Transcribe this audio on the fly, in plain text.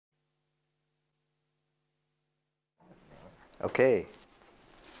Okay.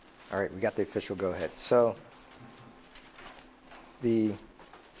 All right, we got the official go-ahead. So, if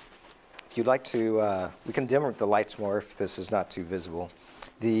you'd like to, we can dim the lights more if this is not too visible.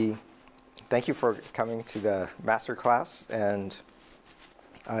 Thank you for coming to the Masterclass, and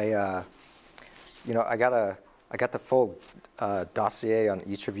I got the full dossier on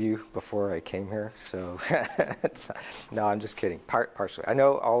each of you before I came here. So, no, I'm just kidding. Partially, I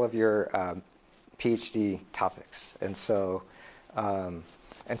know all of your PhD topics, and so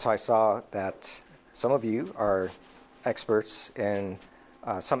I saw that some of you are experts in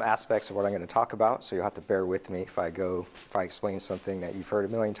some aspects of what I'm going to talk about. So you'll have to bear with me if I explain something that you've heard a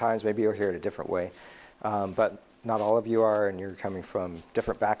million times. Maybe you'll hear it a different way, but not all of you are, and you're coming from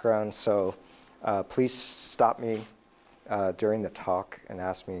different backgrounds. So please stop me during the talk and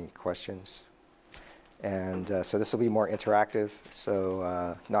ask me questions. And so this will be more interactive,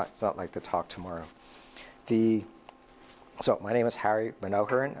 so it's not like the talk tomorrow. So my name is Harry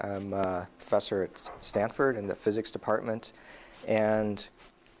Manoharan. I'm a professor at Stanford in the physics department. And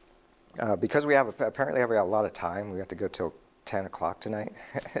because we apparently have a lot of time, we have to go till 10 o'clock tonight,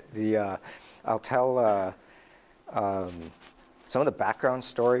 I'll tell some of the background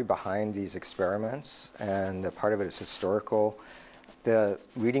story behind these experiments, and part of it is historical. The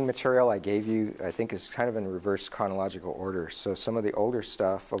reading material I gave you, I think, is kind of in reverse chronological order. So some of the older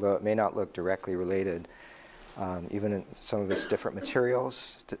stuff, although it may not look directly related, even in some of its different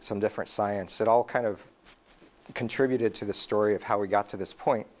materials, some different science, it all kind of contributed to the story of how we got to this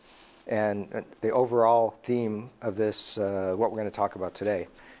point. And the overall theme of this, what we're going to talk about today,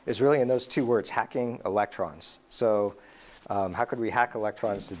 is really in those two words, hacking electrons. So how could we hack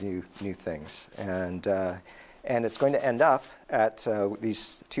electrons to do new things? And it's going to end up at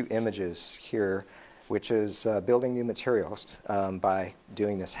these two images here, which is building new materials by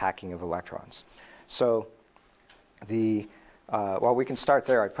doing this hacking of electrons. So well, we can start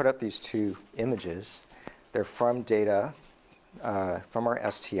there. I put up these two images. They're from data from our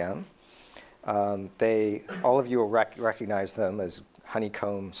STM. All of you will recognize them as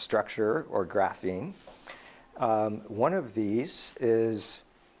honeycomb structure or graphene. One of these is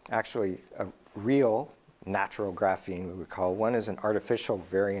actually a real natural graphene, we would call. One is an artificial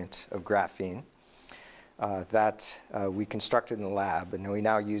variant of graphene that we constructed in the lab, and we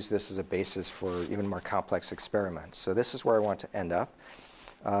now use this as a basis for even more complex experiments. So this is where I want to end up.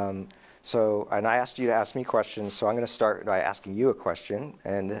 And I asked you to ask me questions, so I'm going to start by asking you a question,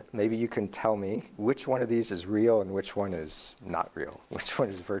 and maybe you can tell me which one of these is real and which one is not real, which one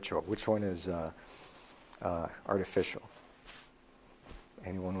is virtual, which one is artificial.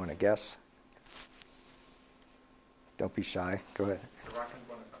 Anyone want to guess? Don't be shy. Go ahead. The right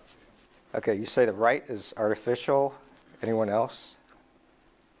one is artificial. Okay, you say the right is artificial. Anyone else?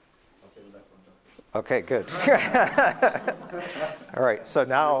 I'll say the left one. Okay, good. All right. So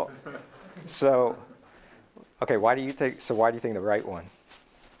now, okay. Why do you think the right one?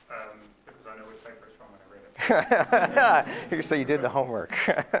 Because I know which paper it's from when I read it. So you did the homework.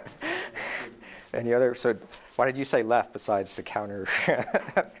 Any other? So why did you say left besides to counter? I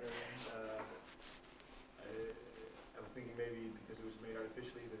was thinking maybe because it was made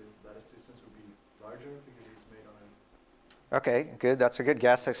artificially, the lattice distance would be larger because it was made on a... Okay, good. That's a good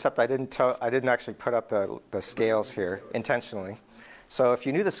guess. Except I didn't actually put up the scales here intentionally. So if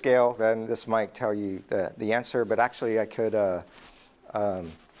you knew the scale, then this might tell you the answer. But actually, I could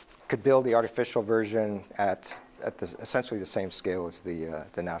build the artificial version at essentially the same scale as the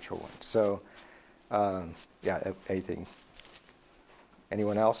natural one. So yeah, anything.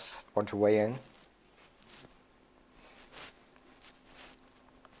 Anyone else want to weigh in?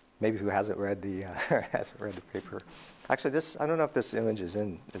 Maybe who hasn't read the paper. Actually, I don't know if this image is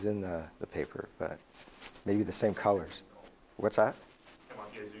in the paper, but maybe the same colors. What's that? It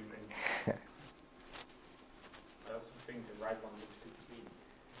might be a zoom in. I also think the right one looks too clean.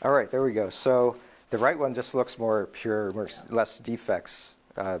 All right, there we go. So the right one just looks more pure, less defects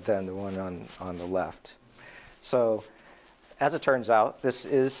than the one on the left. So as it turns out, this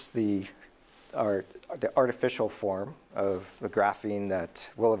is the artificial form of the graphene that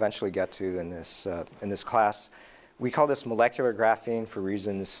we'll eventually get to in this class. We call this molecular graphene for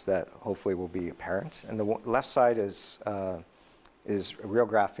reasons that hopefully will be apparent. And the left side is real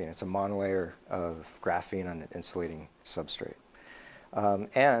graphene. It's a monolayer of graphene on an insulating substrate.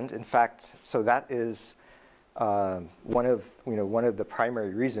 And in fact, so that is one of the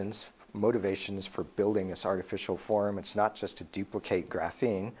primary reasons, motivations for building this artificial form. It's not just to duplicate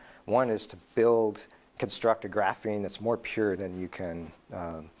graphene. One is to construct a graphene that's more pure than you can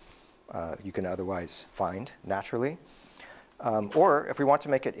otherwise find naturally. Or if we want to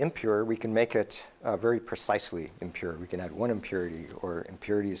make it impure, we can make it very precisely impure. We can add one impurity or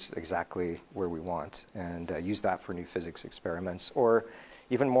impurities exactly where we want and use that for new physics experiments. Or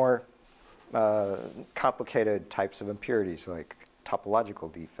even more complicated types of impurities like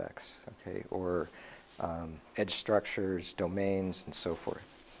topological defects, okay, or edge structures, domains, and so forth.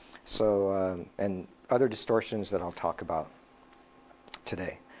 So, and other distortions that I'll talk about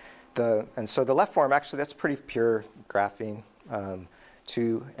today. And so the left form, actually, that's pretty pure graphene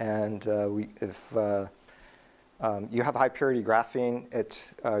too. And if you have high purity graphene,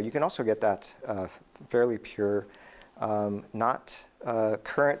 you can also get that fairly pure, not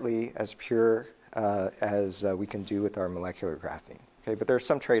currently as pure as we can do with our molecular graphene. Okay, but there's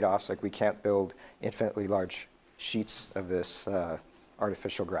some trade-offs, like we can't build infinitely large sheets of this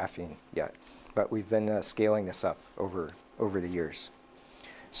artificial graphene yet, but we've been scaling this up over the years.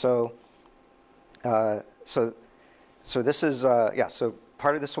 So this is So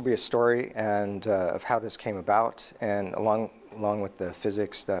part of this will be a story and of how this came about, and along with the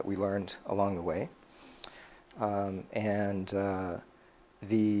physics that we learned along the way,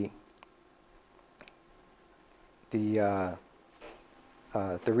 the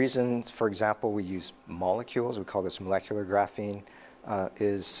reason, for example, we use molecules, we call this molecular graphene,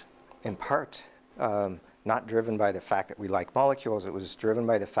 is in part not driven by the fact that we like molecules. It was driven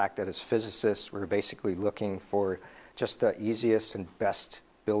by the fact that as physicists, we're basically looking for just the easiest and best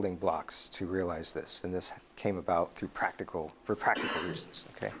building blocks to realize this. And this came about for practical reasons,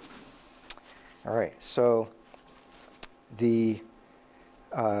 okay? All right, so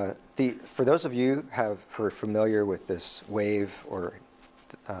for those of you who are familiar with this wave or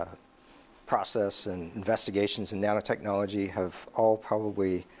process and investigations in nanotechnology, have all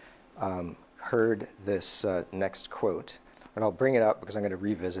probably heard this next quote. And I'll bring it up because I'm going to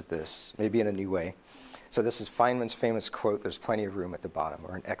revisit this, maybe in a new way. So this is Feynman's famous quote, "There's plenty of room at the bottom,"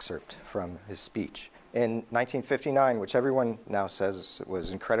 or an excerpt from his speech in 1959, which everyone now says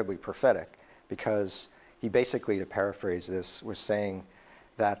was incredibly prophetic, because he basically, to paraphrase this, was saying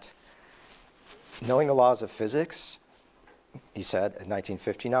that knowing the laws of physics, he said in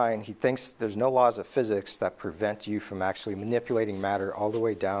 1959, he thinks there's no laws of physics that prevent you from actually manipulating matter all the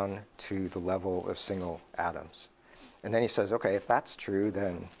way down to the level of single atoms. And then he says, okay, if that's true,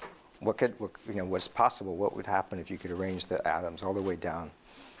 then what's possible? What would happen if you could arrange the atoms all the way down,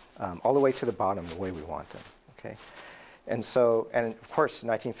 all the way to the bottom, the way we want them? Okay, and of course, in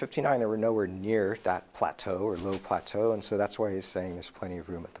 1959, they were nowhere near that plateau or low plateau, and so that's why he's saying there's plenty of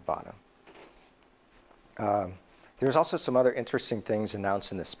room at the bottom. There's also some other interesting things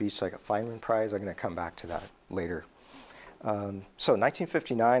announced in the speech, like a Feynman Prize. I'm going to come back to that later. So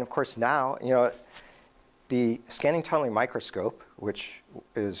 1959, of course, now, the scanning tunneling microscope, which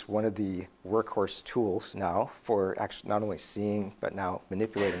is one of the workhorse tools now for actually not only seeing but now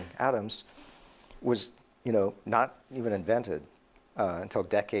manipulating atoms, was not even invented until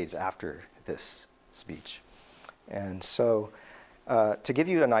decades after this speech. And so to give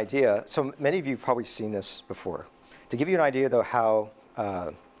you an idea, so many of you have probably seen this before. To give you an idea, though, how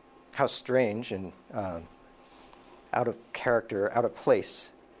strange and out of character, out of place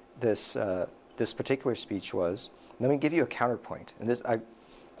this particular speech was, let me give you a counterpoint. And a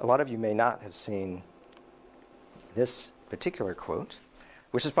lot of you may not have seen this particular quote,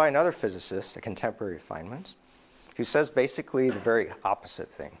 which is by another physicist, a contemporary of Feynman's, who says basically the very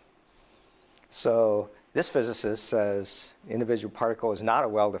opposite thing. So this physicist says individual particle is not a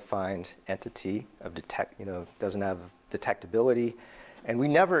well-defined entity doesn't have detectability, and we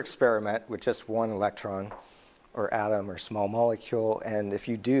never experiment with just one electron or atom or small molecule, and if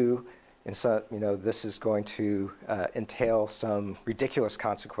you do, this is going to entail some ridiculous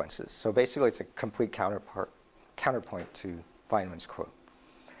consequences. So basically, it's a complete counterpoint to Feynman's quote.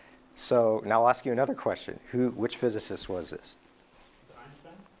 So now I'll ask you another question. Which physicist was this?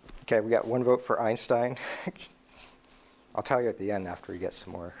 Einstein? Okay, we got one vote for Einstein. I'll tell you at the end after we get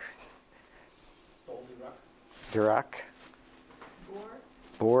some more. Dirac.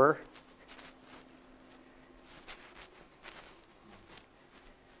 Bohr.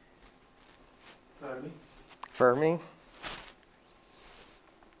 Fermi.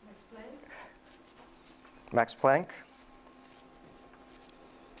 Max Planck.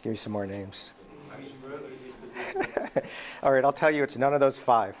 Give me some more names. All right, I'll tell you, it's none of those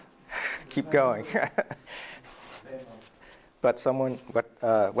five. Keep going. But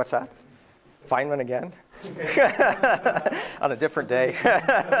what's that? Feynman again? On a different day.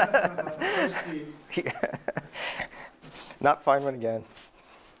 Not Feynman again.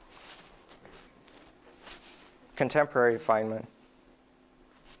 Contemporary Feynman.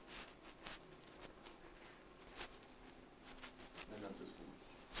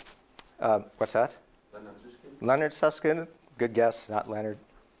 What's that? Leonard Susskind? Leonard Susskind. Good guess, not Leonard.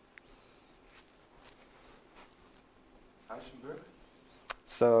 Heisenberg?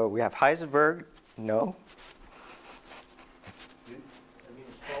 So we have Heisenberg. No.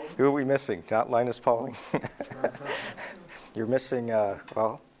 Who are we missing? Not Linus Pauling. You're missing.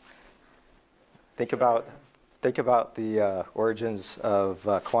 Well, think about the origins of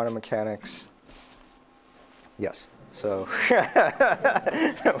quantum mechanics. Yes. So.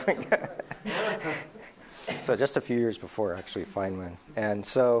 So just a few years before, actually, Feynman. And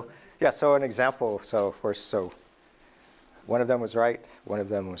so, yeah. So an example. So of course, so one of them was right, one of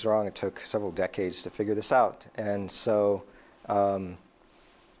them was wrong. It took several decades to figure this out. And so.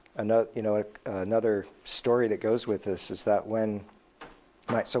 Another story that goes with this is that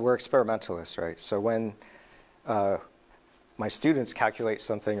so we're experimentalists, right? So when my students calculate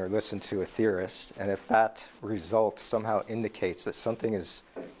something or listen to a theorist, and if that result somehow indicates that something is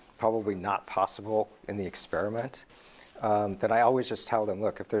probably not possible in the experiment, then I always just tell them,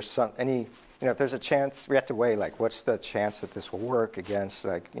 look, if there's if there's a chance, we have to weigh, like, what's the chance that this will work against,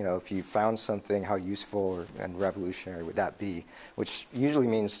 like, if you found something, how useful and revolutionary would that be? Which usually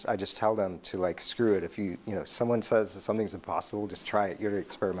means I just tell them to, like, screw it. If someone says that something's impossible, just try it. You're an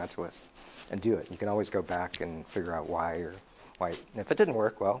experimentalist, and do it. You can always go back and figure out why. And if it didn't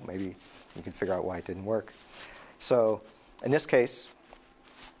work, well, maybe you can figure out why it didn't work. So in this case,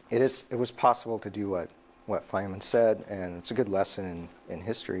 it was possible to do what Feynman said, and it's a good lesson in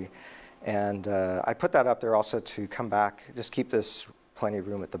history. And I put that up there also to come back, just keep this plenty of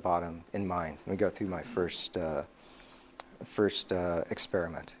room at the bottom in mind. Let me go through my first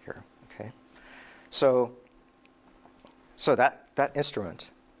experiment here. Okay, so that instrument,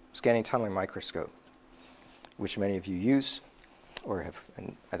 scanning tunneling microscope, which many of you use, or have,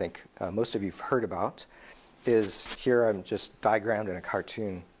 and I think most of you have heard about, is here. I'm just diagrammed in a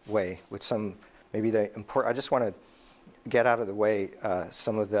cartoon way with some I just want to get out of the way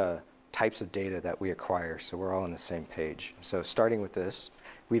some of the types of data that we acquire, so we're all on the same page. So starting with this,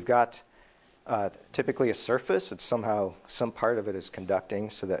 we've got typically a surface. It's somehow, some part of it is conducting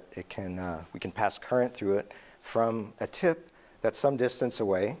so that we can pass current through it from a tip that's some distance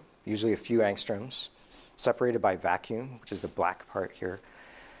away, usually a few angstroms, separated by vacuum, which is the black part here.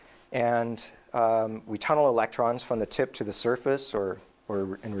 And we tunnel electrons from the tip to the surface or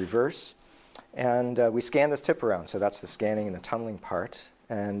in reverse. And we scan this tip around, so that's the scanning and the tunneling part.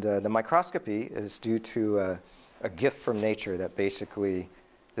 And the microscopy is due to a gift from nature that basically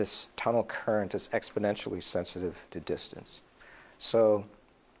this tunnel current is exponentially sensitive to distance. So,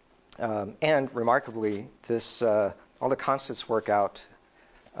 and remarkably, all the constants work out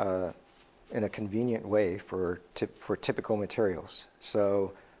in a convenient way for typical materials.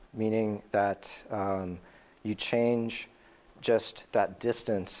 So, meaning that you change just that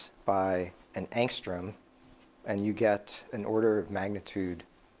distance by an angstrom, and you get an order of magnitude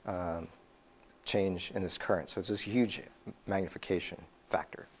change in this current. So it's this huge magnification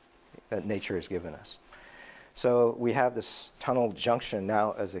factor that nature has given us. So we have this tunnel junction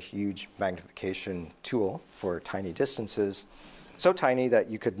now as a huge magnification tool for tiny distances, so tiny that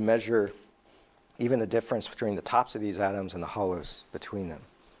you could measure even the difference between the tops of these atoms and the hollows between them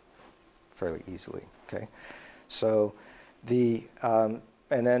fairly easily. Okay, so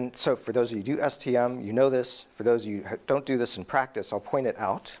so for those of you who do STM, you know this. For those of you who don't do this in practice, I'll point it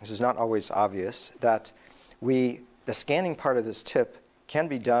out. This is not always obvious, that the scanning part of this tip can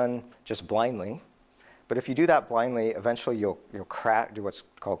be done just blindly. But if you do that blindly, eventually you'll do what's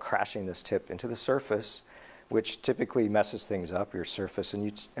called crashing this tip into the surface, which typically messes things up, your surface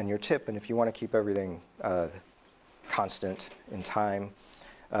and your tip. And if you want to keep everything constant in time,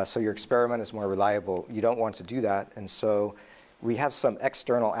 so your experiment is more reliable, you don't want to do that. And so we have some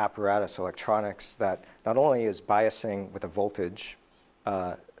external apparatus, electronics, that not only is biasing with a voltage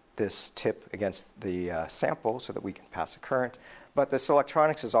this tip against the sample so that we can pass a current, but this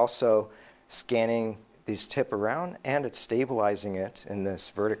electronics is also scanning this tip around, and it's stabilizing it in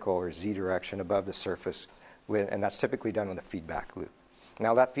this vertical or Z direction above the surface, and that's typically done with a feedback loop.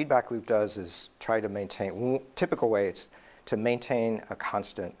 Now that feedback loop does is try to maintain, typical way it's to maintain a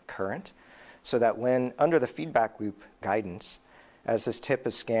constant current, so that when under the feedback loop guidance, as this tip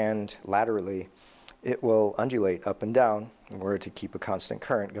is scanned laterally, it will undulate up and down in order to keep a constant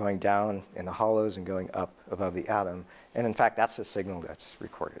current going down in the hollows and going up above the atom. And in fact, that's the signal that's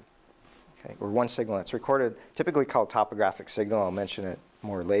recorded. Okay? Or one signal that's recorded, typically called topographic signal. I'll mention it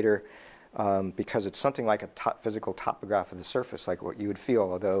more later, because it's something like a physical topograph of the surface, like what you would feel,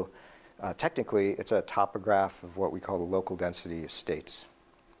 although technically it's a topograph of what we call the local density of states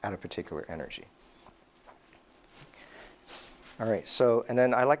at a particular energy. All right, so, and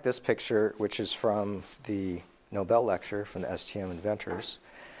then I like this picture, which is from the Nobel lecture from the STM inventors,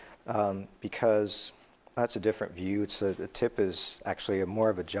 because that's a different view. The tip is actually more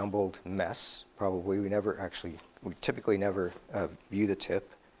of a jumbled mess, probably. We typically never view the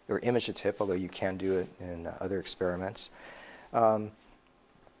tip or image the tip, although you can do it in other experiments.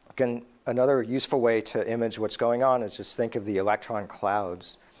 Another useful way to image what's going on is just think of the electron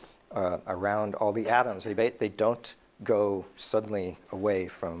clouds around all the atoms. They don't go suddenly away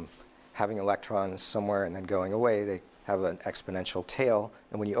from having electrons somewhere and then going away. They have an exponential tail,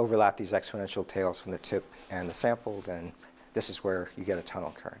 and when you overlap these exponential tails from the tip and the sample, then this is where you get a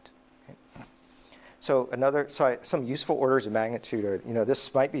tunnel current. Okay. So some useful orders of magnitude are,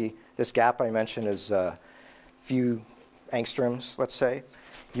 this gap I mentioned is a few angstroms, let's say.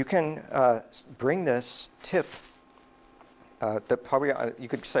 You can bring this tip. You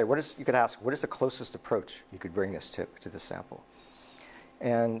could say, you could ask, what is the closest approach you could bring this tip to the sample?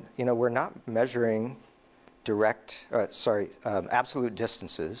 And we're not measuring absolute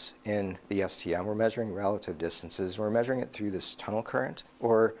distances in the STM. We're measuring relative distances. We're measuring it through this tunnel current,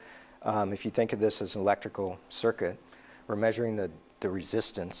 or if you think of this as an electrical circuit, we're measuring the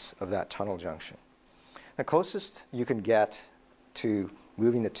resistance of that tunnel junction. The closest you can get to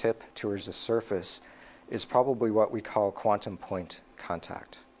moving the tip towards the surface is probably what we call quantum point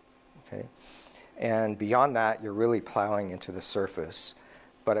contact. Okay? And beyond that, you're really plowing into the surface.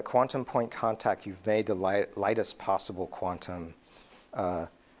 But at quantum point contact, you've made the lightest possible quantum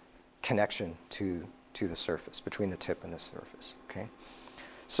connection to the surface, between the tip and the surface. Okay?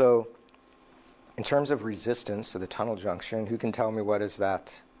 So in terms of resistance of the tunnel junction, who can tell me what's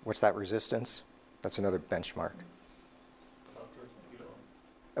that resistance? That's another benchmark.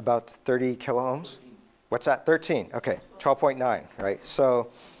 About 30 kiloohms? What's that? 13. Okay, 12.9, right? So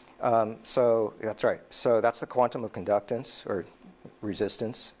that's right. So that's the quantum of conductance or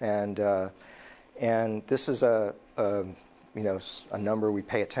resistance, and this is a number we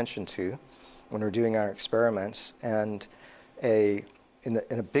pay attention to when we're doing our experiments. And in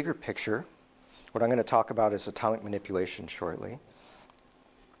a bigger picture, what I'm going to talk about is atomic manipulation shortly.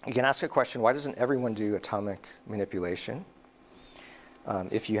 You can ask a question: why doesn't everyone do atomic manipulation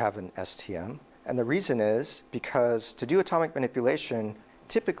if you have an STM? And the reason is because to do atomic manipulation,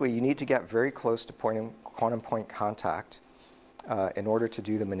 typically you need to get very close to quantum point contact in order to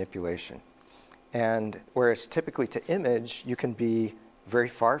do the manipulation. And whereas typically to image, you can be very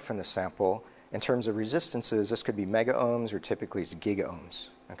far from the sample. In terms of resistances, this could be mega ohms, or typically it's gigaohms.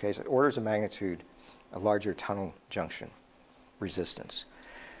 Okay, so orders of magnitude, a larger tunnel junction resistance.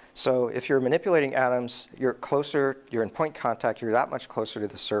 So if you're manipulating atoms, you're in point contact, you're that much closer to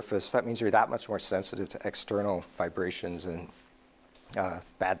the surface. That means you're that much more sensitive to external vibrations and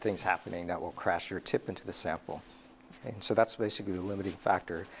bad things happening that will crash your tip into the sample. Okay? And so that's basically the limiting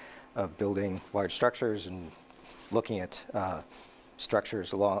factor of building large structures and looking at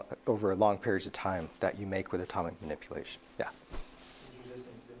structures over long periods of time that you make with atomic manipulation. Yeah? Is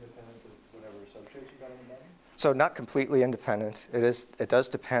resistance independent of whatever substrate you got on the bottom? So not completely independent. It does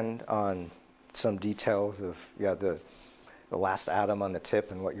depend on some details of the last atom on the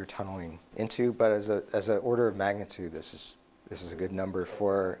tip and what you're tunneling into. But as an order of magnitude, this is a good number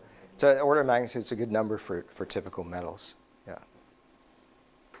for. So an order of magnitude is a good number for typical metals. Yeah.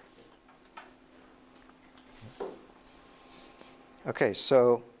 Okay.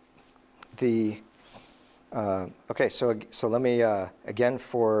 So so let me again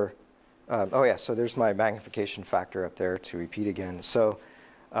for. So there's my magnification factor up there to repeat again. So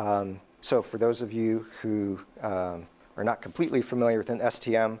for those of you who are not completely familiar with an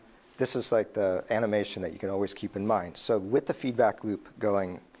STM, this is like the animation that you can always keep in mind. So with the feedback loop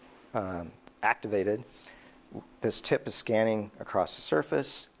going activated, this tip is scanning across the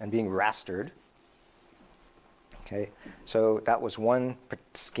surface and being rastered. Okay, so that was one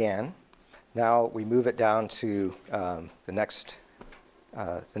scan. Now we move it down to the next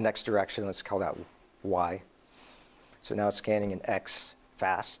direction. Let's call that Y. So now it's scanning in X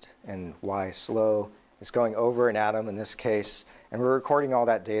fast and Y slow. It's going over an atom in this case, and we're recording all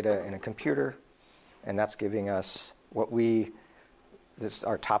that data in a computer, and that's giving us this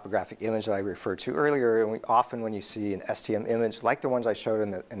our topographic image that I referred to earlier. And often when you see an STM image, like the ones I showed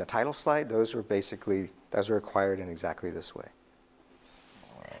in the title slide, those were acquired in exactly this way.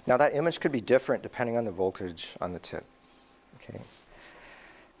 Now that image could be different depending on the voltage on the tip. Okay.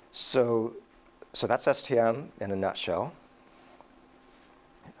 So that's STM in a nutshell.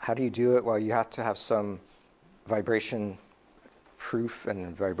 How do you do it? Well, you have to have some vibration proof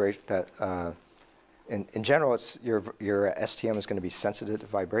and vibration that, in general, your STM is going to be sensitive to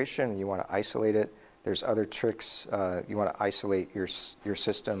vibration, and you want to isolate it There's other tricks. You want to isolate your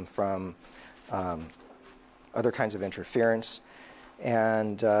system from other kinds of interference.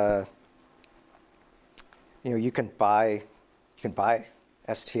 And you can buy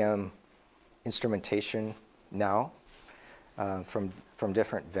STM instrumentation now from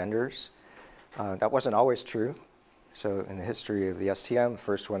different vendors. That wasn't always true. So in the history of the STM, the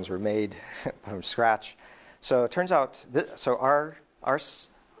first ones were made from scratch. So it turns out, our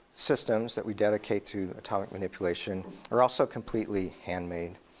systems that we dedicate to atomic manipulation are also completely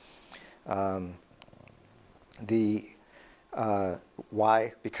handmade.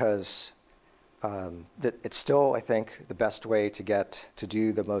 Why? Because it's still, I think, the best way to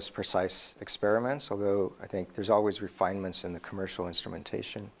do the most precise experiments, although I think there's always refinements in the commercial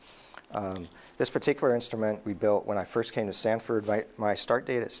instrumentation. This particular instrument we built when I first came to Stanford. My start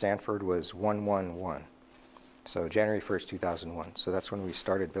date at Stanford was 1/1/1, so January 1st, 2001. So that's when we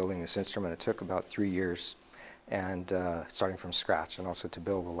started building this instrument. It took about 3 years, and starting from scratch, and also to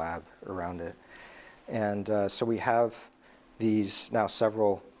build a lab around it. And so we have these now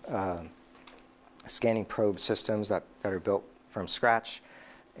several scanning probe systems that are built from scratch.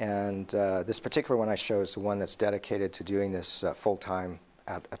 And this particular one I show is the one that's dedicated to doing this full-time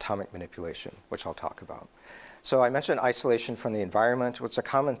atomic manipulation, which I'll talk about. So I mentioned isolation from the environment. What's a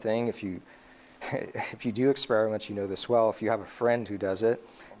common thing if you do experiments, you know this well. If you have a friend who does it,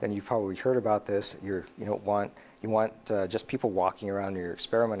 then you've probably heard about this. You want just people walking around your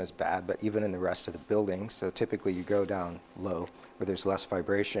experiment is bad, but even in the rest of the building. So typically you go down low where there's less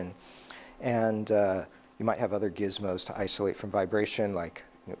vibration. And you might have other gizmos to isolate from vibration, like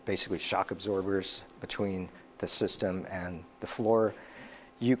basically shock absorbers between the system and the floor.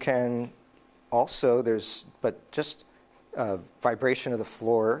 You can also, vibration of the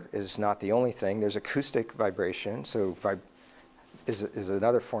floor is not the only thing. There's acoustic vibration, so is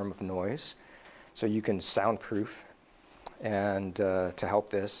another form of noise. So you can soundproof, and to help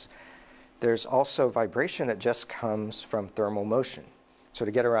this. There's also vibration that just comes from thermal motion. So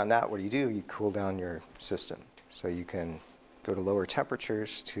to get around that, what do? You cool down your system. So you can go to lower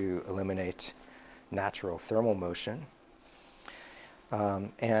temperatures to eliminate natural thermal motion.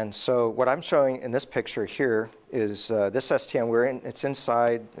 And so what I'm showing in this picture here is this STM.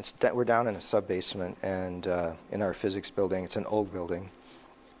 We're down in a sub-basement, and in our physics building. It's an old building,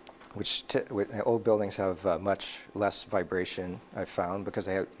 which old buildings have much less vibration, I've found, because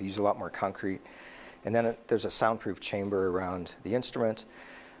they use a lot more concrete. And then there's a soundproof chamber around the instrument,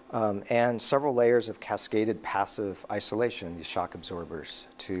 and several layers of cascaded passive isolation, these shock absorbers,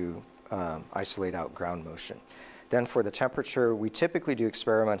 to isolate out ground motion. Then for the temperature, we typically do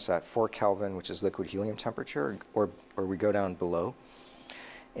experiments at 4 Kelvin, which is liquid helium temperature, or we go down below.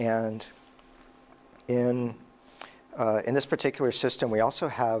 And in this particular system, we also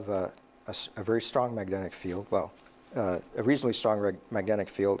have a very strong magnetic field. Well, a reasonably strong magnetic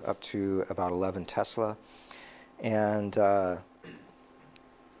field up to about 11 Tesla. And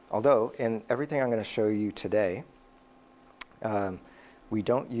although in everything I'm going to show you today, we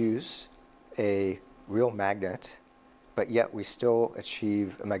don't use a real magnet, but yet we still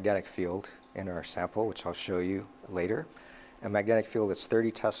achieve a magnetic field in our sample, which I'll show you later. A magnetic field that's 30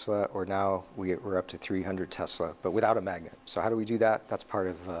 Tesla, or now we're up to 300 Tesla, but without a magnet. So how do we do that? That's part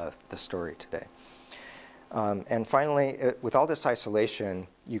of the story today. And finally, with all this isolation,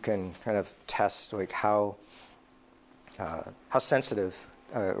 you can kind of test like how sensitive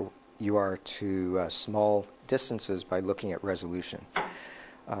you are to small distances by looking at resolution.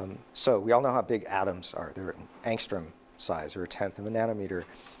 So we all know how big atoms are. They're angstrom size, or 1/10 of a nanometer.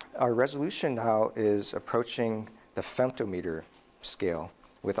 Our resolution now is approaching the femtometer scale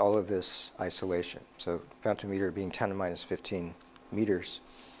with all of this isolation. So femtometer being 10 to minus 15 meters.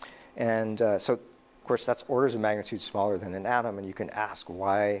 And so, of course, that's orders of magnitude smaller than an atom, and you can ask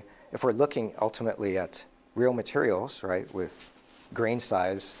why, if we're looking ultimately at real materials, right, with grain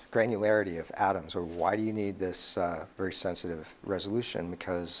size, granularity of atoms, or why do you need this very sensitive resolution?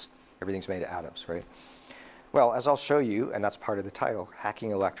 Because everything's made of atoms, right? Well, as I'll show you, and that's part of the title,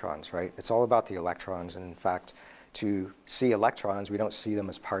 hacking electrons, right? It's all about the electrons, and in fact, to see electrons, we don't see them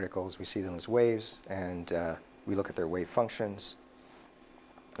as particles, we see them as waves, and we look at their wave functions.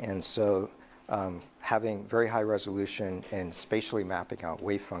 And so having very high resolution and spatially mapping out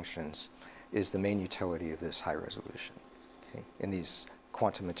wave functions is the main utility of this high resolution, okay, in these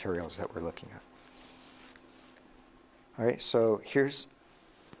quantum materials that we're looking at. All right, so here's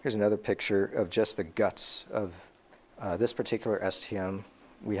another picture of just the guts of this particular STM.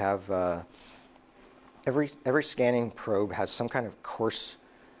 We have every scanning probe has some kind of coarse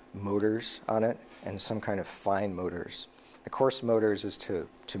motors on it and some kind of fine motors. The coarse motors is to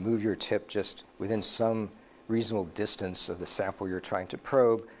move your tip just within some reasonable distance of the sample you're trying to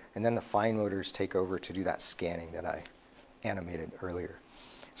probe, and then the fine motors take over to do that scanning that I animated earlier.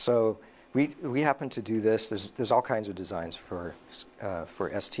 So we happen to do this. There's all kinds of designs for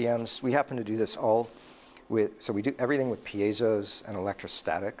STMs. We happen to do this all with, so we do everything with piezos and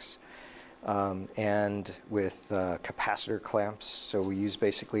electrostatics, and with capacitor clamps. So we use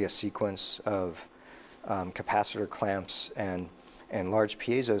basically a sequence of capacitor clamps and large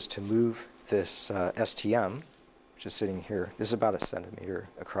piezos to move this STM, which is sitting here. This is about 1 centimeter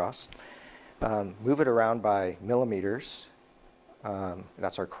across. Move it around by millimeters.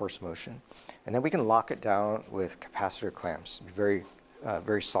 That's our coarse motion. And then we can lock it down with capacitor clamps, very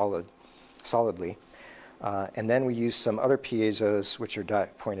solidly. And then we use some other piezos, which are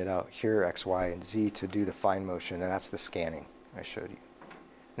pointed out here, X, Y, and Z, to do the fine motion, and that's the scanning I showed you.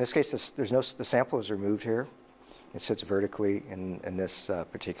 In this case, the sample is removed here. It sits vertically in this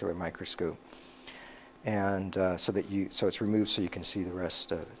particular microscope, and so it's removed so you can see the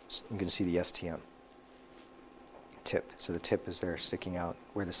rest. You can see the STM tip. So the tip is there sticking out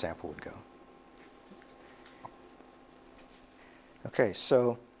where the sample would go. Okay,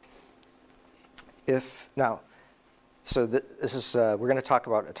 so this is we're going to talk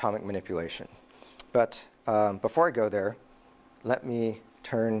about atomic manipulation, but before I go there, let me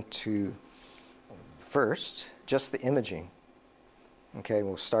turn to first just the imaging. Okay,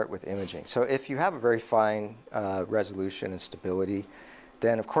 we'll start with imaging. So if you have a very fine resolution and stability,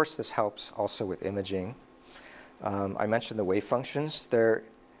 then of course this helps also with imaging. I mentioned the wave functions. They're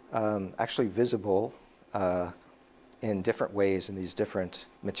actually visible in different ways in these different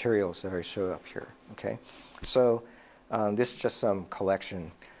materials that I show up here. Okay, so this is just some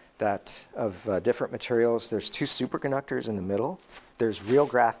collection of different materials. There's 2 superconductors in the middle. There's real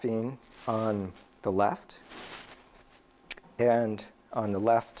graphene on the left, and on the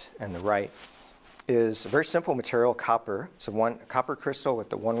left and the right is a very simple material, copper. It's a copper crystal with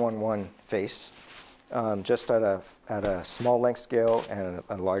the 111 face, just at a small length scale and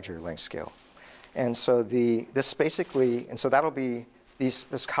a larger length scale. And so that'll be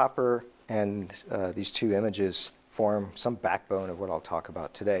this copper and these 2 images form some backbone of what I'll talk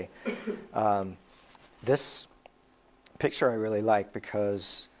about today. This picture I really like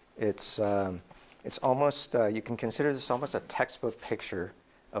because it's almost, you can consider this almost a textbook picture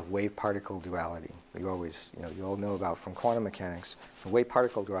of wave-particle duality. You all know about from quantum mechanics. The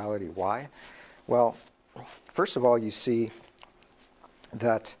wave-particle duality, why? Well, first of all, you see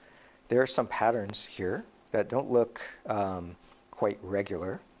that there are some patterns here that don't look quite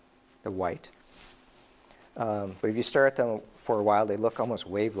regular, the white. But if you stare at them for a while, they look almost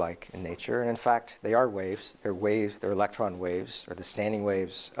wave-like in nature. And in fact, they are waves. They're electron waves, or the standing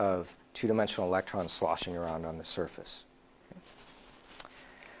waves of 2-dimensional electrons sloshing around on the surface.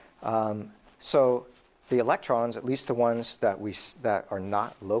 So the electrons, at least the ones that are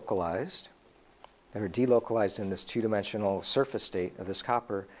not localized, that are delocalized in this 2-dimensional surface state of this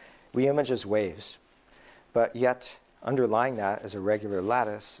copper, we image as waves. But yet, underlying that is a regular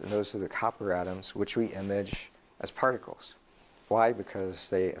lattice, and those are the copper atoms, which we image as particles. Why? Because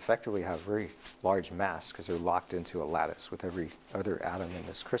they effectively have very large mass, because they're locked into a lattice with every other atom in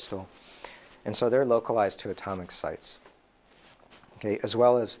this crystal. And so they're localized to atomic sites, okay, as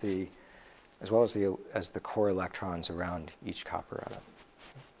well as the core electrons around each copper atom.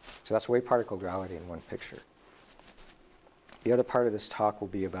 So that's wave particle duality in one picture. The other part of this talk will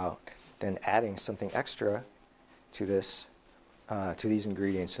be about then adding something extra to this, to these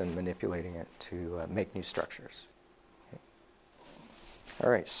ingredients, and manipulating it to make new structures. Okay. All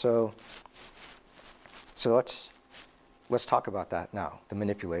right, so let's talk about that now, the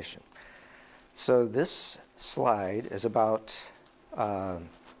manipulation. So this slide is about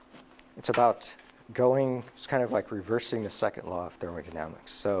it's kind of like reversing the second law of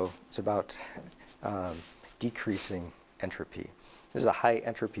thermodynamics. So it's about decreasing entropy. This is a high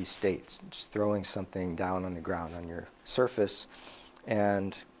entropy state, just throwing something down on the ground on your surface,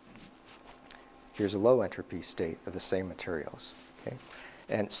 and here's a low entropy state of the same materials. Okay?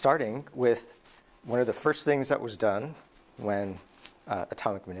 And starting with one of the first things that was done when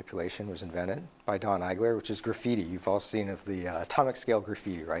atomic manipulation was invented by Don Eigler, which is graffiti. You've all seen of the atomic scale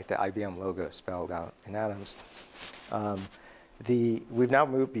graffiti, right? The IBM logo spelled out in atoms. We've now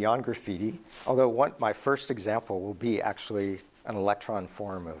moved beyond graffiti, although my first example will be actually an electron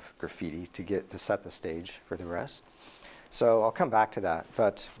form of graffiti to set the stage for the rest. So I'll come back to that.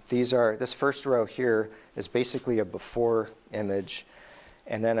 But this first row here is basically a before image,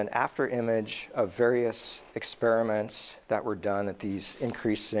 and then an after image of various experiments that were done at these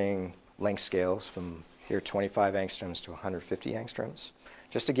increasing length scales from here 25 angstroms to 150 angstroms,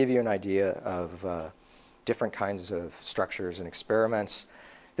 just to give you an idea of different kinds of structures and experiments.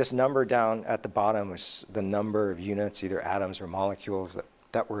 This number down at the bottom is the number of units, either atoms or molecules,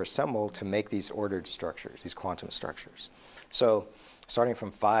 that were assembled to make these ordered structures, these quantum structures. So starting from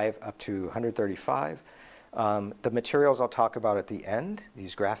 5 up to 135, the materials I'll talk about at the end,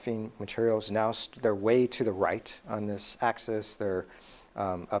 these graphene materials, now they're way to the right on this axis. They're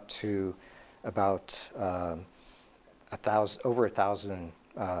up to about over 1,000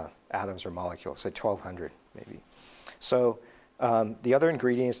 atoms or molecules, say 1,200 maybe. So the other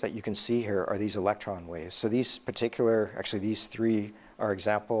ingredients that you can see here are these electron waves. So these three are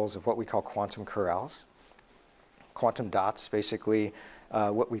examples of what we call quantum corrals. Quantum dots, basically,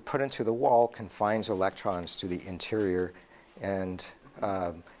 what we put into the wall confines electrons to the interior, and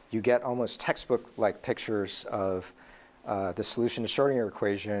you get almost textbook-like pictures of the solution to Schrodinger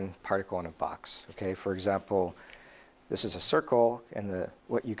equation, particle in a box. Okay, for example, this is a circle, and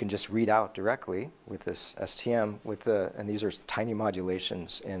what you can just read out directly with this STM, and these are tiny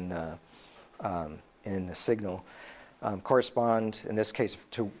modulations in the signal, correspond, in this case,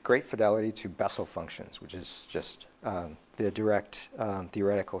 to great fidelity to Bessel functions, which is just the direct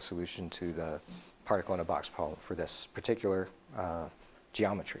theoretical solution to the particle in a box problem for this particular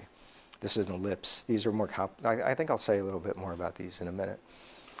geometry. This is an ellipse. These are more I think I'll say a little bit more about these in a minute.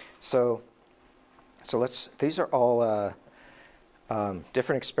 So these are all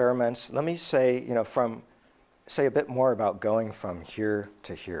different experiments. Let me say, say a bit more about going from here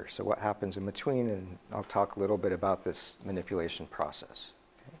to here. So what happens in between, and I'll talk a little bit about this manipulation process.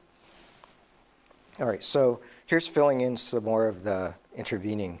 Okay. All right, so here's filling in some more of the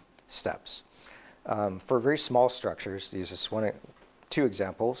intervening steps. For very small structures, these are two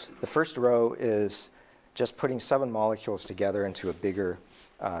examples. The first row is just putting 7 molecules together into a bigger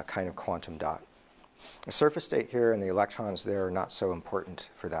kind of quantum dot. The surface state here and the electrons there are not so important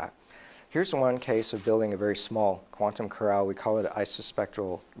for that. Here's one case of building a very small quantum corral. We call it an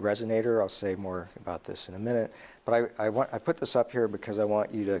isospectral resonator. I'll say more about this in a minute. But I put this up here because I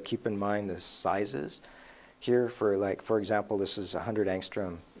want you to keep in mind the sizes. Here, for example, this is a 100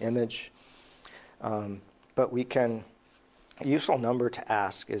 angstrom image. But a useful number to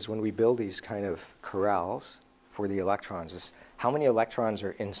ask is when we build these kind of corrals for the electrons is how many electrons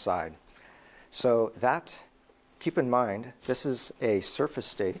are inside. So keep in mind, this is a surface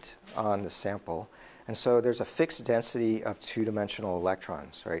state on the sample, and so there's a fixed density of 2-dimensional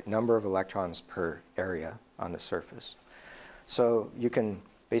electrons, right? Number of electrons per area on the surface. So you can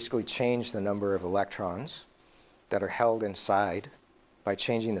basically change the number of electrons that are held inside by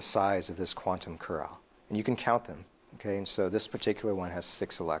changing the size of this quantum corral. And you can count them, okay? And so this particular one has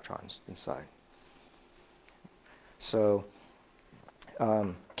 6 electrons inside. So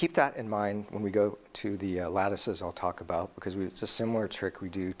keep that in mind when we go to the lattices I'll talk about, because it's a similar trick we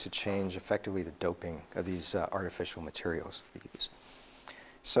do to change effectively the doping of these artificial materials we use.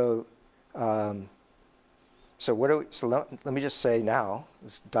 So, let me just say now,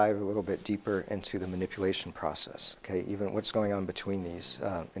 let's dive a little bit deeper into the manipulation process. Okay, even what's going on between these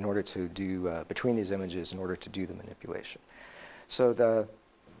in order to do between these images in order to do the manipulation. So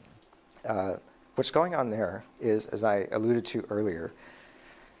what's going on there is, as I alluded to earlier,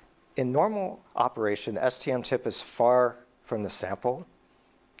 in normal operation, the STM tip is far from the sample.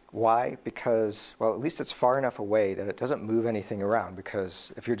 Why? Because, well, at least it's far enough away that it doesn't move anything around,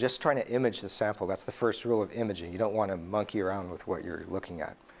 because if you're just trying to image the sample, that's the first rule of imaging. You don't want to monkey around with what you're looking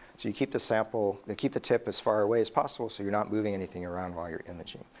at. So you keep the tip as far away as possible so you're not moving anything around while you're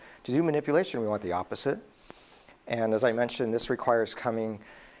imaging. To do manipulation, we want the opposite. And as I mentioned, this requires coming,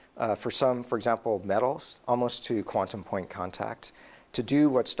 for example, metals, almost to quantum point contact, to do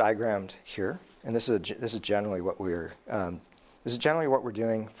what's diagrammed here. And this is generally what we're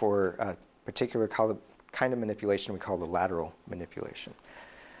doing for a particular kind of manipulation we call the lateral manipulation.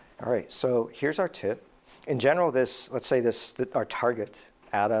 All right, so here's our tip. In general, let's say our target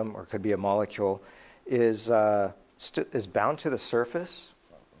atom, or could be a molecule, is bound to the surface.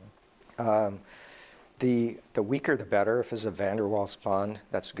 The weaker the better. If it's a van der Waals bond,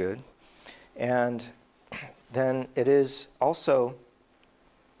 that's good. And then it is also,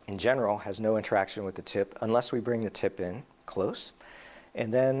 in general, has no interaction with the tip unless we bring the tip in close.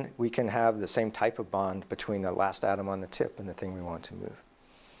 And then we can have the same type of bond between the last atom on the tip and the thing we want to move.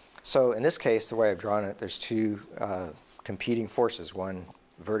 So in this case, the way I've drawn it, there's two competing forces, one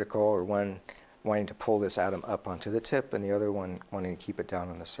vertical, or one wanting to pull this atom up onto the tip, and the other one wanting to keep it down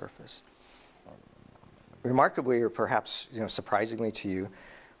on the surface. Remarkably, or perhaps surprisingly to you,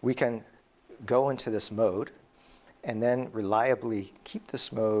 we can go into this mode and then reliably keep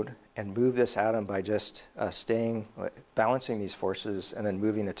this mode and move this atom by just balancing these forces and then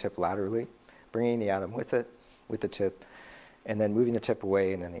moving the tip laterally, bringing the atom with it, with the tip, and then moving the tip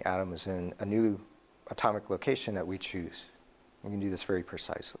away, and then the atom is in a new atomic location that we choose. We can do this very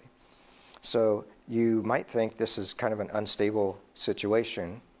precisely. So you might think this is kind of an unstable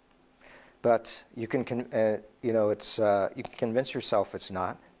situation, but you can, you can convince yourself it's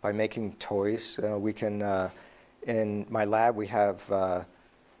not by making toys. In my lab, we have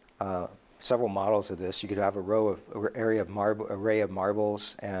several models of this. You could have array of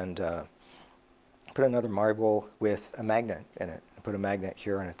marbles and put another marble with a magnet in it. Put a magnet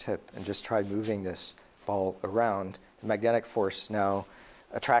here on a tip and just try moving this ball around. The magnetic force now,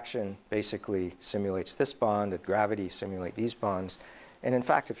 attraction basically simulates this bond, and gravity simulate these bonds. And in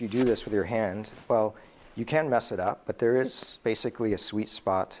fact, if you do this with your hand, well, you can mess it up, but there is basically a sweet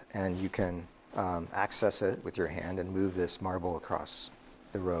spot, and you can access it with your hand and move this marble across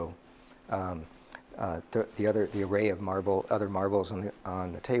the row. The array of other marbles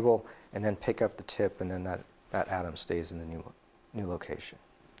on the table, and then pick up the tip, and then that atom stays in the new location.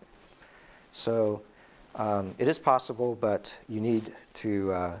 So it is possible, but you need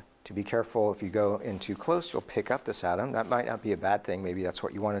to be careful. If you go in too close, you'll pick up this atom. That might not be a bad thing. Maybe that's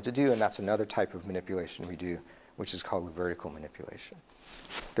what you wanted to do, and that's another type of manipulation we do, which is called vertical manipulation.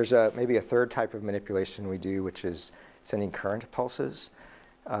 There's maybe a third type of manipulation we do, which is sending current pulses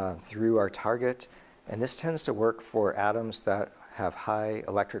through our target, and this tends to work for atoms that have high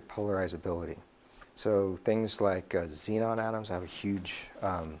electric polarizability. So things like xenon atoms have a huge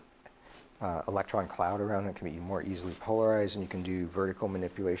electron cloud around it, can be more easily polarized, and you can do vertical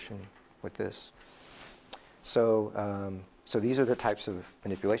manipulation with this. So, so these are the types of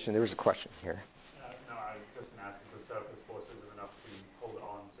manipulation. There was a question here. No, I was just going to ask if the surface forces are enough to hold it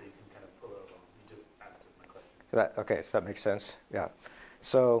on so you can kind of pull it over. You just answered my question. Okay, so that makes sense. Yeah.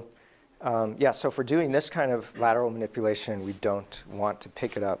 So, so for doing this kind of lateral manipulation, we don't want to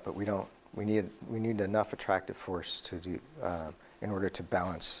pick it up, but we need enough attractive force to do in order to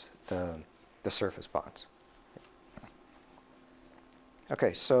balance the surface bonds.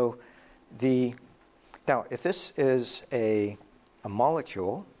 Okay, so now if this is a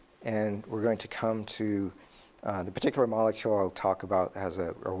molecule, and we're going to come to the particular molecule I'll talk about that has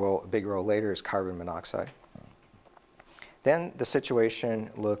a big role later is carbon monoxide. Then the situation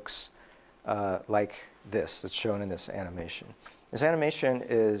looks like this that's shown in this animation. This animation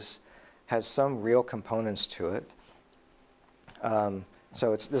has some real components to it.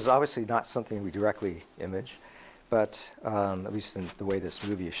 So this is obviously not something we directly image, but at least in the way this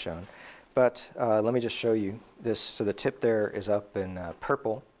movie is shown. But let me just show you this. So the tip there is up in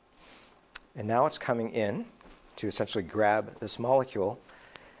purple, and now it's coming in to essentially grab this molecule.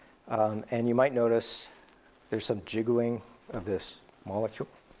 And you might notice there's some jiggling of this molecule,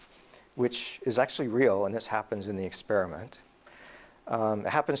 which is actually real, and this happens in the experiment. It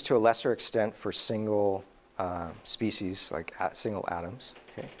happens to a lesser extent for single species, like single atoms.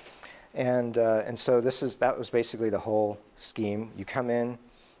 Okay? And so that was basically the whole scheme. You come in,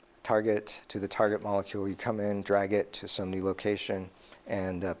 target to the target molecule, you come in, drag it to some new location,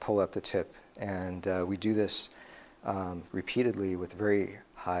 and pull up the tip. And we do this repeatedly with very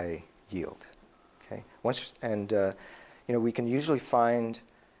high yield. Okay? We can usually find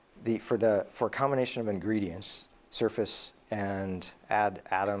for a combination of ingredients, surface and add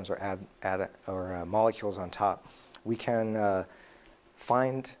atoms or molecules on top, we can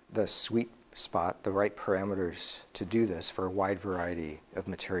find the sweet spot, the right parameters to do this for a wide variety of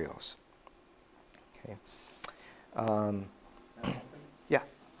materials. Okay. Yeah.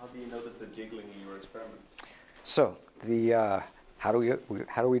 How do you notice the jiggling in your experiment? So how do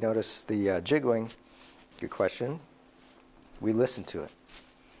we notice the jiggling? Good question. We listen to it.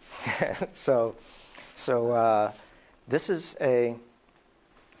 So this is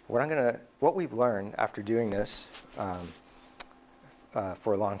what we've learned after doing this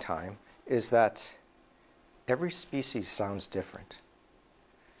for a long time is that every species sounds different.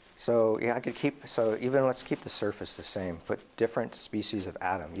 So yeah, let's keep the surface the same, put different species of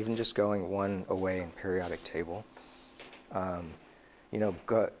atom, even just going one away in periodic table.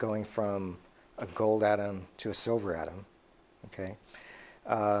 Going from a gold atom to a silver atom, okay?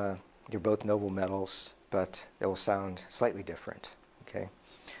 They're both noble metals, but they will sound slightly different, okay?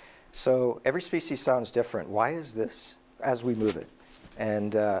 So every species sounds different. Why is this? As we move it.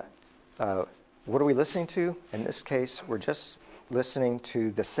 And what are we listening to? In this case, we're just listening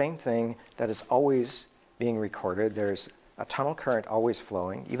to the same thing that is always being recorded. There's a tunnel current always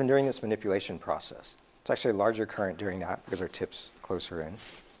flowing, even during this manipulation process. It's actually a larger current during that because our tip's closer in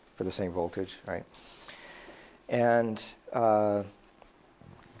for the same voltage, right? And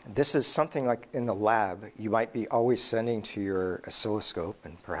this is something like in the lab, you might be always sending to your oscilloscope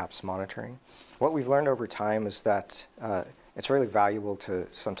and perhaps monitoring. What we've learned over time is that it's really valuable to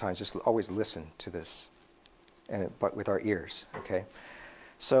sometimes just always listen to this, but with our ears, okay?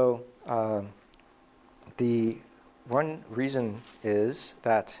 So the one reason is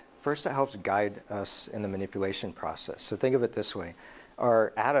that first it helps guide us in the manipulation process. So think of it this way.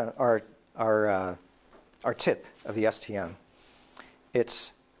 Our tip of the STM,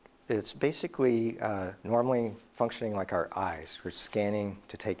 it's basically normally functioning like our eyes. We're scanning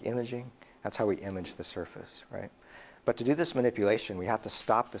to take imaging. That's how we image the surface, right? But to do this manipulation, we have to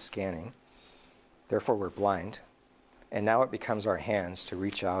stop the scanning. Therefore, we're blind. And now it becomes our hands to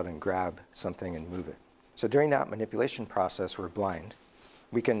reach out and grab something and move it. So during that manipulation process, we're blind.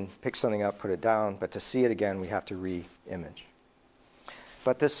 We can pick something up, put it down, but to see it again, we have to re-image.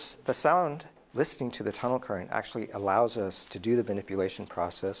 But the sound, listening to the tunnel current, actually allows us to do the manipulation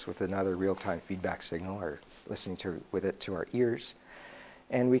process with another real-time feedback signal, or listening with it to our ears.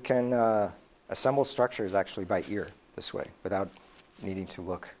 And we can assemble structures actually by ear this way, without needing to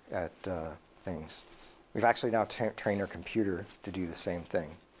look at things. We've actually now trained our computer to do the same thing,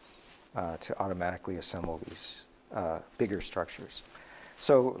 to automatically assemble these bigger structures.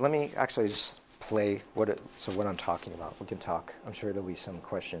 So let me actually just play what I'm talking about. We can talk. I'm sure there'll be some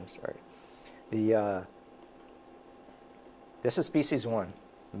questions. All right. This is species 1,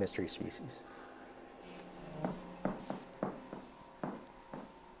 the mystery species.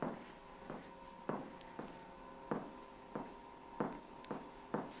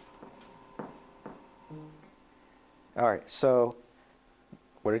 All right, so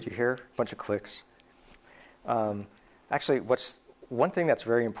what did you hear? A bunch of clicks. Actually, one thing that's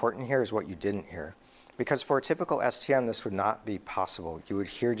very important here is what you didn't hear. Because for a typical STM, this would not be possible. You would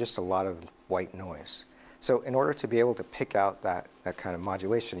hear just a lot of white noise. So in order to be able to pick out that kind of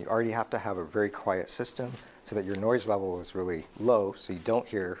modulation, you already have to have a very quiet system so that your noise level is really low, so you don't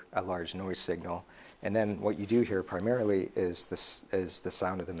hear a large noise signal. And then what you do hear primarily is the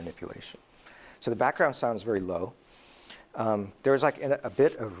sound of the manipulation. So the background sound is very low. There's like a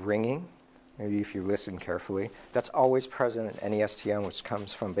bit of ringing, maybe if you listen carefully. That's always present in any STM, which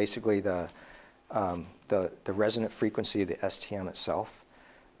comes from basically the resonant frequency of the STM itself.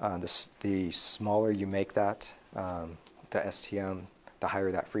 The smaller you make that, the STM, the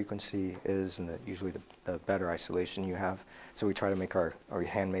higher that frequency is, and usually the better isolation you have. So we try to make we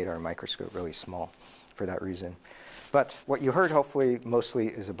hand-made our microscope really small for that reason. But what you heard, hopefully, mostly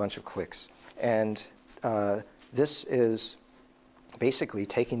is a bunch of clicks. And this is basically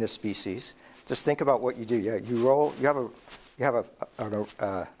taking this species. Just think about what you do. Yeah, you have a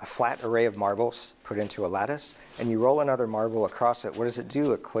flat array of marbles put into a lattice, and you roll another marble across it. What does it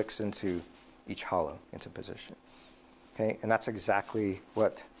do? It clicks into each hollow into position. Okay, and that's exactly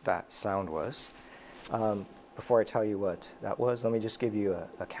what that sound was. Before I tell you what that was, let me just give you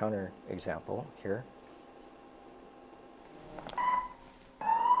a counter example here.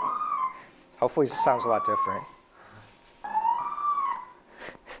 Hopefully this sounds a lot different.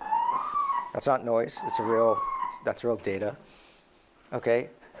 That's not noise, that's real data. Okay,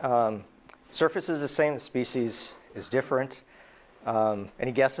 surface is the same, the species is different.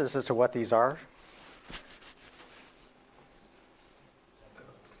 Any guesses as to what these are?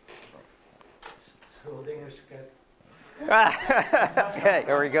 Okay,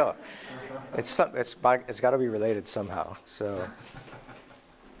 there we go. It's got to be related somehow. So,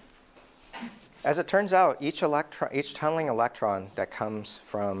 as it turns out, each tunneling electron that comes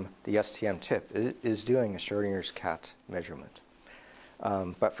from the STM tip is doing a Schrödinger's cat measurement.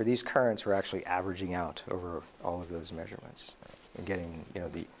 But for these currents, we're actually averaging out over all of those measurements and getting,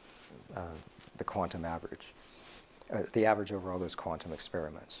 the quantum average, the average over all those quantum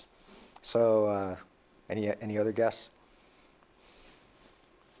experiments. So, any other guess?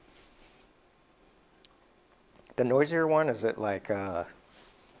 The noisier one, is it like?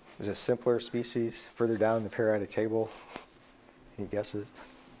 Is it simpler species further down the periodic table? Any guesses?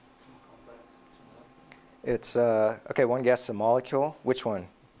 It's, okay, one guess, a molecule. Which one?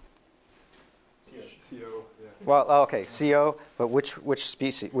 CO, yeah. Well, okay, CO, but which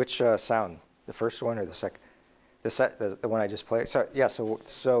species, which sound? The first one or the second? The one I just played? So, yeah,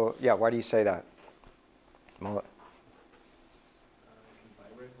 yeah, why do you say that?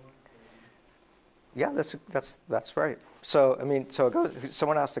 Yeah, that's right. So I mean,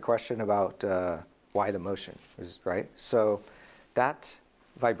 someone asked a question about why the motion is right. So that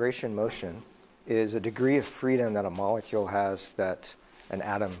vibration motion is a degree of freedom that a molecule has that an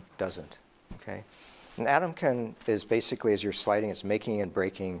atom doesn't. Okay, an atom is basically, as you're sliding, it's making and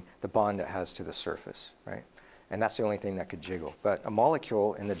breaking the bond it has to the surface, right? and that's the only thing that could jiggle. But a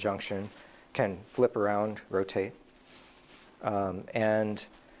molecule in the junction can flip around, rotate, and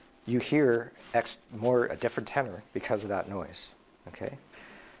you hear a different tenor because of that noise. Okay.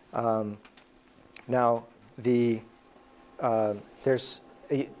 Now there's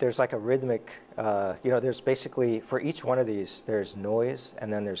like a rhythmic. There's basically for each one of these there's noise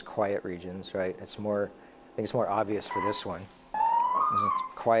and then there's quiet regions, right? I think it's more obvious for this one. It's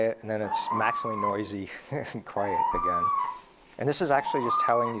quiet and then it's maximally noisy and quiet again. And this is actually just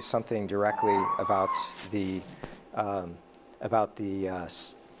telling you something directly about the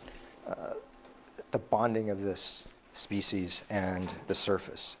bonding of this species and the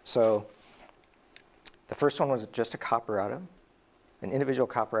surface. So the first one was just a copper atom, an individual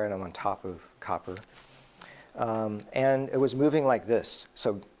copper atom on top of copper. And it was moving like this,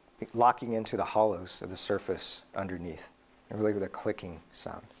 so locking into the hollows of the surface underneath, and really with a clicking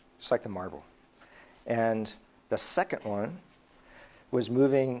sound, just like the marble. And the second one was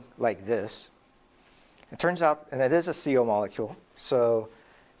moving like this. It turns out, and it is a CO molecule, so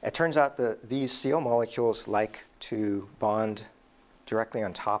it turns out that these CO molecules like to bond directly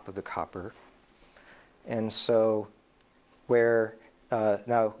on top of the copper. And so where,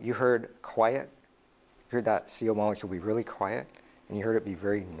 now you heard quiet, you heard that CO molecule be really quiet, and you heard it be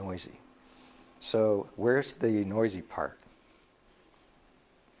very noisy. So where's the noisy part?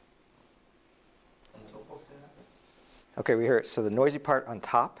 On top of the Okay, we hear it. So the noisy part on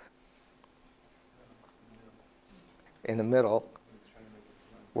top, in the middle.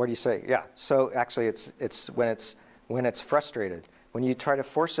 What do you say? Yeah. So actually, it's when it's frustrated. When you try to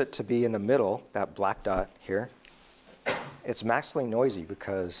force it to be in the middle, that black dot here, it's maximally noisy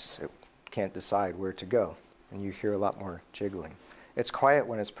because it can't decide where to go, and you hear a lot more jiggling. It's quiet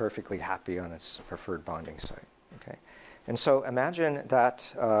when it's perfectly happy on its preferred bonding site. Okay, and so imagine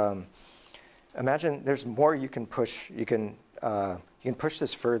that. Imagine there's more you can push. You can push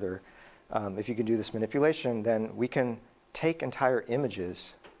this further. If you can do this manipulation, then we can take entire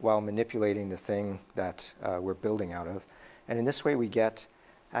images while manipulating the thing that we're building out of. And in this way, we get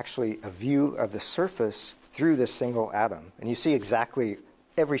actually a view of the surface through this single atom. And you see exactly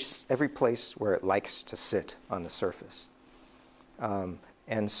every place where it likes to sit on the surface.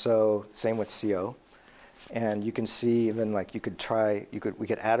 And so same with CO. And you can see even like we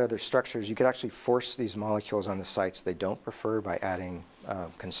could add other structures. You could actually force these molecules on the sites they don't prefer by adding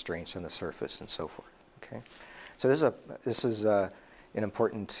constraints on the surface and so forth. Okay, so this is an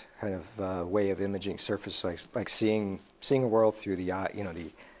important kind of way of imaging surface, like seeing a world through the eye,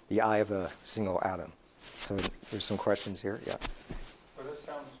 the eye of a single atom. So there's some questions here. Yeah. Are those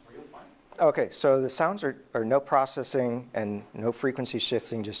sounds real time? Okay, so the sounds are no processing and no frequency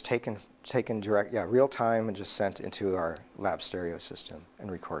shifting, just taken direct, real time, and just sent into our lab stereo system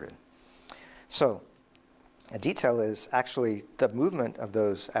and recorded. So a detail is actually the movement of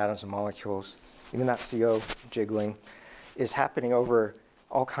those atoms and molecules, even that CO jiggling, is happening over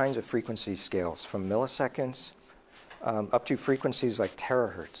all kinds of frequency scales, from milliseconds up to frequencies like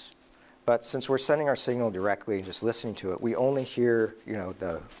terahertz. But since we're sending our signal directly and just listening to it, we only hear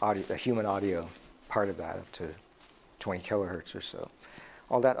the human audio part of that up to 20 kilohertz or so.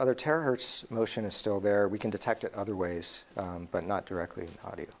 All that other terahertz motion is still there. We can detect it other ways, but not directly in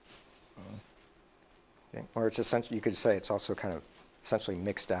audio. Okay. Or it's essentially, you could say it's also kind of essentially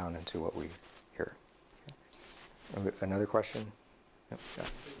mixed down into what we hear. Okay. Another question? Yep. Yeah.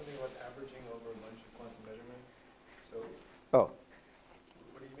 Something about averaging over a bunch of quantum measurements. So, oh.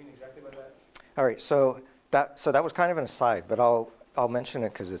 What do you mean exactly by that? All right. So that was kind of an aside, but I'll mention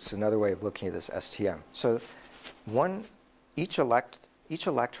it because it's another way of looking at this STM. So each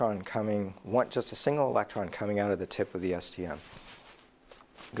electron coming, just a single electron coming out of the tip of the STM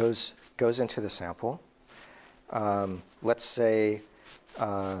goes into the sample. Let's say,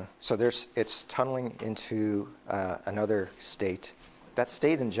 it's tunneling into another state. That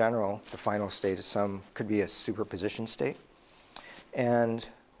state in general, the final state, could be a superposition state, and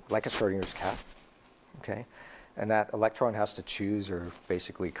like a Schrodinger's cat, okay? And that electron has to choose or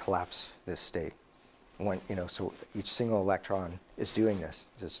basically collapse this state. So each single electron is doing this,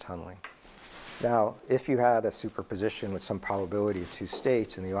 just tunneling. Now, if you had a superposition with some probability of two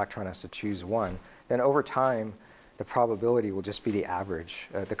states and the electron has to choose one, then over time, the probability will just be the average,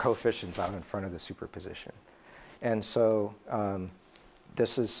 the coefficients out in front of the superposition. And so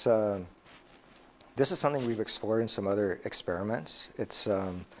this is something we've explored in some other experiments. It's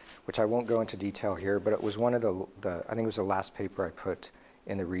which I won't go into detail here, but it was one of I think it was the last paper I put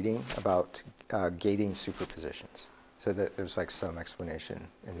in the reading about gating superpositions. So that there's like some explanation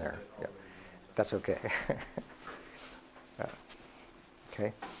in there. Yeah. That's okay.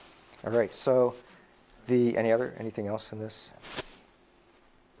 Okay. All right. So Anything else in this?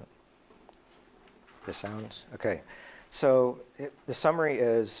 The sounds? Okay. So the summary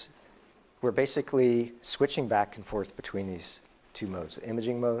is we're basically switching back and forth between these two modes. The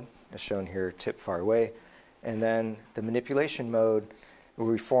imaging mode, as shown here, tip far away, and then the manipulation mode, where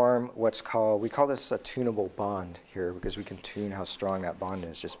we form we call this a tunable bond here, because we can tune how strong that bond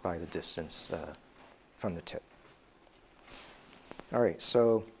is just by the distance from the tip. All right,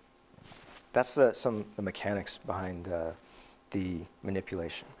 so that's some of the mechanics behind the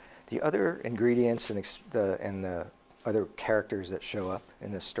manipulation. The other ingredients and the other characters that show up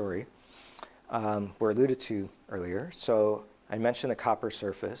in this story were alluded to earlier. So I mentioned the copper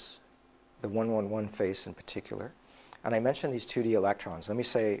surface, the 111 face in particular, and I mentioned these 2D electrons. Let me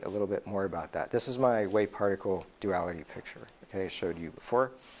say a little bit more about that. This is my wave-particle duality picture, okay, I showed you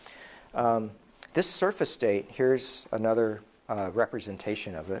before. This surface state, here's another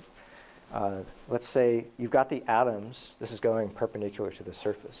representation of it. Let's say you've got the atoms, this is going perpendicular to the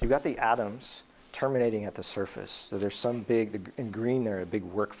surface. You've got the atoms terminating at the surface. So there's some in green there, a big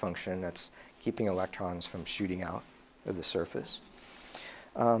work function that's keeping electrons from shooting out of the surface.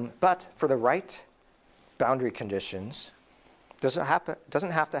 But for the right boundary conditions, doesn't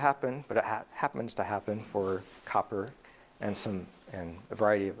have to happen, but it happens to happen for copper and a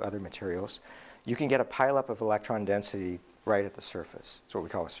variety of other materials. You can get a pileup of electron density right at the surface. It's what we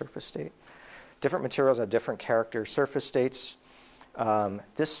call a surface state. Different materials have different character surface states.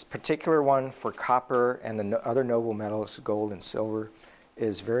 This particular one for copper and the other noble metals, gold and silver,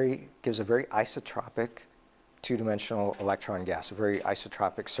 gives a very isotropic two-dimensional electron gas, a very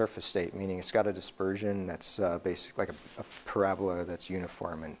isotropic surface state, meaning it's got a dispersion that's basically like a parabola that's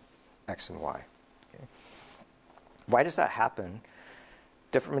uniform in x and y. Okay. Why does that happen?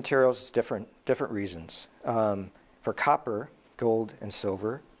 Different materials, different reasons. For copper, gold, and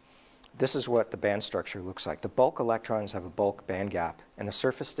silver, this is what the band structure looks like. The bulk electrons have a bulk band gap, and the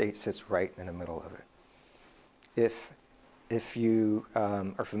surface state sits right in the middle of it. If you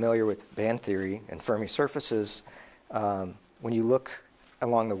are familiar with band theory and Fermi surfaces, when you look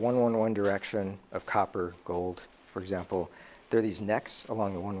along the 111 direction of copper, gold, for example, there are these necks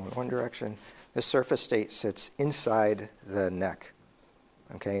along the 111 direction. The surface state sits inside the neck,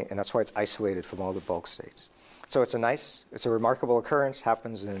 okay? And that's why it's isolated from all the bulk states. So it's a remarkable occurrence,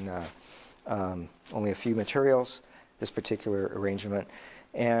 happens in only a few materials, this particular arrangement.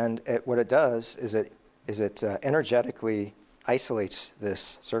 And what it does is it energetically isolates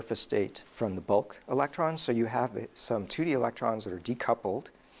this surface state from the bulk electrons. So you have some 2D electrons that are decoupled,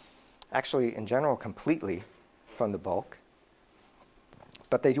 actually in general completely from the bulk.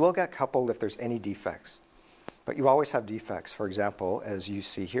 But they will get coupled if there's any defects. But you always have defects. For example, as you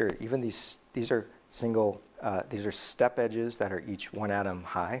see here, even these are these are step edges that are each one atom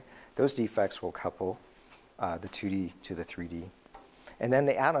high. Those defects will couple the 2D to the 3D. And then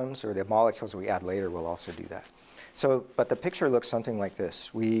the atoms, or the molecules we add later, will also do that. So, but the picture looks something like this.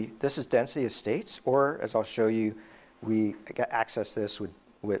 This is density of states, or as I'll show you, we access this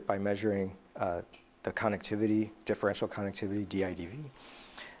by measuring the conductivity, differential conductivity, DIDV.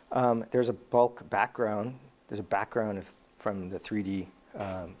 There's a bulk background. There's a background from the 3D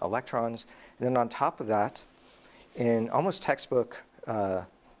electrons. And then on top of that, in almost textbook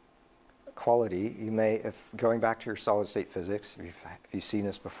quality, you may, if going back to your solid state physics, if you've seen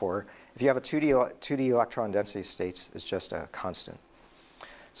this before, if you have a 2D electron density states, it's just a constant.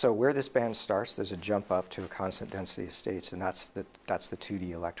 So where this band starts, there's a jump up to a constant density of states, and that's the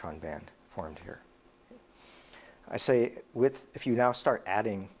 2D electron band formed here. I say, if you now start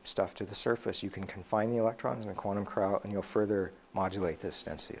adding stuff to the surface, you can confine the electrons in a quantum crowd, and you'll further modulate this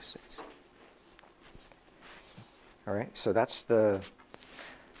density of states. All right, so that's the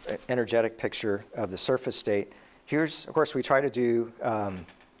energetic picture of the surface state. Here's, of course, we try to do,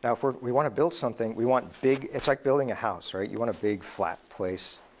 now if we want to build something, we want big, it's like building a house, right? You want a big flat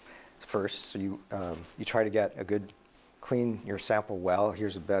place first, so you try to get a good, clean your sample well.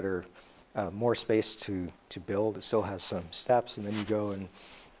 Here's a better, more space to build. It still has some steps, and then you go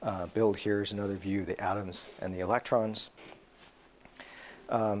and build. Here's another view, the atoms and the electrons.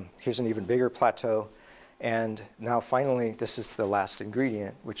 Here's an even bigger plateau. And now finally, this is the last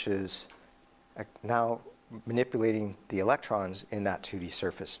ingredient, which is now manipulating the electrons in that 2D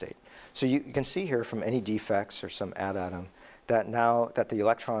surface state. So you can see here from any defects or some add atom that now that the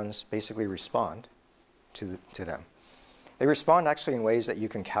electrons basically respond to them. They respond actually in ways that you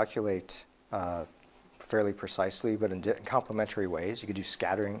can calculate fairly precisely, but in complementary ways. You could do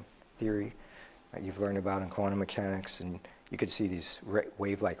scattering theory that you've learned about in quantum mechanics, and you could see these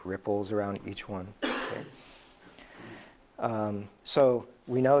wave-like ripples around each one. Okay. So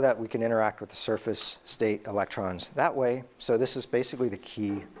we know that we can interact with the surface state electrons that way. So this is basically the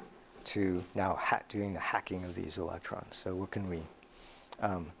key to now doing the hacking of these electrons. So what can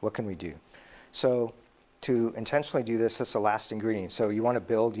we do? So to intentionally do this, is the last ingredient. So you want to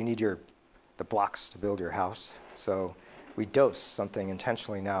build, you need the blocks to build your house. So we dose something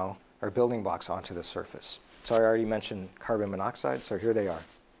intentionally now, our building blocks onto the surface. So I already mentioned carbon monoxide, so here they are.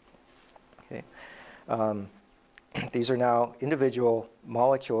 Okay. These are now individual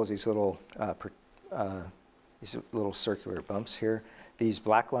molecules, these little circular bumps here. These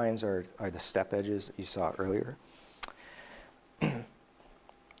black lines are the step edges that you saw earlier.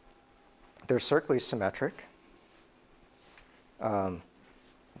 They're circularly symmetric. Common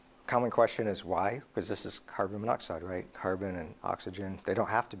question is why? Because this is carbon monoxide, right? Carbon and oxygen, they don't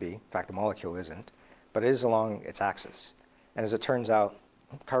have to be. In fact, the molecule isn't. But it is along its axis. And as it turns out,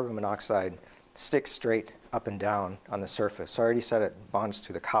 carbon monoxide sticks straight up and down on the surface. So I already said it bonds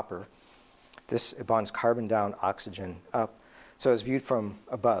to the copper. It bonds carbon down, oxygen up. So as viewed from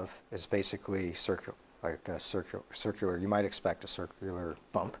above, it's basically circular, like a circular. You might expect a circular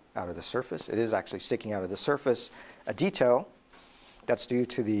bump out of the surface. It is actually sticking out of the surface. A detail that's due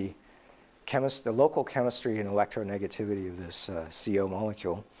to the local chemistry and electronegativity of this CO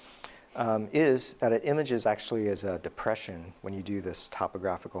molecule is that it images actually as a depression when you do this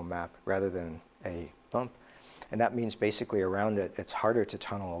topographical map rather than a bump. And that means basically around it, it's harder to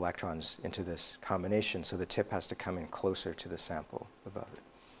tunnel electrons into this combination, so the tip has to come in closer to the sample above it.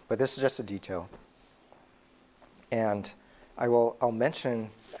 But this is just a detail. And I'll mention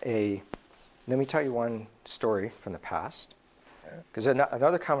let me tell you one story from the past. Because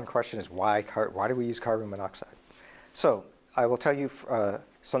another common question is why do we use carbon monoxide? So I will tell you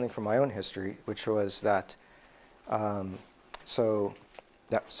something from my own history, which was that, so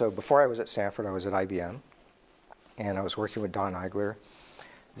before I was at Stanford, I was at IBM, and I was working with Don Eigler.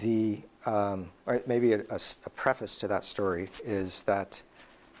 Or maybe a preface to that story is that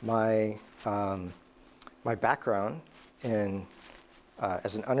my background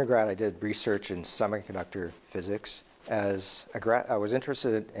as an undergrad, I did research in semiconductor physics. As a grad, I was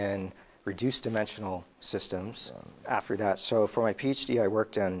interested in reduced dimensional systems after that. So for my PhD, I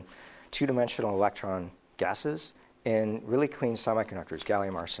worked in two-dimensional electron gases in really clean semiconductors,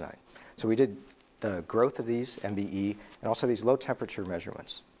 gallium arsenide. So we did the growth of these, MBE, and also these low temperature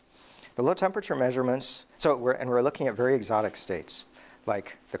measurements. The low temperature measurements, we're looking at very exotic states,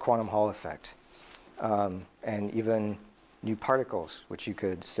 like the quantum Hall effect, and even new particles, which you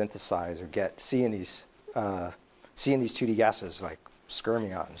could synthesize or see in these 2D gases, like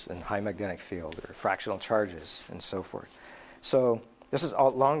skyrmions and high magnetic field, or fractional charges, and so forth. So this has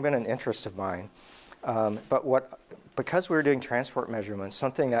long been an interest of mine. Because we were doing transport measurements,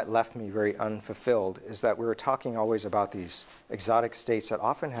 something that left me very unfulfilled is that we were talking always about these exotic states that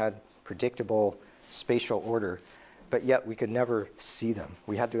often had predictable spatial order, but yet we could never see them.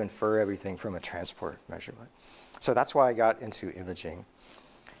 We had to infer everything from a transport measurement. So that's why I got into imaging.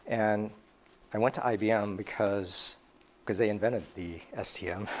 And I went to IBM because they invented the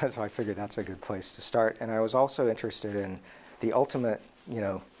STM, so I figured that's a good place to start. And I was also interested in the ultimate,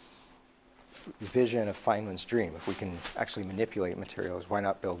 vision of Feynman's dream. If we can actually manipulate materials, why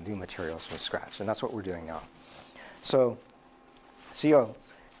not build new materials from scratch? And that's what we're doing now. So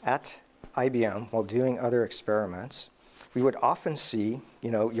at IBM, while doing other experiments, we would often see,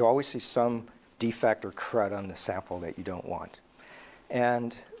 you always see some defect or crud on the sample that you don't want.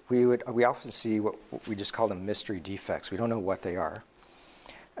 And we often see what we just call them mystery defects. We don't know what they are.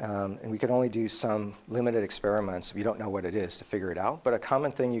 And we can only do some limited experiments if you don't know what it is to figure it out. But a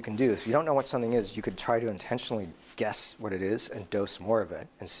common thing you can do, if you don't know what something is, you could try to intentionally guess what it is and dose more of it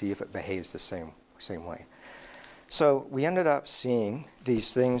and see if it behaves the same way. So we ended up seeing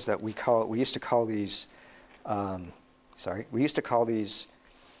these things that we used to call these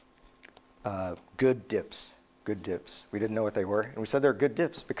good dips. Good dips. We didn't know what they were. And we said they're good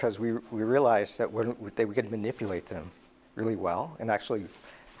dips because we realized that we could manipulate them really well. And actually,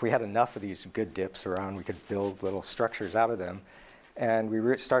 if we had enough of these good dips around, we could build little structures out of them. And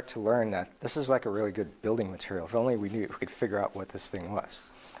we start to learn that this is like a really good building material. If only we could figure out what this thing was.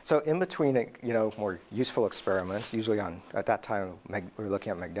 So in between, more useful experiments, usually at that time, we were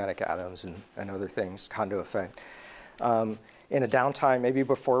looking at magnetic atoms and other things, Kondo effect. In a downtime, maybe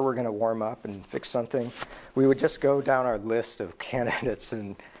before we're going to warm up and fix something, we would just go down our list of candidates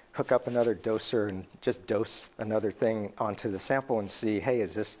and hook up another doser and just dose another thing onto the sample and see, hey,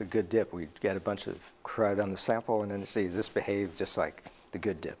 is this the good dip? We'd get a bunch of crud on the sample and then see, does this behave just like the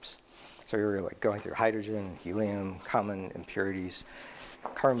good dips? So we were like going through hydrogen, helium, common impurities,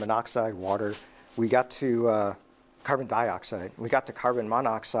 carbon monoxide, water. We got to carbon dioxide. We got to carbon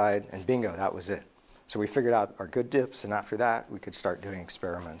monoxide, and bingo, that was it. So we figured out our good dips, and after that, we could start doing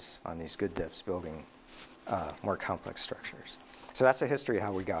experiments on these good dips, building more complex structures. So that's the history of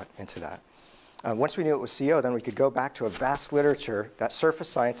how we got into that. Once we knew it was CO, then we could go back to a vast literature that surface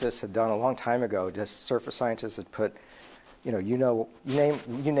scientists had done a long time ago. Just surface scientists had put, you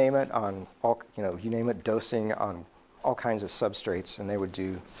name it on all, you name it, dosing on all kinds of substrates, and they would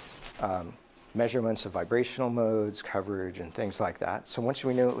do measurements of vibrational modes, coverage, and things like that. So once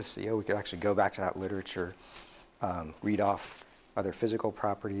we knew it was CO, we could actually go back to that literature, read off other physical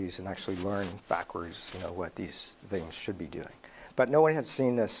properties, and actually learn backwards, what these things should be doing. But no one had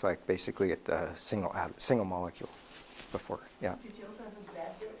seen this, like, basically at the single molecule before. Yeah. Did you also have a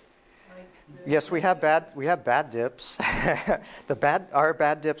bad dip? Yes, we have bad dips. Our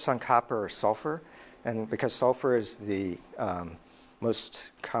bad dips on copper are sulfur, and because sulfur is the most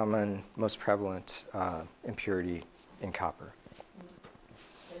common, most prevalent impurity in copper.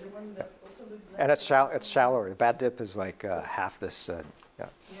 The one that also looked black. And it's shallower. The bad dip is like half this. Yeah. Yeah,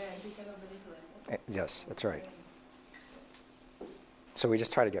 you cannot manipulate it. Yes, that's right. So we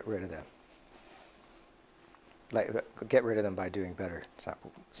just try to get rid of them. Get rid of them by doing better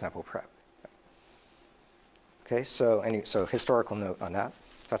sample prep. Okay, so historical note on that.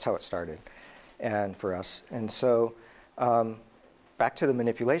 That's how it started, and for us. And so back to the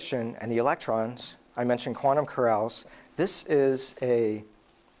manipulation and the electrons. I mentioned quantum corrals. This is a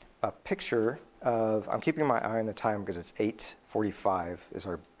picture of. I'm keeping my eye on the time because it's 8:45 is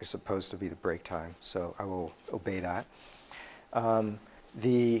supposed to be the break time. So I will obey that.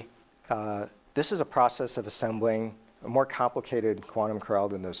 This is a process of assembling a more complicated quantum corral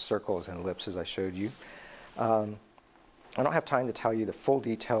than those circles and ellipses I showed you. I don't have time to tell you the full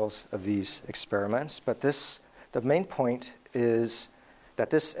details of these experiments, but the main point is that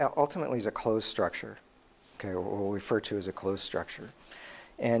this ultimately is a closed structure, okay, or what we'll refer to as a closed structure.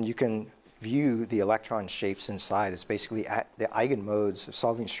 And you can view the electron shapes inside. It's basically the eigenmodes of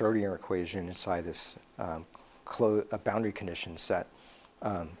solving Schrodinger equation inside this boundary condition set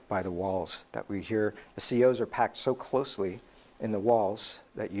by the walls that we hear. The COs are packed so closely in the walls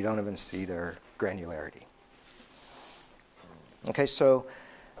that you don't even see their granularity. Okay, so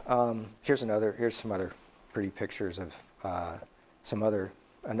here's some other pretty pictures of a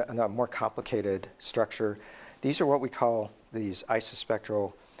more complicated structure. These are what we call these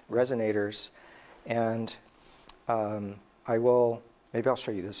isospectral resonators, and maybe I'll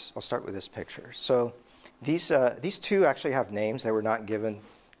show you this. I'll start with this picture. So these two actually have names. They were not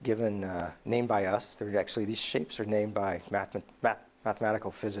named by us. These shapes are named by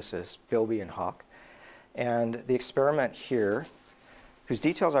mathematical physicists Bilby and Hawk. And the experiment here, whose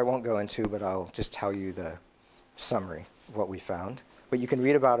details I won't go into, but I'll just tell you the summary of what we found. But you can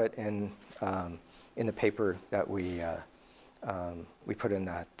read about it in the paper that we put in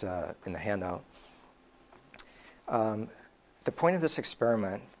the handout. The point of this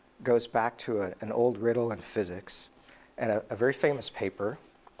experiment goes back to an old riddle in physics and a very famous paper,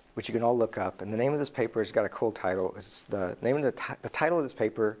 which you can all look up. And the name of this paper has got a cool title. The title of this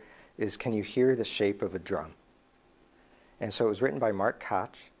paper is "Can You Hear the Shape of a Drum?" And so it was written by Mark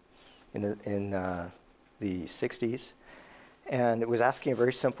Koch in the 60s, and it was asking a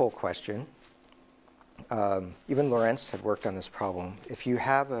very simple question. Even Lorentz had worked on this problem. If you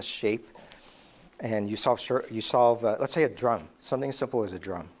have a shape and you solve let's say a drum, something as simple as a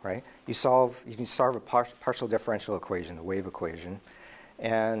drum, right? You can solve a partial differential equation, the wave equation,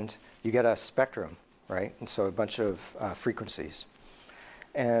 and you get a spectrum, right? And so a bunch of frequencies.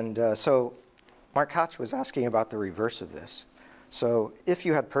 And so Mark Koch was asking about the reverse of this. So if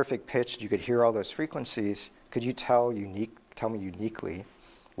you had perfect pitch, you could hear all those frequencies. Could you tell me uniquely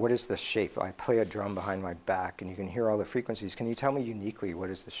what is the shape? I play a drum behind my back, and you can hear all the frequencies. Can you tell me uniquely what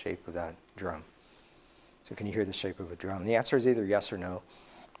is the shape of that drum? So can you hear the shape of a drum? And the answer is either yes or no.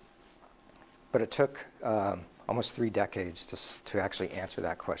 But it took almost 3 decades to actually answer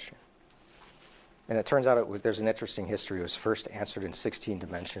that question. And it turns out there's an interesting history. It was first answered in 16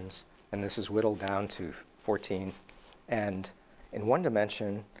 dimensions, and this is whittled down to 14. And in one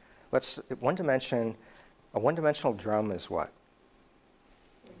dimension, a one-dimensional drum is what?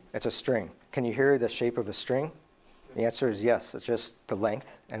 It's a string. Can you hear the shape of a string? The answer is yes. It's just the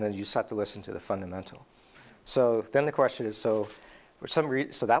length, and then you just have to listen to the fundamental. So then the question is, so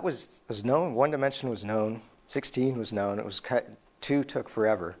that was known. 1 dimension was known. 16 was known. It was 2 took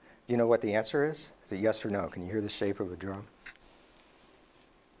forever. Do you know what the answer is? Is it yes or no? Can you hear the shape of a drum?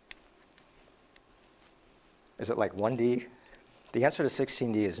 Is it like 1D? The answer to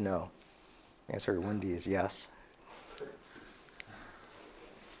 16D is no. The answer to 1D is yes.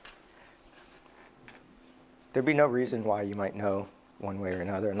 there'd be no reason why you might know one way or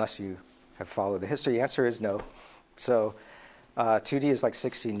another unless you have followed the history. The answer is no. So 2D is like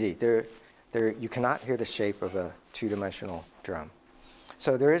 16D. You cannot hear the shape of a two-dimensional drum.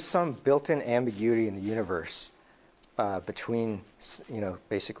 So there is some built-in ambiguity in the universe between,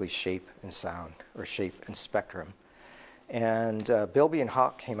 basically shape and sound, or shape and spectrum. And Bilby and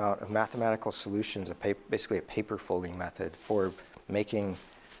Hawk came out of mathematical solutions, basically a paper folding method for making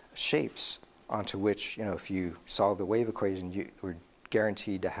shapes onto which, if you solve the wave equation, you were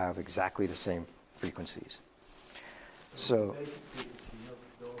guaranteed to have exactly the same frequencies. So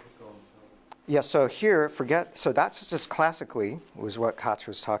yeah, so here, so that's just classically, was what Koch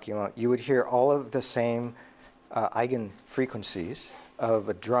was talking about. You would hear all of the same eigen frequencies of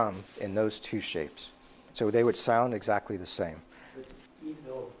a drum in those two shapes. So they would sound exactly the same. But even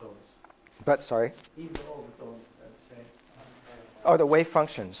the overtones. But, sorry? Even the overtones are the same. Oh, the wave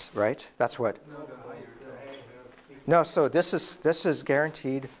functions, right? That's what? No, so this is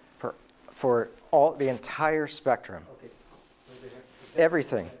guaranteed for the entire spectrum. Okay. So they have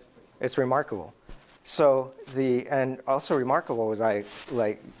Everything. It's remarkable. So and also remarkable was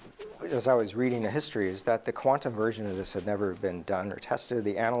as I was reading the history, is that the quantum version of this had never been done or tested.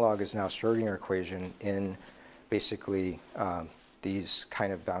 The analog is now Schrodinger equation in basically these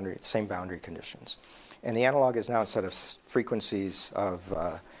kind of same boundary conditions. And the analog is now, instead of frequencies of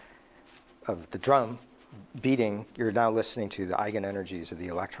the drum beating, you're now listening to the eigenenergies of the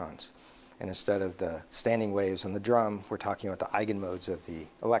electrons. And instead of the standing waves on the drum, we're talking about the eigenmodes of the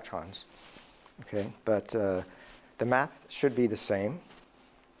electrons. Okay, but the math should be the same.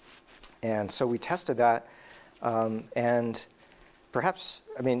 And so we tested that, and perhaps,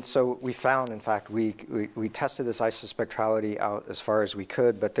 so we found, in fact, we tested this isospectrality out as far as we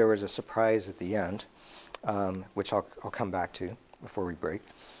could, but there was a surprise at the end, which I'll come back to before we break.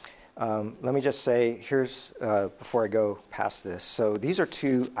 Let me just say, here's, before I go past this, so these are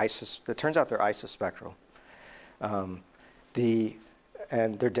two it turns out they're isospectral. But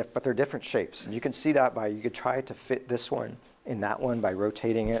they're different shapes. And you can see that you could try to fit this one in that one by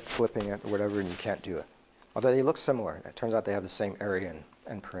rotating it, flipping it, or whatever, and you can't do it. Although they look similar. It turns out they have the same area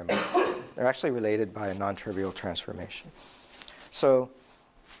and perimeter. They're actually related by a non-trivial transformation. So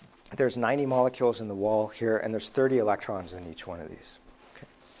there's 90 molecules in the wall here, and there's 30 electrons in each one of these. Okay.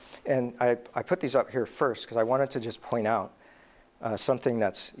 And I put these up here first because I wanted to just point out something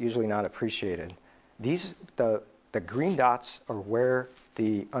that's usually not appreciated. The green dots are where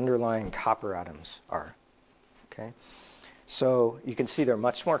the underlying copper atoms are. Okay? So you can see they're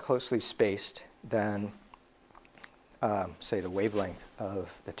much more closely spaced than, say, the wavelength of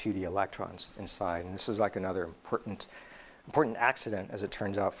the 2D electrons inside. And this is like another important accident, as it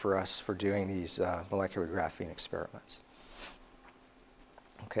turns out, for us for doing these molecular graphene experiments.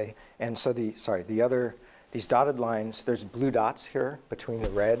 Okay, and so these dotted lines, there's blue dots here between the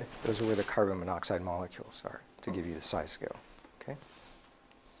red. Those are where the carbon monoxide molecules are, to give you the size scale. Okay.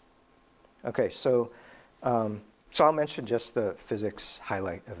 Okay, so I'll mention just the physics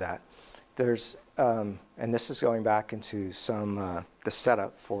highlight of that. There's, and this is going back into the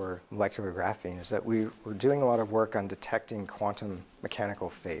setup for molecular graphene, is that we're doing a lot of work on detecting quantum mechanical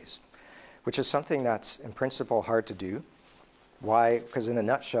phase, which is something that's in principle hard to do. Why? Because in a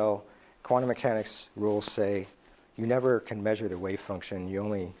nutshell, quantum mechanics rules say you never can measure the wave function, you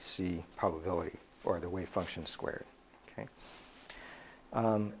only see probability, or the wave function squared. Okay?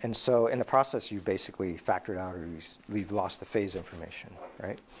 And so in the process, you've basically factored out, or you've lost the phase information,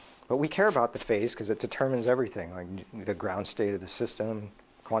 right? But we care about the phase because it determines everything, like the ground state of the system.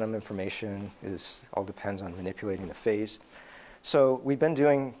 Quantum information all depends on manipulating the phase. So we've been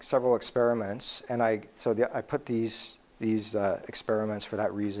doing several experiments, and I put these experiments for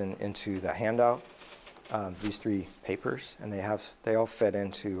that reason into the handout, these 3 papers, and they all fed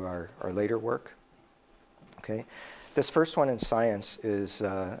into our later work. Okay, this first one in Science is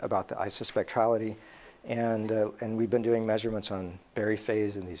about the isospectrality, and we've been doing measurements on Berry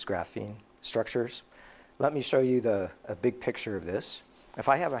phase in these graphene structures. Let me show you a big picture of this. If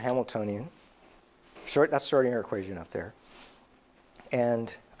I have a Hamiltonian, that's Schrodinger equation up there,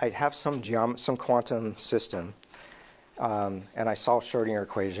 and I'd have some quantum system, and I solve Schrodinger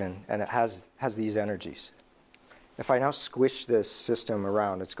equation, and it has these energies. If I now squish this system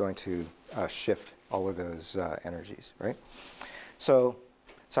around, it's going to shift all of those energies, right? So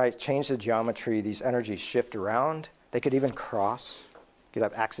I change the geometry. These energies shift around. They could even cross. You could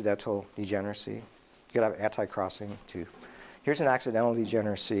have accidental degeneracy. You could have anti-crossing too. Here's an accidental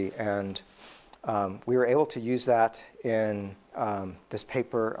degeneracy, and we were able to use that in this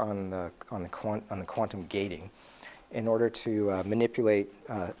paper on the quantum gating. in order to manipulate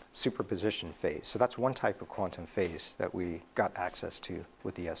superposition phase. So that's one type of quantum phase that we got access to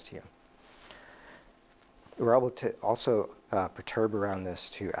with the STM. We're able to also perturb around this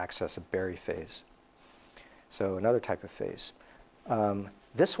to access a Berry phase. So another type of phase.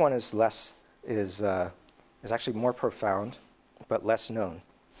 This one is actually more profound, but less known.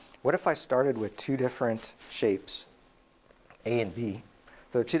 What if I started with two different shapes, A and B?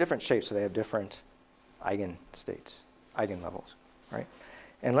 So they're two different shapes, so they have different eigenstates, eigenlevels, right?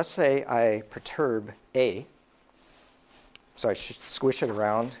 And let's say I perturb A, so I squish it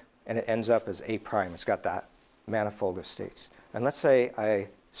around, and it ends up as A prime. It's got that manifold of states. And let's say I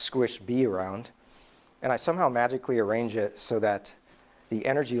squish B around, and I somehow magically arrange it so that the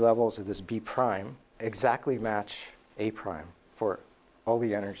energy levels of this B prime exactly match A prime for all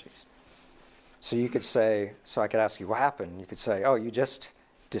the energies. So you could say, so I could ask you, what happened? You could say, oh, you just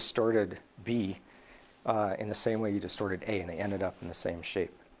distorted B in the same way you distorted A, and they ended up in the same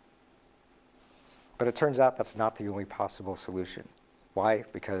shape. But it turns out that's not the only possible solution. Why?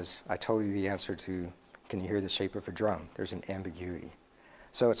 Because I told you the answer to, can you hear the shape of a drum? There's an ambiguity.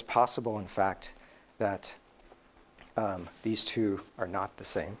 So it's possible, in fact, that these two are not the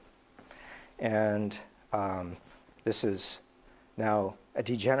same. And this is now a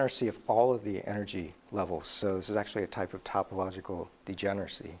degeneracy of all of the energy levels. So this is actually a type of topological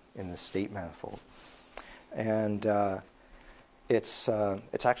degeneracy in the state manifold. And it's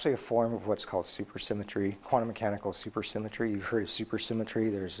actually a form of what's called supersymmetry, quantum mechanical supersymmetry. You've heard of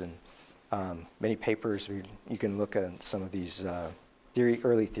supersymmetry. There's many papers. You can look at some of these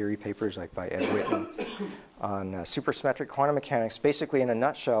early theory papers, like by Ed Whitman, on supersymmetric quantum mechanics. Basically, in a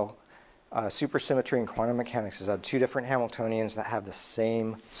nutshell, supersymmetry in quantum mechanics is two different Hamiltonians that have the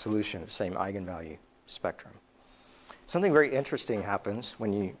same solution, the same eigenvalue spectrum. Something very interesting happens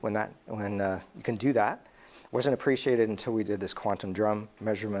when you can do that. It wasn't appreciated until we did this quantum drum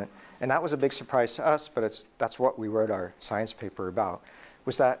measurement, and that was a big surprise to us. But that's what we wrote our science paper about,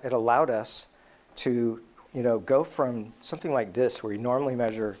 was that it allowed us to go from something like this, where you normally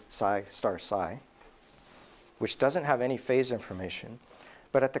measure psi star psi, which doesn't have any phase information,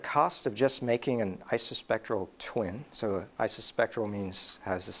 but at the cost of just making an isospectral twin. So isospectral means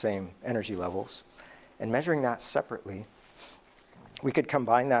has the same energy levels, and measuring that separately, we could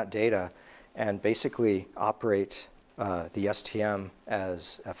combine that data and basically operate the STM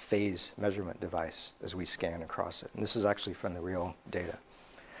as a phase measurement device as we scan across it. And this is actually from the real data.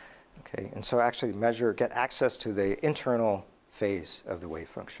 Okay, and so actually get access to the internal phase of the wave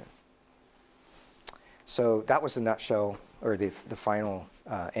function. So that was the nutshell, or the final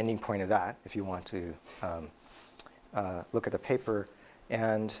ending point of that, if you want to look at the paper.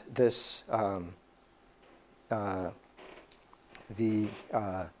 And this,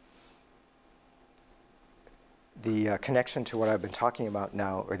 the connection to what I've been talking about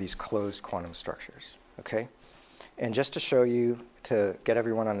now are these closed quantum structures, okay? And just to show you, to get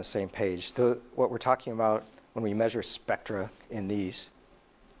everyone on the same page, what we're talking about when we measure spectra in these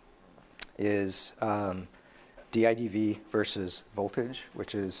is DIDV versus voltage,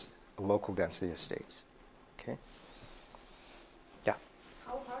 which is a local density of states, okay? Yeah?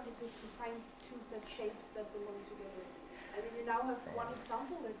 How hard is it to find two such shapes that belong together? I mean, you now have one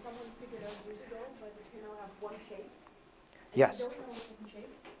example that someone figured out years ago, but if you now have one shape, and yes. you don't know a second shape.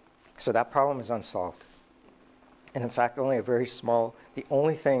 So that problem is unsolved. And in fact, only a very small, the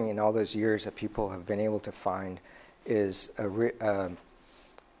only thing in all those years that people have been able to find is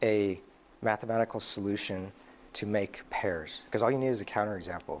a mathematical solution to make pairs. Because all you need is a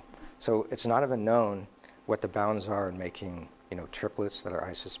counterexample. So it's not even known what the bounds are in making triplets that are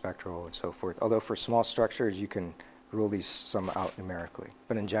isospectral and so forth. Although for small structures, you can rule these some out numerically.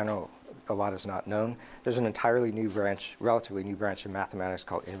 But in general, a lot is not known. There's an entirely new branch, relatively new branch of mathematics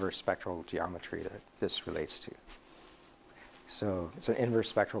called inverse spectral geometry that this relates to. So it's an inverse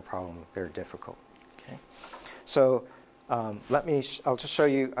spectral problem. They're difficult. Okay. So I'll just show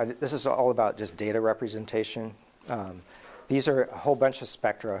you. This is all about just data representation. These are a whole bunch of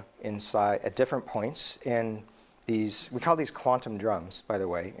spectra inside at different points in these. We call these quantum drums, by the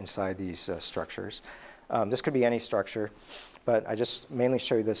way, inside these structures. This could be any structure, but I just mainly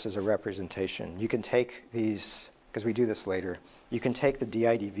show you this as a representation. You can take these, because we do this later, you can take the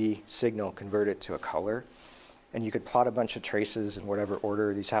DIDV signal, convert it to a color, and you could plot a bunch of traces in whatever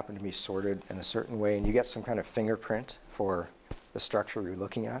order. These happen to be sorted in a certain way, and you get some kind of fingerprint for the structure you're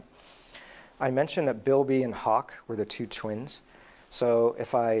looking at. I mentioned that Bilby and Hawk were the two twins. So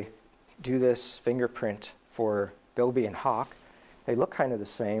if I do this fingerprint for Bilby and Hawk, they look kind of the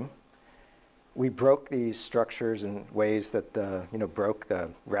same. we broke these structures in ways that broke the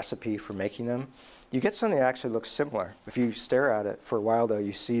recipe for making them. You get something that actually looks similar. If you stare at it for a while, though,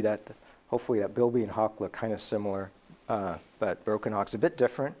 you see that hopefully that bilby and hawk look kind of similar, but broken hawk's a bit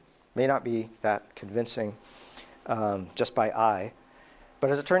different. May not be that convincing just by eye, but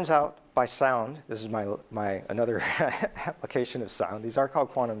as it turns out, by sound, this is my another application of sound. These are called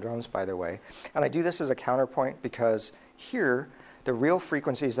quantum drums, by the way. And I do this as a counterpoint because here, the real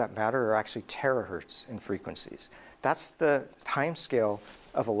frequencies that matter are actually terahertz in frequencies. That's the time scale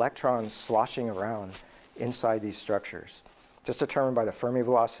of electrons sloshing around inside these structures, just determined by the Fermi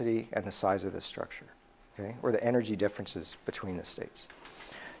velocity and the size of the structure, okay, or the energy differences between the states.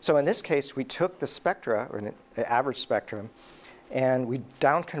 So in this case, we took the spectra, or the average spectrum, and we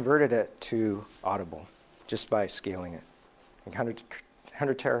down-converted it to audible just by scaling it. 100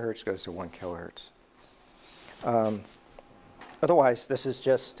 terahertz goes to 1 kilohertz. Otherwise, this is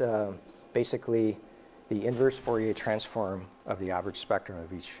just basically the inverse Fourier transform of the average spectrum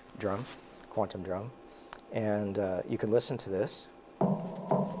of each drum, quantum drum. And you can listen to this.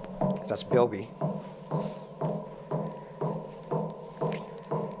 That's bilby.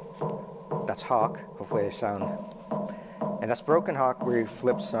 That's hawk. Hopefully they sound. And that's broken hawk where you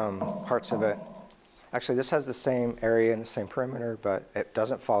flip some parts of it. Actually, this has the same area and the same perimeter, but it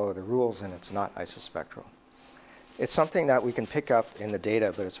doesn't follow the rules, and it's not isospectral. It's something that we can pick up in the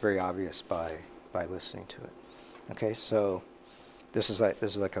data, but it's very obvious by listening to it. Okay, so this is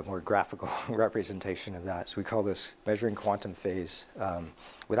like a more graphical representation of that. So we call this measuring quantum phase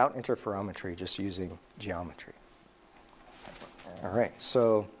without interferometry, just using geometry. All right,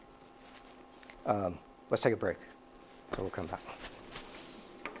 so let's take a break. So we'll come back.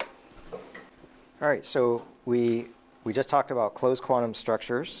 All right, so we just talked about closed quantum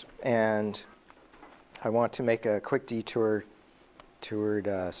structures, and I want to make a quick detour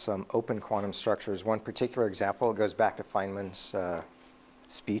toward some open quantum structures. One particular example goes back to Feynman's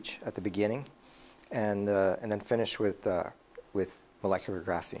speech at the beginning, and then finish with molecular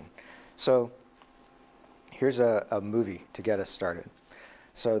graphene. So here's a movie to get us started.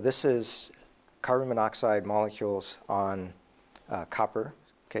 So this is carbon monoxide molecules on copper.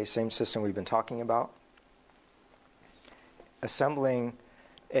 Okay, same system we've been talking about. Assembling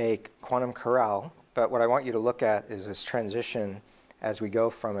a quantum corral, but what I want you to look at is this transition as we go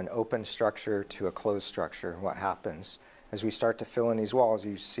from an open structure to a closed structure. What happens as we start to fill in these walls?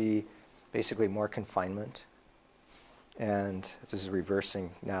 You see basically more confinement, and this is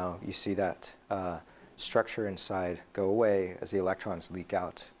reversing now. You see that structure inside go away as the electrons leak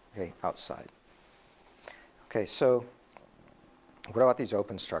out, okay, outside. Okay, so what about these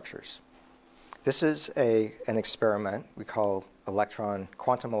open structures? This is an experiment we call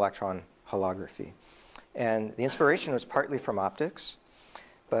quantum electron holography. And the inspiration was partly from optics,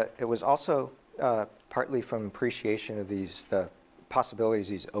 but it was also partly from appreciation of the possibilities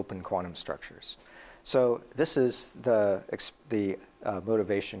of these open quantum structures. So this is the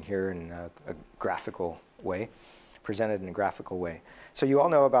motivation here in a graphical way, presented in a graphical way. So you all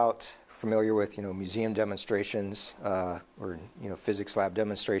know familiar with museum demonstrations or physics lab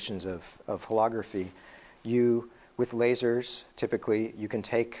demonstrations of holography. With lasers, typically, you can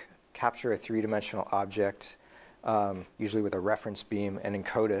capture a three-dimensional object, usually with a reference beam, and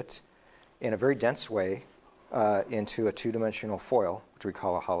encode it in a very dense way into a two-dimensional foil, which we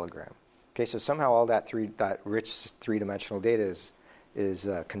call a hologram. Okay, so somehow all that rich three-dimensional data is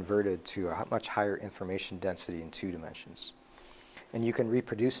converted to a much higher information density in 2 dimensions. And you can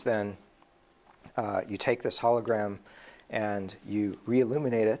reproduce then, you take this hologram and you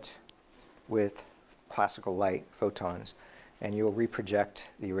re-illuminate it with classical light, photons, and you will reproject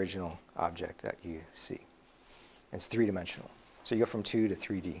the original object that you see. It's 3-dimensional. So you go from 2 to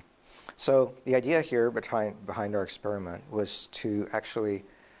 3D. So the idea here behind our experiment was to actually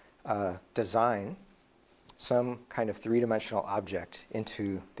design some kind of 3-dimensional object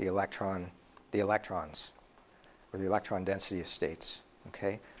into the electrons, or the electron density of states,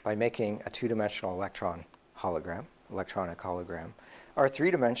 okay, by making a 2-dimensional electronic hologram. Our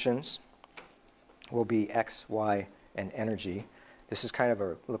 3 dimensions will be X, Y, and energy. This is kind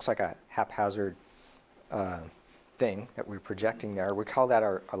of looks like a haphazard thing that we're projecting there. We call that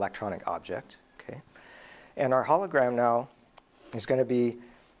our electronic object, okay? And our hologram now is going to be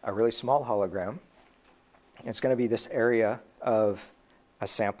a really small hologram. It's going to be this area of a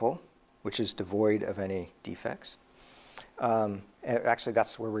sample, which is devoid of any defects. Actually,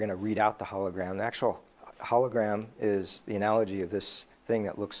 that's where we're going to read out the hologram. The actual hologram is the analogy of this thing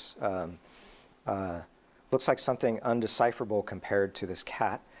that looks like something undecipherable compared to this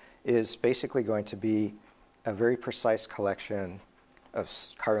cat, is basically going to be a very precise collection of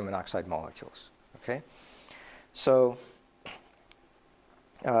carbon monoxide molecules. Okay, so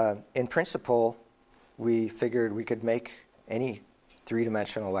in principle, we figured we could make any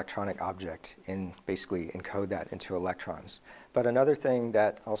three-dimensional electronic object and basically encode that into electrons. But another thing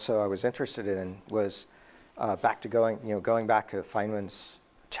that also I was interested in was going back to Feynman's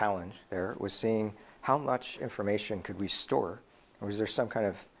challenge. There was seeing how much information could we store. Was there some kind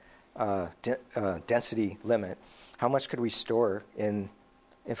of density limit? How much could we store in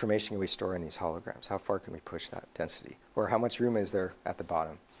information can we store in these holograms? How far can we push that density? Or how much room is there at the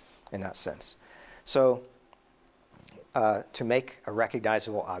bottom in that sense? So to make a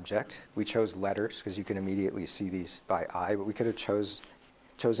recognizable object, we chose letters because you can immediately see these by eye, but we could have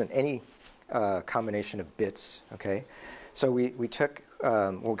chosen any combination of bits, okay? So we took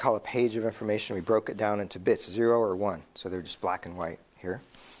what we call a page of information. We broke it down into bits, 0 or 1. So they're just black and white here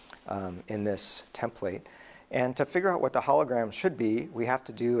in this template. And to figure out what the hologram should be, we have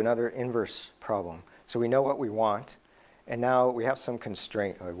to do another inverse problem. So we know what we want, and now we have some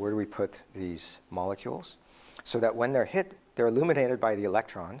constraint. Like where do we put these molecules? So that when they're hit, they're illuminated by the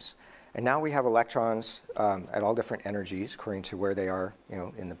electrons. And now we have electrons at all different energies according to where they are,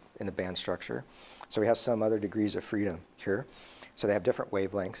 in the band structure. So we have some other degrees of freedom here. So they have different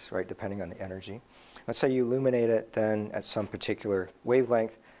wavelengths, right, depending on the energy. Let's say you illuminate it then at some particular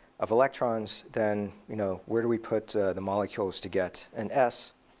wavelength of electrons, then, where do we put the molecules to get an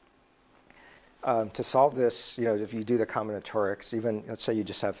S? To solve this, if you do the combinatorics, even let's say you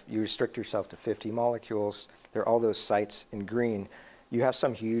restrict yourself to 50 molecules, there are all those sites in green. You have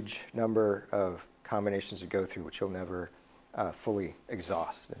some huge number of combinations to go through, which you'll never fully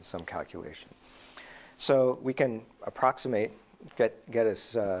exhaust in some calculation. So we can approximate, get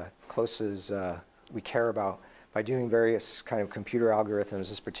as close as we care about by doing various kind of computer algorithms.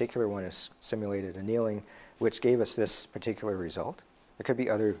 This particular one is simulated annealing, which gave us this particular result. There could be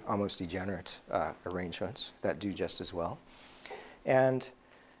other almost degenerate arrangements that do just as well. And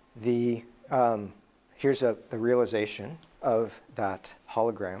here's the realization of that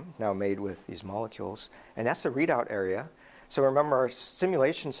hologram now made with these molecules. And that's the readout area. So remember, our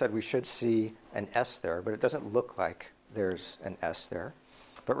simulation said we should see an S there, but it doesn't look like there's an S there.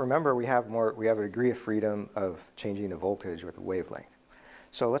 But remember, we have a degree of freedom of changing the voltage with the wavelength.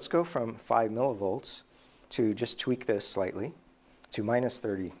 So let's go from 5 millivolts to just tweak this slightly to minus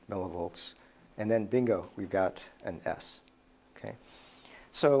 30 millivolts. And then bingo, we've got an S. Okay.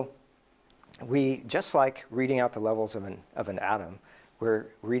 So we, just like reading out the levels of an atom, we're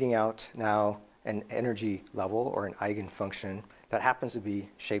reading out now an energy level or an eigenfunction that happens to be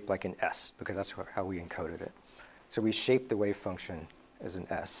shaped like an S, because that's how we encoded it. So we shaped the wave function as an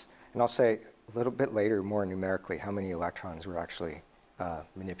S. And I'll say a little bit later, more numerically, how many electrons we're actually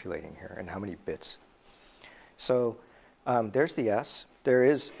manipulating here and how many bits. So there's the S. There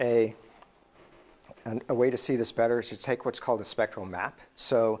is a way to see this better is to take what's called a spectral map.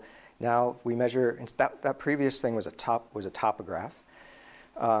 So now we measure, that previous thing was a topograph.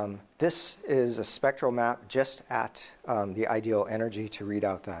 This is a spectral map just at the ideal energy to read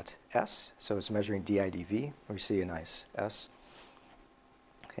out that S. So it's measuring DIDV. We see a nice S.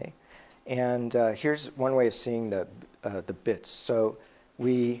 Okay, and here's one way of seeing the bits. So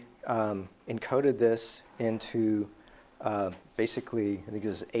we encoded this into basically, I think it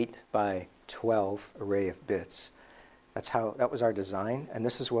was 8 by 12 array of bits. That was our design, and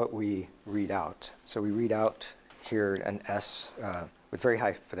this is what we read out. So we read out here an S with very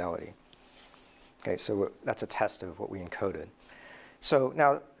high fidelity. Okay, so that's a test of what we encoded. So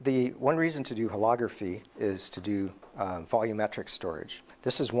now the one reason to do holography is to do volumetric storage.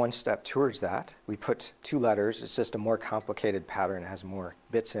 This is one step towards that. We put 2 letters. It's just a more complicated pattern. It has more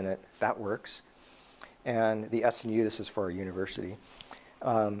bits in it. That works. And the S and U, this is for our university.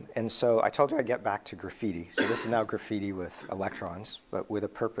 And so I told you I'd get back to graffiti. So this is now graffiti with electrons, but with a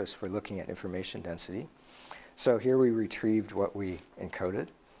purpose for looking at information density. So here we retrieved what we encoded.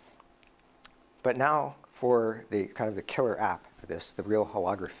 But now for the kind of the killer app for this, the real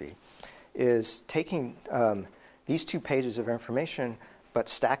holography, is taking these 2 pages of information, but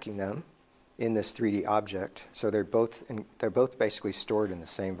stacking them in this 3D object. So they're both basically stored in the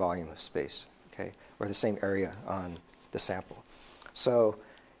same volume of space, okay, or the same area on the sample. So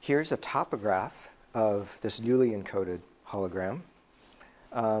here's a topograph of this newly encoded hologram.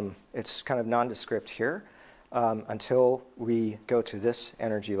 It's kind of nondescript here until we go to this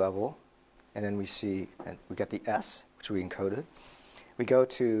energy level, and then we get the S, which we encoded. We go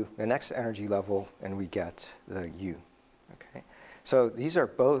to the next energy level, and we get the U. Okay, so these are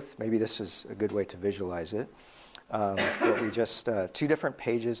both. Maybe this is a good way to visualize it. But we just 2 different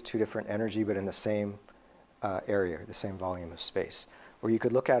pages, 2 different energy, but in the same area, the same volume of space. or you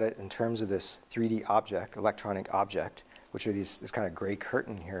could look at it in terms of this 3D object, electronic object, which are this kind of gray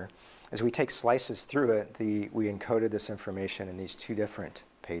curtain here. As we take slices through it, we encoded this information in these two different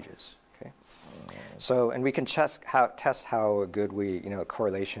pages. Okay, so and we can test how good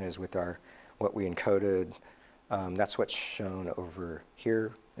correlation is with what we encoded. That's what's shown over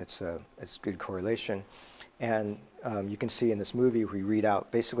here. It's good correlation, and you can see in this movie we read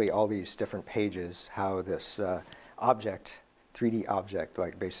out basically all these different pages how this object, 3D object,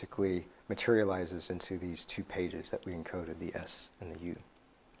 like basically materializes into these two pages that we encoded, the S and the U.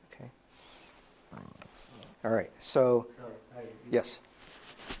 Okay. All right. So yes.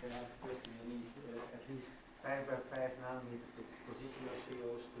 Can I ask a question? You need at least 5 by 5 nanometer positional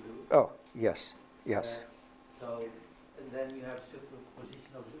COs to do. Oh yes, yes. So and then you have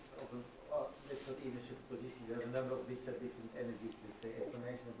superposition of it's not even superposition. You have a number of bits at different energies. Let's say a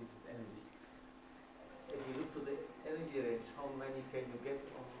combination of different energies. If you look to the energy range, how many can you get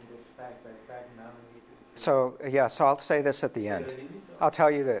on this 5 by 5 nanometer? So yeah, so I'll say this at the end. I'll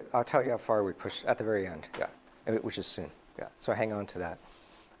tell you how far we push at the very end. Yeah, which is soon. Yeah. So hang on to that.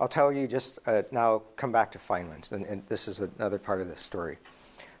 I'll tell you just now. Come back to Feynman, and this is another part of the story.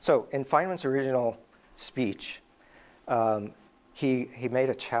 So in Feynman's original speech, he made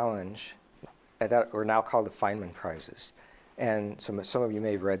a challenge that were now called the Feynman prizes, and some of you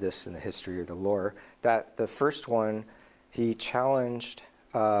may have read this in the history or the lore. That the first one, he challenged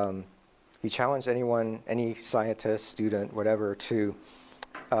anyone, any scientist, student, whatever, to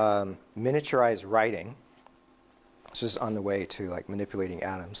miniaturize writing. This is on the way to like manipulating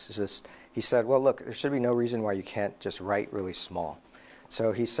atoms. He said, well, look, there should be no reason why you can't just write really small.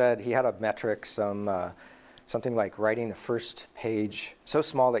 So he said he had a metric, something like writing the first page so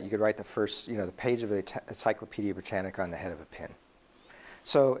small that you could write the first, the page of the Encyclopedia Britannica on the head of a pin.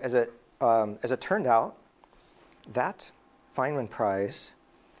 So as it turned out, that Feynman Prize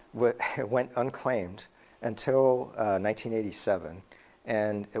went unclaimed until 1987,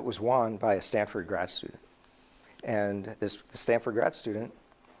 and it was won by a Stanford grad student. And the Stanford grad student,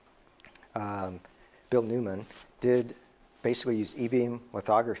 Bill Newman, did basically use e-beam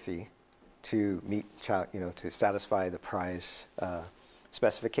lithography to to satisfy the prize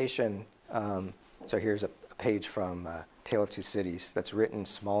specification. So here's a page from Tale of Two Cities that's written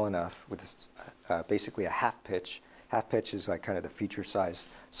small enough with basically a half pitch. Half pitch is like kind of the feature size,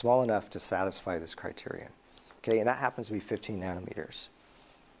 small enough to satisfy this criterion. Okay, and that happens to be 15 nanometers.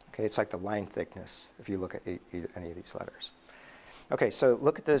 Okay, it's like the line thickness if you look at any of these letters. Okay, so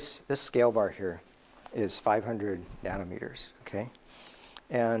look at this. This scale bar here is 500 nanometers. Okay,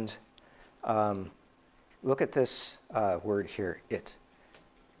 and look at this word here, it,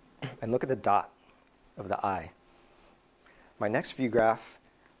 and look at the dot of the I. My next view graph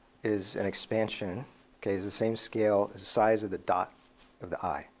is an expansion. Okay, it's the same scale as the size of the dot of the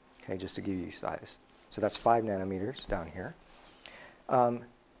I. Okay, just to give you size. So that's 5 nanometers down here.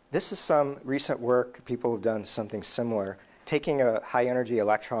 This is some recent work. People have done something similar, taking a high-energy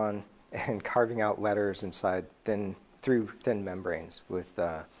electron and carving out letters inside through thin membranes with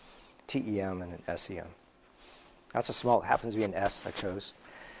TEM and an SEM. That's a small, it happens to be an S I chose.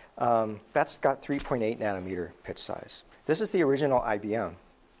 That's got 3.8 nanometer pitch size. This is the original IBM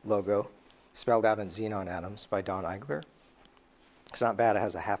logo, spelled out in xenon atoms by Don Eigler. It's not bad. It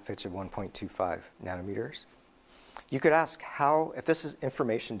has a half pitch of 1.25 nanometers. You could ask if this is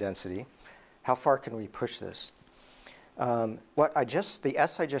information density, how far can we push this? The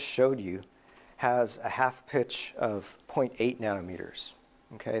S I just showed you has a half pitch of 0.8 nanometers.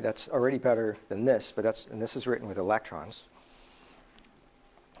 Okay, that's already better than this, and this is written with electrons.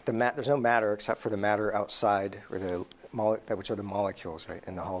 There's no matter except for the matter outside, which are the molecules, right,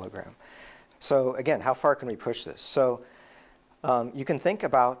 in the hologram. So again, how far can we push this? So you can think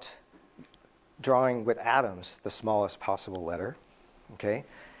about drawing with atoms the smallest possible letter, okay?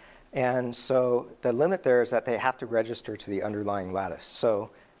 And so the limit there is that they have to register to the underlying lattice. So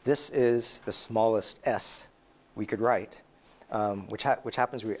this is the smallest S we could write, which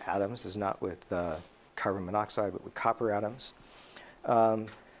happens with atoms, is not with carbon monoxide, but with copper atoms.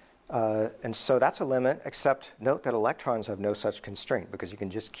 And so that's a limit, except note that electrons have no such constraint because you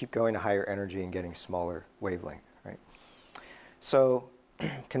can just keep going to higher energy and getting smaller wavelength, right? So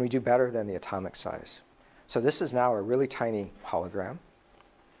can we do better than the atomic size? So this is now a really tiny hologram.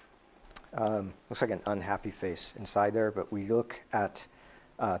 Looks like an unhappy face inside there, but we look at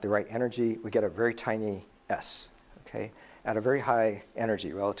the right energy, we get a very tiny S, okay? At a very high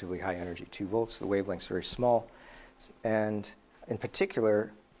energy, relatively high energy, 2 volts, the wavelength's very small. And in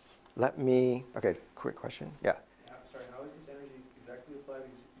particular, okay, quick question, yeah. Sorry, how is this energy exactly applied?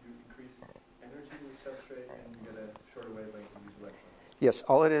 Because you increase energy with substrate and you get a shorter wavelength and use electrons. Yes,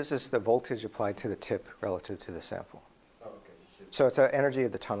 all it is the voltage applied to the tip relative to the sample. Oh, okay. It's just- So it's the energy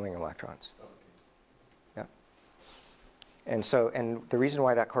of the tunneling electrons. oh, okay. And so, and the reason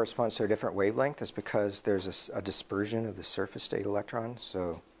why that corresponds to a different wavelength is because there's a dispersion of the surface state electrons.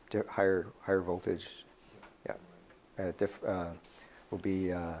 So higher voltage, will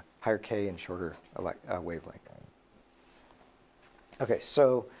be higher K and shorter wavelength. Okay,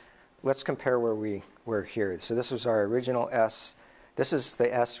 so let's compare where we were here. So this was our original S. This is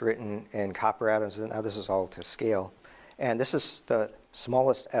the S written in copper atoms, and now this is all to scale. And this is the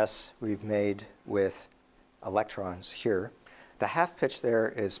smallest S we've made with electrons here. The half pitch there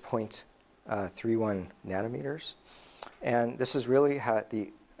is 0.31 nanometers. And this is really how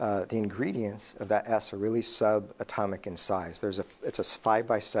the ingredients of that S are really subatomic in size. It's a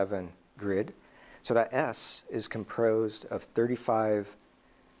 5x7 grid. So that S is composed of 35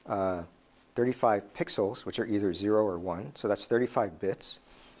 pixels, which are either 0 or 1. So that's 35 bits.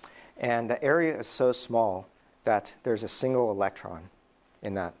 And the area is so small that there's a single electron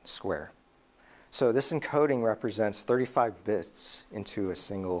in that square. So this encoding represents 35 bits into a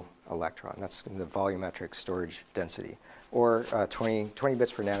single electron. That's the volumetric storage density. Or 20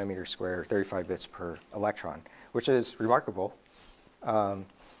 bits per nanometer square, 35 bits per electron, which is remarkable.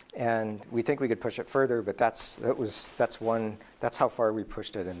 And we think we could push it further, but that's how far we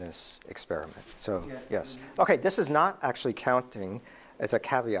pushed it in this experiment. So yes. Okay, this is not actually counting, as a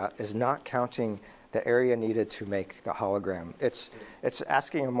caveat, is not counting the area needed to make the hologram. It's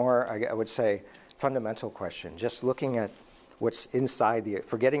asking a more, I would say, fundamental question. Just looking at what's inside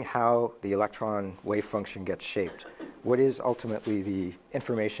forgetting how the electron wave function gets shaped. What is ultimately the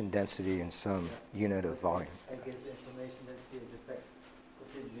information density in some unit of volume? I guess the information density is in fact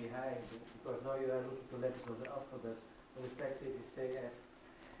considerably high because now you are looking to letters of the alphabet. But in fact, if you say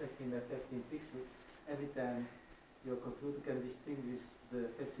 15 by 15 pixels, every time your computer can distinguish the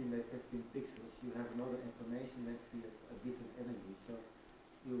 15 by 15 pixels, you have another information density of a different energy. So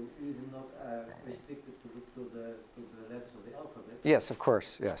you even not restricted to the letters of the alphabet. Yes, of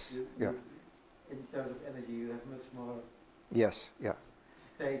course. Yes. Yeah. In terms of energy, you have much more. Yes. Yeah.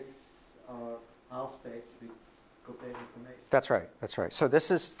 States or half states which contain information. That's right. That's right. So this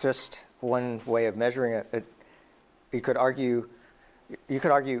is just one way of measuring it. You could argue,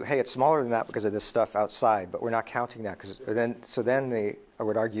 hey, it's smaller than that because of this stuff outside, but we're not counting that because I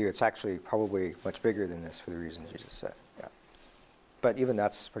would argue it's actually probably much bigger than this for the reasons you just said. Yeah. But even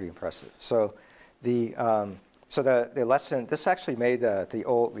that's pretty impressive. So the lesson, this actually made the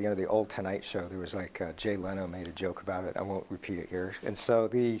old Tonight Show. There was like Jay Leno made a joke about it. I won't repeat it here. And so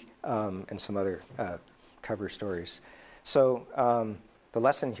and some other cover stories. So the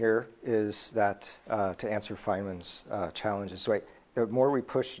lesson here is that to answer Feynman's challenges, right? The more we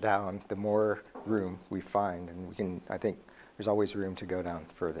push down, the more room we find, and I think there's always room to go down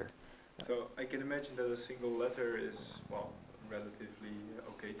further. So I can imagine that a single letter is, relatively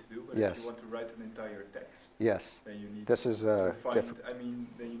okay to do, but yes. if you want to write an entire text, yes, then you need this is to find, then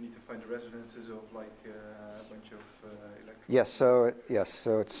you need to find the resonances of like a bunch of electrons. Yes, so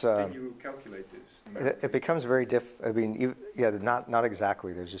it's. Can you calculate this? It becomes very not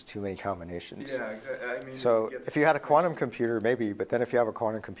exactly. There's just too many combinations. Yeah, I mean. So if you had a quantum computer, maybe, but then if you have a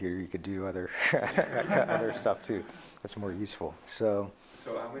quantum computer, you could do other other stuff too. That's more useful. So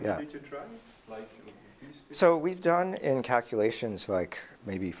how many did you try? Like. So we've done in calculations like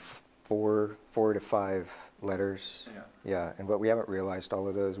maybe 4 to 5 letters. Yeah, but we haven't realized all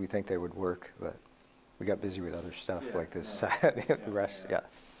of those. We think they would work, but we got busy with other stuff like this. The rest, yeah.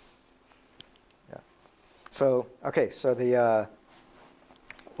 So okay, so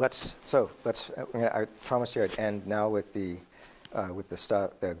I promised you I'd end now with the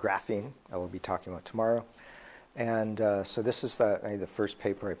graphene I will be talking about tomorrow, and so this is the first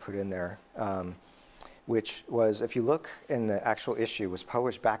paper I put in there. Which was, if you look in the actual issue, was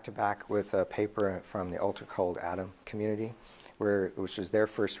published back-to-back with a paper from the ultra-cold atom community, which was their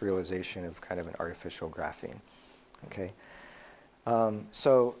first realization of kind of an artificial graphene. Okay.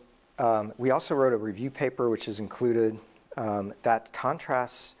 We also wrote a review paper, which is included, that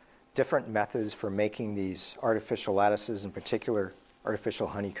contrasts different methods for making these artificial lattices, in particular artificial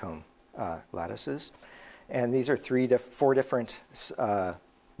honeycomb lattices. And these are 4 different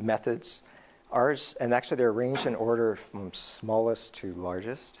methods. Ours, and actually they're arranged in order from smallest to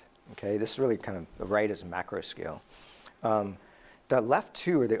largest. Okay, this is really kind of, the right is macro scale. The left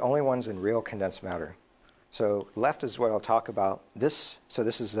 2 are the only ones in real condensed matter. So left is what I'll talk about. This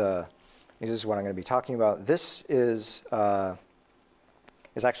is what I'm going to be talking about. This is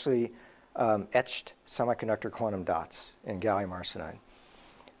actually etched semiconductor quantum dots in gallium arsenide.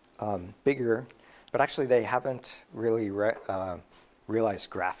 Bigger, but actually they haven't really realized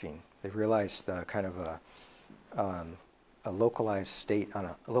graphene. They realized kind of a localized states on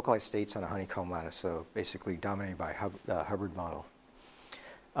a honeycomb lattice, so basically dominated by the Hubbard model.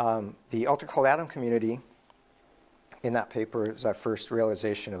 The ultra-cold atom community in that paper is that first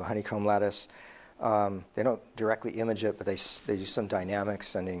realization of a honeycomb lattice. They don't directly image it, but they do some dynamics,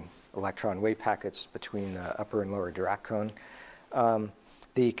 sending electron wave packets between the upper and lower Dirac cone.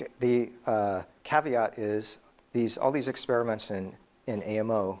 The caveat is all these experiments in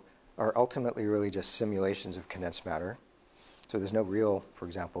AMO are ultimately really just simulations of condensed matter. So there's no real, for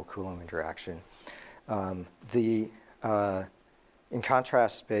example, Coulomb interaction. In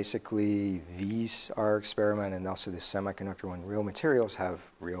contrast, basically, these are experiment, and also the semiconductor one. Real materials have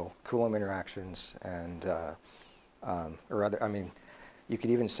real Coulomb interactions, and or other. I mean, you could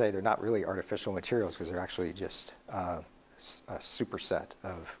even say they're not really artificial materials because they're actually just a superset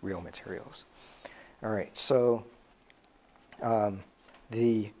of real materials. All right, so I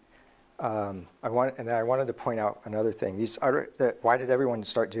wanted to point out another thing. Why did everyone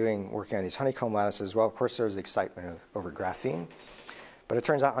start working on these honeycomb lattices? Well, of course, there was excitement over graphene, but it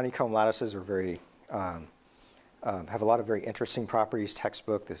turns out honeycomb lattices are have a lot of very interesting properties.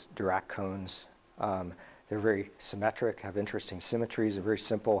 Textbook, this Dirac cones. They're very symmetric, have interesting symmetries. They're very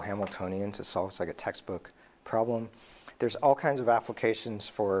simple Hamiltonian to solve. It's like a textbook problem. There's all kinds of applications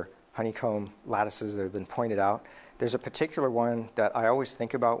for honeycomb lattices that have been pointed out. There's a particular one that I always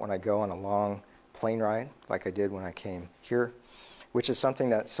think about when I go on a long plane ride, like I did when I came here, which is something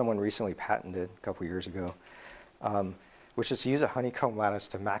that someone recently patented a couple years ago, which is to use a honeycomb lattice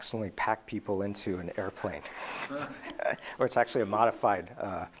to maximally pack people into an airplane. Or it's actually a modified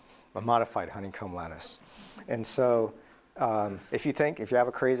honeycomb lattice. And so if you have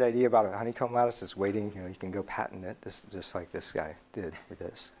a crazy idea about a honeycomb lattice that's waiting, you can go patent it, just like this guy did with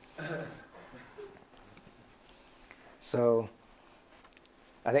this. So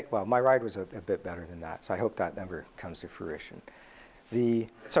I think, well, my ride was a bit better than that, so I hope that never comes to fruition.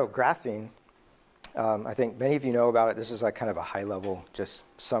 So graphene, I think many of you know about it. This is like kind of a high-level just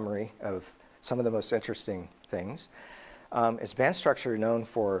summary of some of the most interesting things. Its band structure known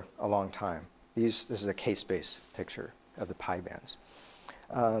for a long time. This is a K-space picture of the pi bands.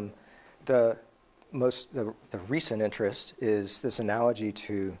 The recent interest is this analogy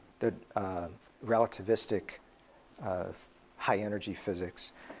to the relativistic high-energy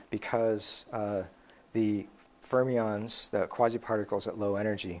physics, because the fermions, the quasi-particles at low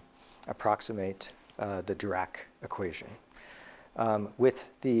energy, approximate the Dirac equation, with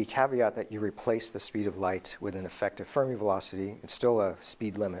the caveat that you replace the speed of light with an effective Fermi velocity. It's still a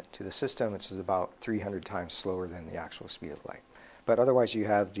speed limit to the system. It's about 300 times slower than the actual speed of light. But otherwise, you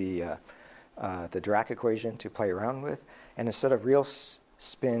have the Dirac equation to play around with, and instead of real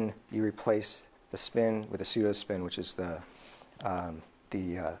spin, you replace the spin with a pseudo-spin, which is the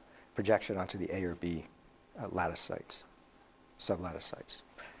projection onto the A or B lattice sites, sublattice sites.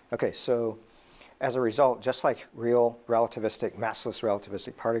 Okay, so as a result, just like real relativistic, massless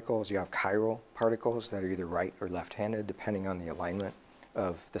relativistic particles, you have chiral particles that are either right or left-handed, depending on the alignment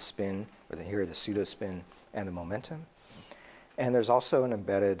of the spin, or the pseudo-spin, and the momentum. And there's also an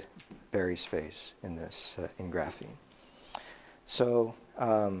embedded Berry's phase in this, in graphene. So,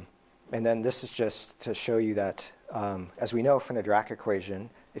 and then this is just to show you that, as we know from the Dirac equation,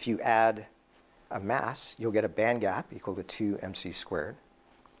 if you add a mass, you'll get a band gap equal to 2 mc squared.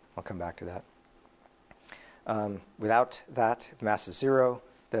 I'll come back to that. Without that, if mass is 0,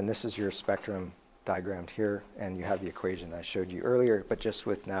 then this is your spectrum diagrammed here, and you have the equation that I showed you earlier, but just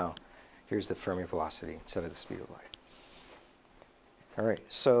with now, here's the Fermi velocity instead of the speed of light. All right,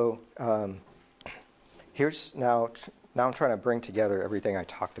 so here's now I'm trying to bring together everything I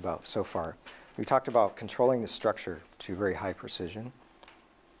talked about so far. We talked about controlling the structure to very high precision,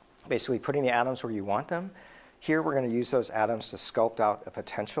 basically putting the atoms where you want them. Here we're going to use those atoms to sculpt out a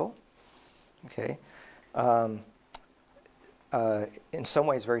potential. Okay, in some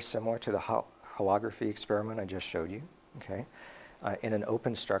ways very similar to the holography experiment I just showed you. Okay, in an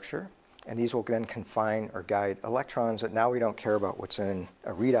open structure, and these will then confine or guide electrons. That now we don't care about what's in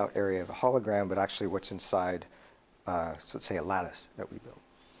a readout area of a hologram, but actually what's inside, so let's say, a lattice that we build.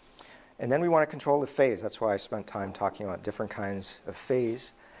 And then we want to control the phase. That's why I spent time talking about different kinds of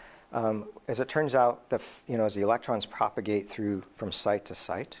phase. As it turns out, as the electrons propagate through from site to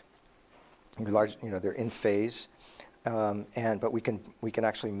site, they're in phase, but we can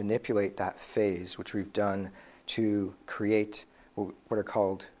actually manipulate that phase, which we've done to create what are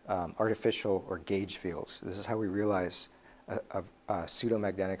called artificial or gauge fields. This is how we realize a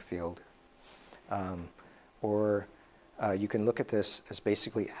pseudomagnetic field, or you can look at this as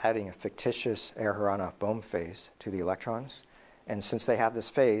basically adding a fictitious Ehrhoranoff-Bohm phase to the electrons, And since they have this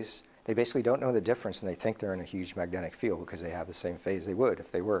phase, they basically don't know the difference, and they think they're in a huge magnetic field because they have the same phase they would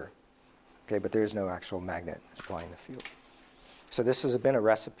if they were. Okay, but there's no actual magnet applying the field. So this has been a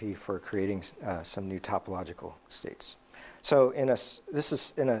recipe for creating some new topological states. So this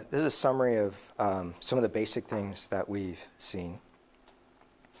is a summary of some of the basic things that we've seen.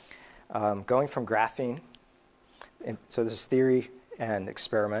 Going from graphene, and so this is theory and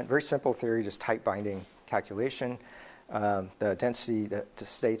experiment. Very simple theory, just tight binding calculation. The density that the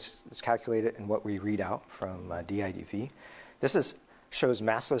states is calculated and what we read out from DIDV. This shows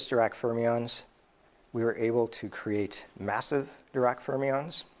massless Dirac fermions. We were able to create massive Dirac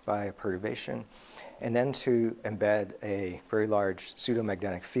fermions by perturbation, and then to embed a very large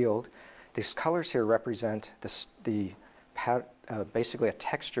pseudomagnetic field. These colors here represent basically a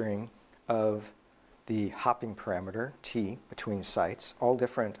texturing of the hopping parameter, T, between sites. All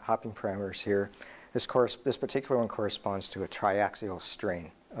different hopping parameters here. This particular one corresponds to a triaxial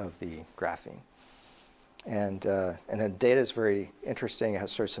strain of the graphene. And then data is very interesting. It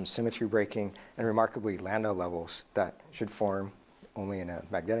has sort of some symmetry breaking and remarkably Landau levels that should form only in a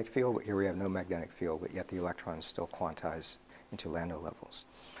magnetic field, but here we have no magnetic field, but yet the electrons still quantize into Landau levels.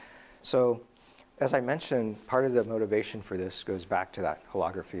 So as I mentioned, part of the motivation for this goes back to that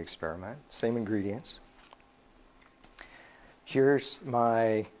holography experiment. Same ingredients. Here's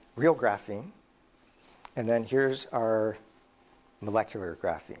my real graphene, and then here's our molecular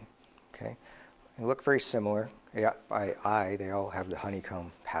graphene. Okay, they look very similar. Yeah, by eye, they all have the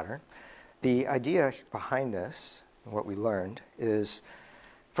honeycomb pattern. The idea behind this, what we learned, is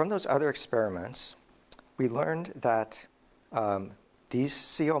from those other experiments, we learned that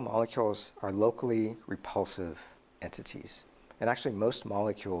these CO molecules are locally repulsive entities. And actually most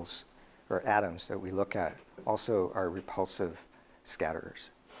molecules or atoms that we look at also are repulsive scatterers.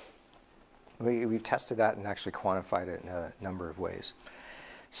 We've tested that and actually quantified it in a number of ways.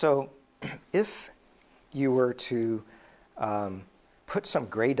 So if you were to put some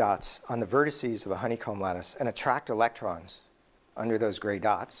gray dots on the vertices of a honeycomb lattice and attract electrons under those gray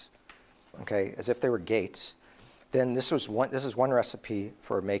dots, okay, as if they were gates, then this is one recipe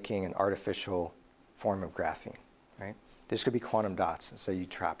for making an artificial form of graphene, right? This could be quantum dots, and so you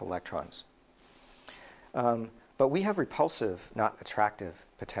trap electrons. But we have repulsive, not attractive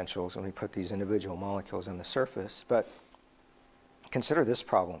potentials when we put these individual molecules on the surface. But consider this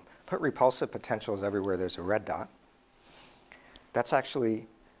problem. Put repulsive potentials everywhere there's a red dot. That's actually,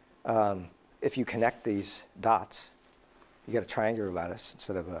 if you connect these dots, you get a triangular lattice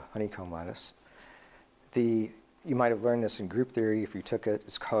instead of a honeycomb lattice. You might have learned this in group theory. If you took it,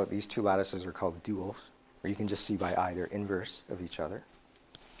 it's called, these two lattices are called duals, where you can just see by eye they're inverse of each other.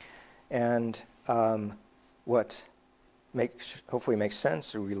 And what hopefully makes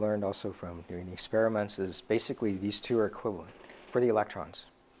sense, or we learned also from doing the experiments, is basically these two are equivalent for the electrons.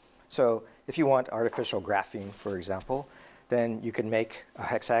 So if you want artificial graphene, for example, then you can make a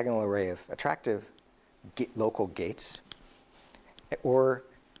hexagonal array of attractive local gates, or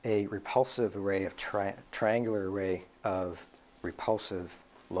a repulsive array of triangular array of repulsive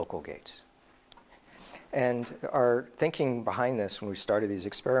local gates. And our thinking behind this when we started these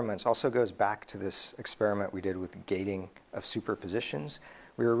experiments also goes back to this experiment we did with gating of superpositions.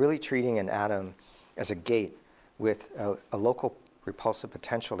 We were really treating an atom as a gate with a local repulsive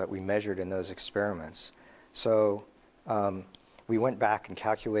potential that we measured in those experiments. So we went back and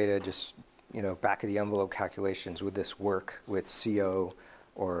calculated just, back of the envelope calculations, would this work with CO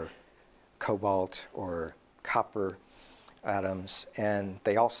or cobalt or copper atoms, and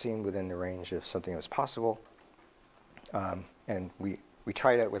they all seemed within the range of something that was possible. And we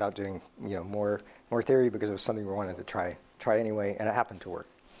tried it without doing more theory because it was something we wanted to try anyway, and it happened to work.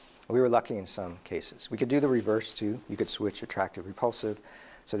 We were lucky in some cases. We could do the reverse too. You could switch attractive repulsive.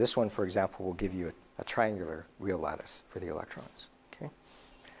 So this one, for example, will give you a triangular real lattice for the electrons. Okay.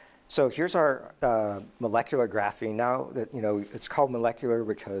 So here's our molecular graphene. Now that it's called molecular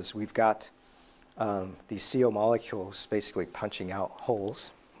because we've got these CO molecules basically punching out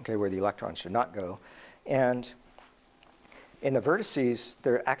holes, okay, where the electrons should not go. And in the vertices,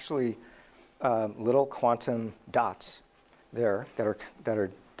 there are actually little quantum dots there that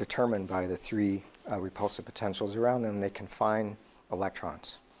are determined by the three repulsive potentials around them. They confine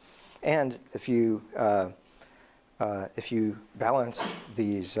electrons. And if you balance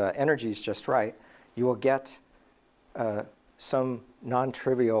these energies just right, you will get some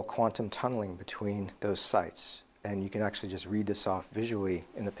non-trivial quantum tunneling between those sites. And you can actually just read this off visually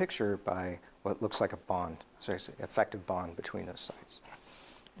in the picture by what looks like a bond, so it's an effective bond between those sites.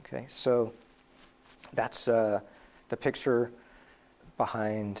 Okay, so that's the picture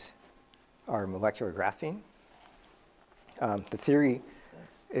behind our molecular graphene. The theory,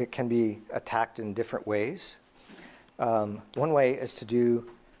 it can be attacked in different ways. One way is to do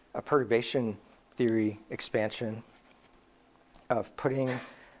a perturbation theory expansion of putting,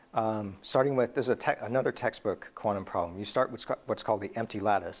 starting with, this is another textbook quantum problem. You start with what's called the empty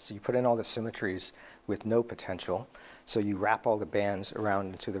lattice. So you put in all the symmetries with no potential. So you wrap all the bands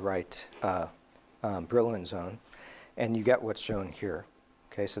around into the right Brillouin zone, and you get what's shown here.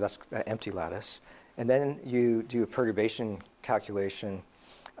 Okay, so that's an empty lattice. And then you do a perturbation calculation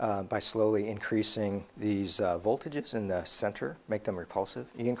by slowly increasing these voltages in the center, make them repulsive.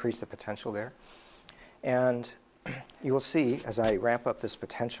 You increase the potential there. And you will see, as I ramp up this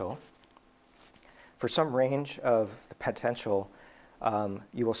potential, for some range of the potential,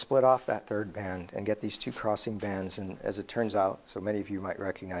 you will split off that third band and get these two crossing bands. And as it turns out, so many of you might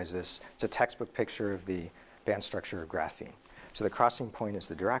recognize this, it's a textbook picture of the band structure of graphene. So the crossing point is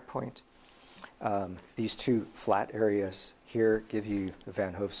the Dirac point. These two flat areas here give you the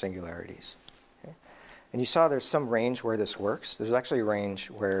Van Hove singularities. Okay? And you saw there's some range where this works. There's actually a range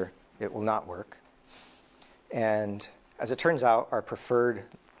where it will not work. And as it turns out, our preferred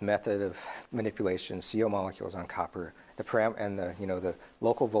method of manipulation, CO molecules on copper, the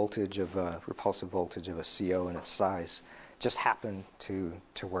local voltage of repulsive voltage of a CO and its size just happened to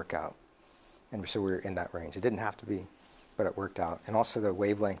work out. And so we're in that range. It didn't have to be, but it worked out. And also the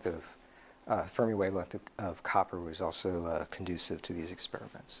wavelength of Fermi wavelength of copper was also conducive to these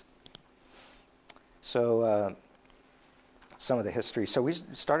experiments. So some of the history. So we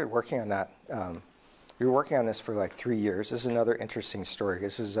started working on that. We were working on this for like 3 years. This is another interesting story.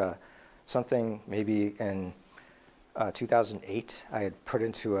 This is something maybe in 2008 I had put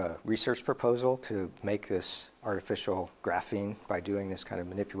into a research proposal to make this artificial graphene by doing this kind of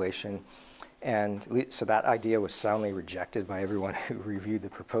manipulation. And so that idea was soundly rejected by everyone who reviewed the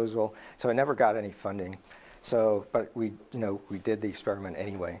proposal. So I never got any funding. So, but we did the experiment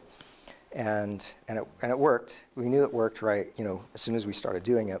anyway, and it worked. We knew it worked right, as soon as we started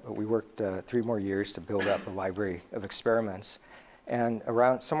doing it. But we worked 3 more years to build up a library of experiments, and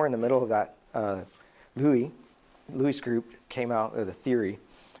around somewhere in the middle of that, Louis' group came out with a theory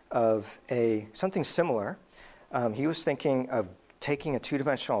of something similar. He was thinking of taking a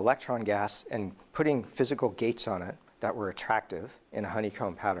 2-dimensional electron gas and putting physical gates on it that were attractive in a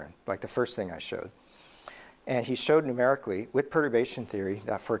honeycomb pattern, like the first thing I showed. And he showed numerically, with perturbation theory,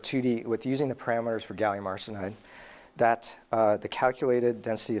 that for 2D, with using the parameters for gallium arsenide, that the calculated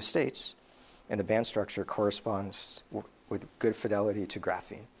density of states and the band structure corresponds with good fidelity to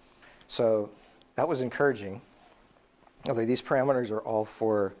graphene. So that was encouraging. Although these parameters are all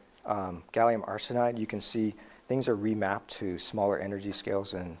for gallium arsenide, you can see things are remapped to smaller energy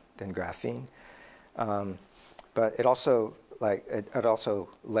scales than graphene. But it also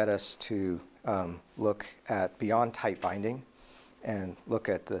led us to look at beyond tight binding and look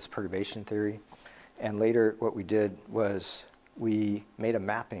at this perturbation theory. And later what we did was we made a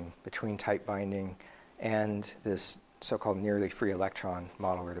mapping between tight binding and this so-called nearly free electron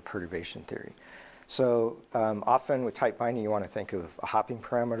model, or the perturbation theory. So often with tight binding you want to think of a hopping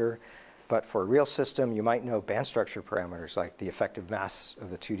parameter. But for a real system, you might know band structure parameters like the effective mass of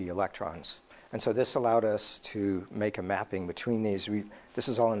the 2D electrons. And so this allowed us to make a mapping between these. This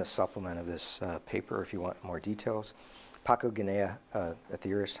is all in the supplement of this paper if you want more details. Paco Guinea, a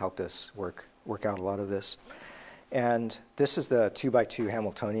theorist, helped us work out a lot of this. And this is the 2x2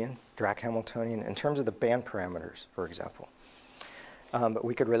 Hamiltonian, Dirac Hamiltonian, in terms of the band parameters, for example. But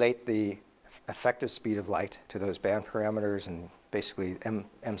we could relate the effective speed of light to those band parameters, and basically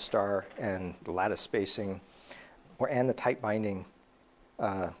m star and the lattice spacing, and the tight binding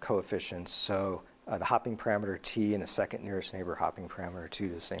coefficients. So the hopping parameter t and the second nearest neighbor hopping parameter 2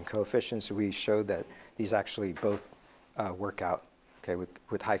 to the same coefficients. So we showed that these actually both work out, okay,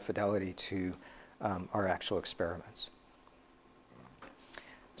 with high fidelity to our actual experiments.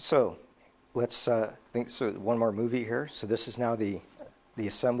 So let's think. So one more movie here. So this is now the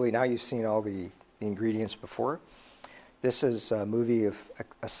assembly. Now you've seen all the ingredients before. This is a movie of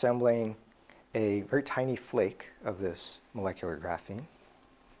assembling a very tiny flake of this molecular graphene.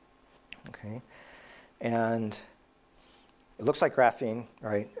 Okay, and it looks like graphene,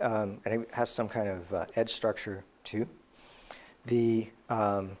 right? And it has some kind of edge structure too.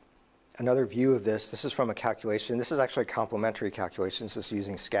 Another view of this is from a calculation. This is actually a complementary calculation. This is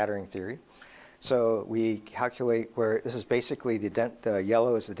using scattering theory. So we calculate where this is basically the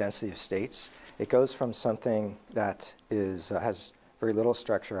yellow is the density of states. It goes from something that has very little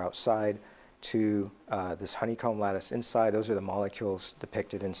structure outside to this honeycomb lattice inside. Those are the molecules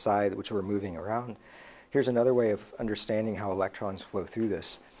depicted inside, which we're moving around. Here's another way of understanding how electrons flow through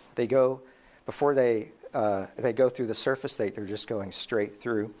this. They go, before they they go through the surface state, they're just going straight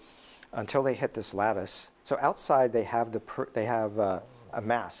through until they hit this lattice. So outside they have a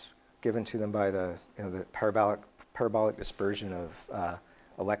mass given to them by the parabolic dispersion of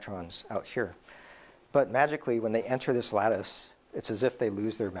electrons out here. But magically, when they enter this lattice, it's as if they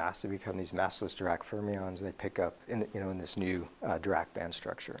lose their mass. They become these massless Dirac fermions. They pick up in this new Dirac band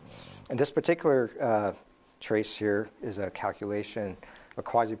structure. And this particular trace here is a calculation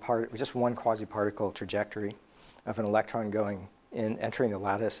of just one quasi-particle trajectory of an electron going in, entering the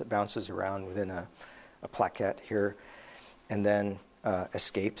lattice. It bounces around within a plaquette here, and then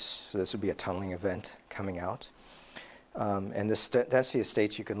escapes. So this would be a tunneling event coming out. And this density of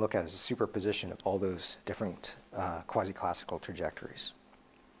states you can look at as a superposition of all those different quasi-classical trajectories.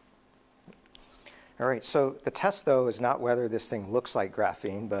 All right, so the test, though, is not whether this thing looks like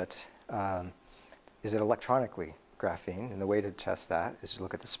graphene, but is it electronically graphene? And the way to test that is to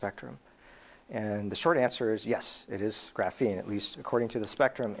look at the spectrum. And the short answer is yes, it is graphene, at least according to the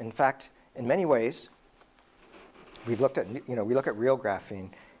spectrum. In fact, in many ways, we look at real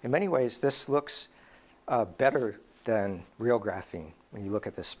graphene. In many ways, this looks better than real graphene when you look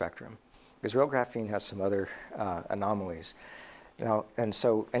at this spectrum, because real graphene has some other anomalies. Now, and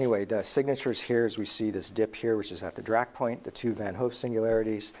so anyway, the signatures here, as we see this dip here, which is at the Dirac point, the two Van Hove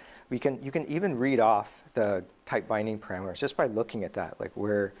singularities. You can even read off the type binding parameters just by looking at that, like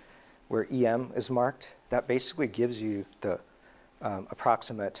where EM is marked. That basically gives you the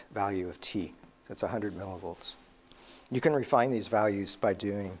approximate value of T. So it's 100 millivolts. You can refine these values by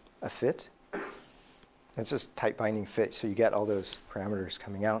doing a fit. It's just type binding fit, so you get all those parameters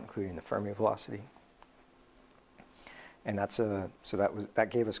coming out, including the Fermi velocity. And that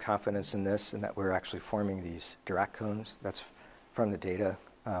gave us confidence in this, and that we're actually forming these Dirac cones. That's from the data,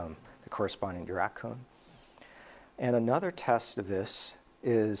 the corresponding Dirac cone. And another test of this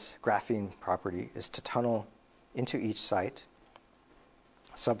is graphene property, is to tunnel into each site,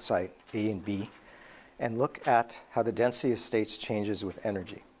 subsite A and B, and look at how the density of states changes with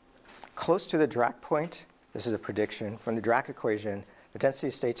energy. Close to the Dirac point, this is a prediction, from the Dirac equation, the density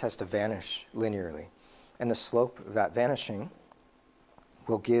of states has to vanish linearly. And the slope of that vanishing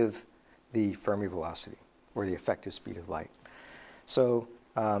will give the Fermi velocity, or the effective speed of light. So,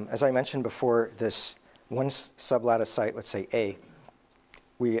 as I mentioned before, this one sublattice site, let's say A,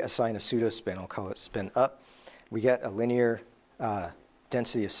 we assign a pseudospin, I'll call it spin up. We get a linear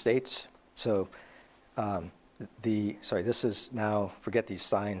density of states. So this is now, forget these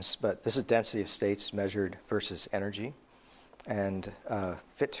signs, but this is density of states measured versus energy, and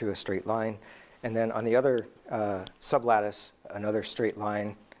fit to a straight line. And then on the other sublattice, another straight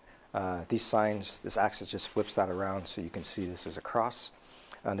line. These signs, this axis just flips that around so you can see this as a cross.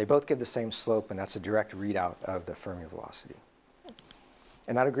 They both give the same slope, and that's a direct readout of the Fermi velocity.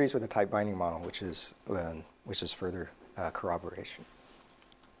 And that agrees with the type binding model, which is further corroboration.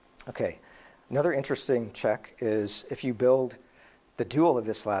 Okay, another interesting check is if you build the dual of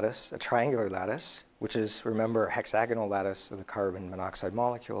this lattice, a triangular lattice, which is, remember, a hexagonal lattice of the carbon monoxide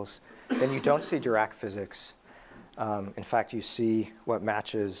molecules, then you don't see Dirac physics. In fact, you see what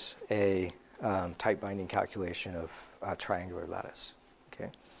matches a type binding calculation of a triangular lattice.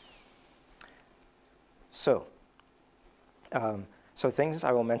 Okay. So things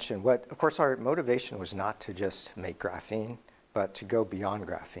I will mention. Of course, our motivation was not to just make graphene, but to go beyond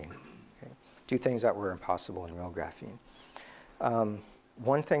graphene. Okay? Do things that were impossible in real graphene.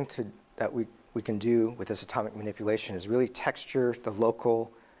 One thing that we can do with this atomic manipulation is really texture the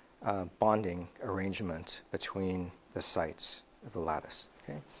local bonding arrangement between the sites of the lattice.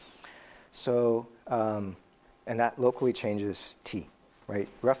 Okay? So, and that locally changes T, right?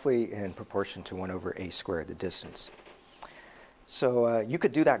 Roughly in proportion to 1 over a squared, the distance. So you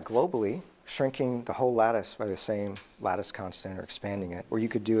could do that globally, shrinking the whole lattice by the same lattice constant or expanding it, or you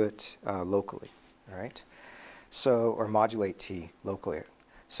could do it locally, all right? So, or modulate T locally.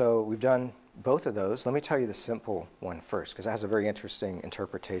 So we've done both of those. Let me tell you the simple one first, because it has a very interesting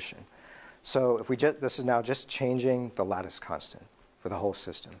interpretation. So if this is now just changing the lattice constant for the whole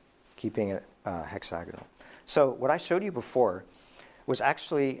system, keeping it hexagonal. So what I showed you before was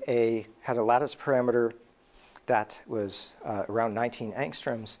actually had a lattice parameter that was around 19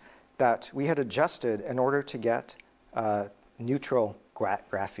 angstroms that we had adjusted in order to get neutral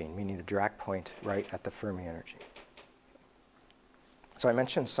graphene, meaning the Dirac point right at the Fermi energy. So I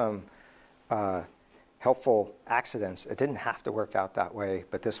mentioned some helpful accidents. It didn't have to work out that way,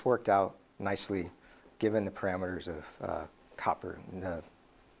 but this worked out nicely given the parameters of copper,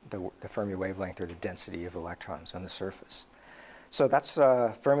 the Fermi wavelength or the density of electrons on the surface. So that's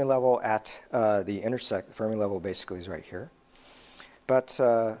Fermi level at the intersect. Fermi level basically is right here. But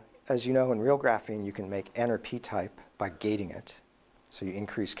as you know, in real graphene, you can make N or P-type by gating it. So you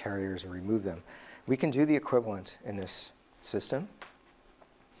increase carriers or remove them. We can do the equivalent in this system.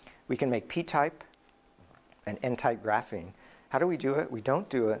 We can make P-type and N-type graphene. How do we do it? We don't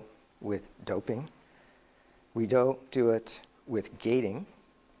do it with doping. We don't do it with gating.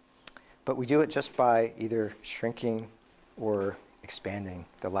 But we do it just by either shrinking or expanding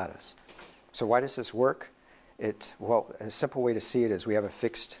the lattice. So why does this work? Well, a simple way to see it is we have a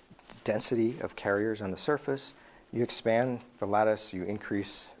fixed density of carriers on the surface. You expand the lattice, you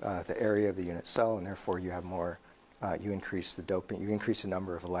increase the area of the unit cell, and therefore you have more, you increase the doping, you increase the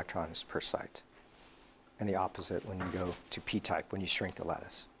number of electrons per site. And the opposite when you go to P-type, when you shrink the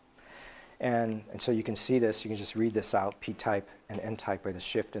lattice. And so you can see this, you can just read this out, P-type and N-type by the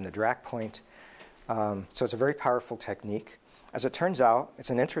shift in the Dirac point. So it's a very powerful technique. As it turns out, it's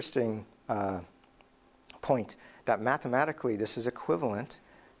an interesting point that mathematically this is equivalent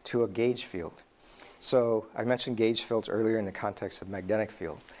to a gauge field. So I mentioned gauge fields earlier in the context of magnetic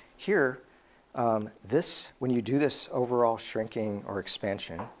field. Here, when you do this overall shrinking or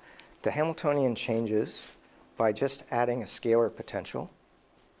expansion, the Hamiltonian changes by just adding a scalar potential,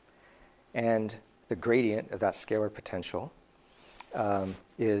 and the gradient of that scalar potential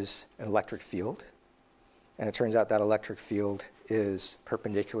is an electric field. And it turns out that electric field is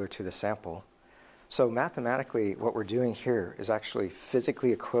perpendicular to the sample. So mathematically, what we're doing here is actually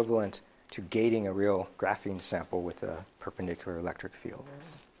physically equivalent to gating a real graphene sample with a perpendicular electric field.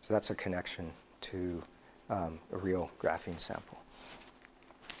 So that's a connection to a real graphene sample.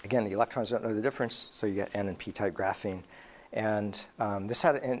 Again, the electrons don't know the difference, so you get N and P-type graphene. And this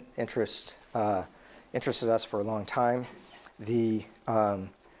had interested us for a long time.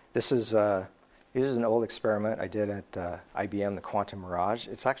 This is an old experiment I did at IBM, the Quantum Mirage.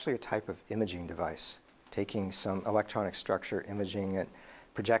 It's actually a type of imaging device, taking some electronic structure, imaging it,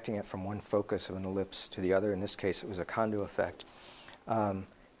 projecting it from one focus of an ellipse to the other. In this case, it was a Kondo effect.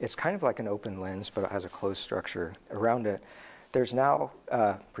 It's kind of like an open lens, but it has a closed structure around it. There's now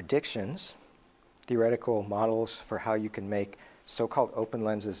predictions, theoretical models for how you can make so-called open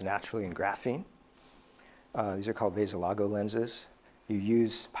lenses naturally in graphene. These are called Vasalago lenses. You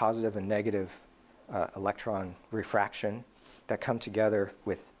use positive and negative electron refraction that come together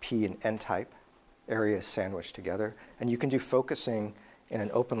with P and N-type areas sandwiched together. And you can do focusing in an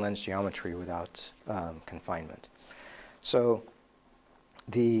open lens geometry without confinement. So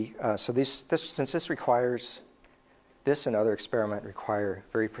since this requires, this and other experiment require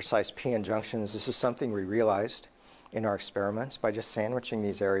very precise p-n junctions, this is something we realized in our experiments by just sandwiching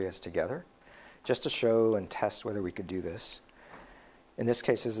these areas together, just to show and test whether we could do this. In this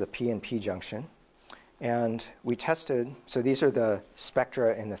case, this is a p-n-p junction. And we tested, so these are the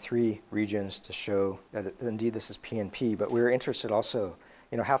spectra in the three regions to show that indeed this is p-n-p, but we were interested also,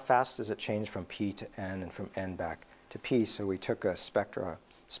 how fast does it change from p to n and from n back to p? So we took a spectral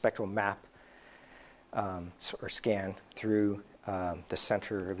map or scan through the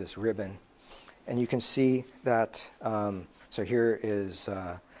center of this ribbon. And you can see that, so here is,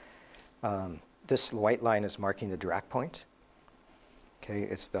 this white line is marking the Dirac point. Okay,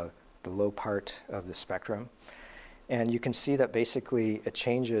 it's the low part of the spectrum. And you can see that basically it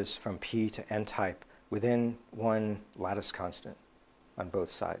changes from P to N type within one lattice constant on both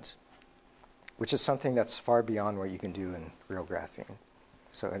sides, which is something that's far beyond what you can do in real graphene.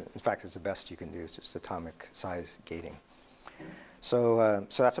 So in fact, it's the best you can do. It's just atomic size gating. So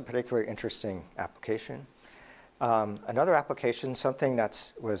that's a particularly interesting application. Another application, something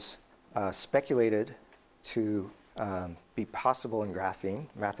that was speculated to be possible in graphene,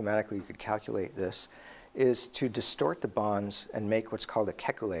 mathematically you could calculate this, is to distort the bonds and make what's called a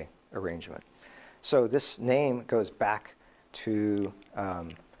Kekulé arrangement. So this name goes back to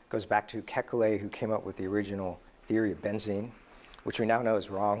Kekulé, who came up with the original theory of benzene, which we now know is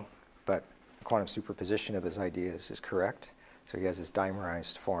wrong, but the quantum superposition of his ideas is correct. So he has this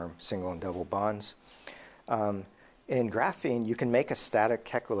dimerized form, single and double bonds. In graphene, you can make a static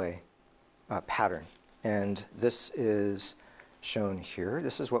Kekulé pattern. And this is shown here.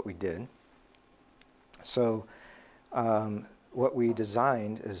 This is what we did. So what we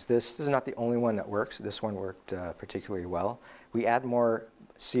designed is this. This is not the only one that works. This one worked particularly well. We add more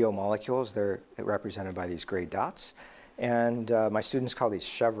CO molecules. They're represented by these gray dots. And my students call these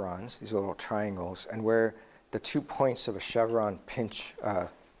chevrons, these little triangles. And where the 2 points of a chevron pinch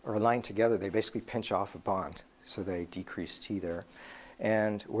or align together, they basically pinch off a bond. So they decrease T there.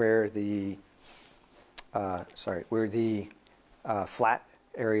 And where the flat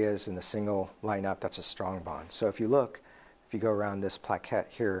areas in the single line up, that's a strong bond. So if you go around this plaquette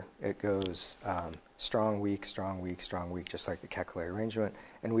here, it goes strong, weak, strong, weak, strong, weak, just like the Kekulé arrangement.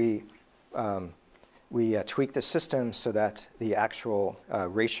 And we tweak the system so that the actual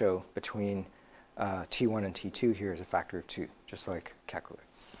ratio between T1 and T2 here is a factor of 2, just like Kekulé.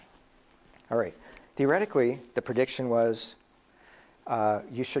 All right. Theoretically, the prediction was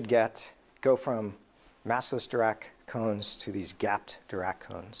you should go from massless Dirac cones to these gapped Dirac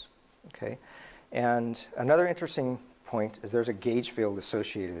cones. Okay? And another interesting point is there's a gauge field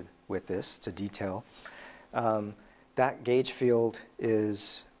associated with this. It's a detail. That gauge field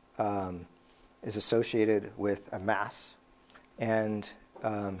is associated with a mass. And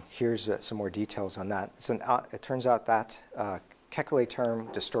here's some more details on that. It turns out that Kekulé term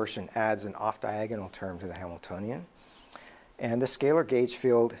distortion adds an off-diagonal term to the Hamiltonian. And the scalar gauge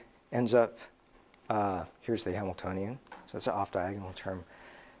field ends up, here's the Hamiltonian, so it's an off-diagonal term.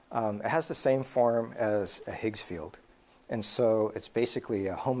 It has the same form as a Higgs field. And so it's basically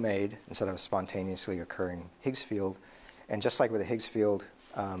a homemade, instead of a spontaneously occurring Higgs field. And just like with a Higgs field,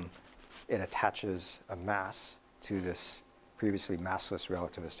 it attaches a mass to this previously massless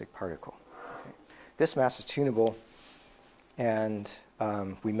relativistic particle. Okay. This mass is tunable, and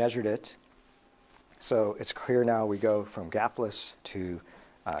we measured it. So it's clear now we go from gapless to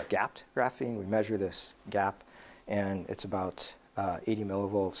gapped graphene. We measure this gap, and it's about 80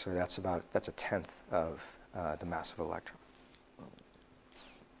 millivolts, or that's a tenth of the mass of an electron.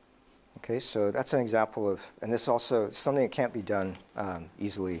 Okay, so that's an example of, and this also is something that can't be done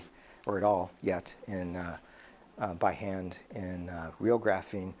easily or at all yet by hand in real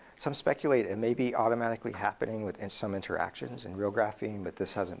graphene. Some speculate it may be automatically happening with some interactions in real graphene, but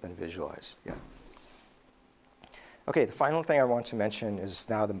this hasn't been visualized yet. Okay, the final thing I want to mention is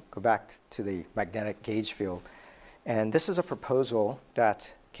now to go back to the magnetic gauge field. And this is a proposal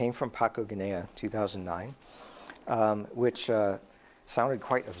that came from Paco Guinea, 2009, which sounded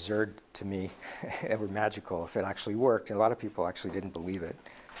quite absurd to me, or magical if it actually worked. And a lot of people actually didn't believe it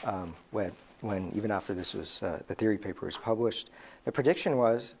when even after this was the theory paper was published. The prediction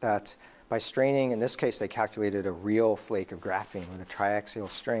was that by straining, in this case, they calculated a real flake of graphene with a triaxial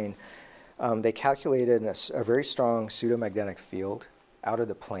strain. They calculated a very strong pseudomagnetic field out of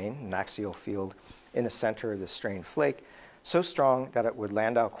the plane, an axial field, in the center of the strained flake, so strong that it would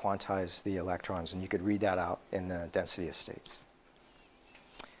Landau quantize the electrons, and you could read that out in the density of states.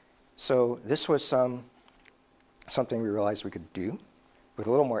 So this was something we realized we could do with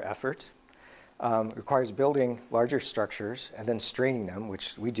a little more effort. It requires building larger structures and then straining them,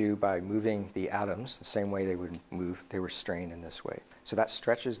 which we do by moving the atoms the same way they would move if they were strained in this way. So that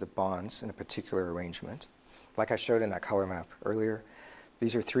stretches the bonds in a particular arrangement. Like I showed in that color map earlier,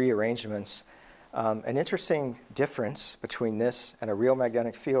 these are 3 arrangements. An interesting difference between this and a real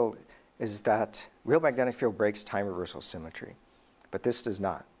magnetic field is that real magnetic field breaks time reversal symmetry, but this does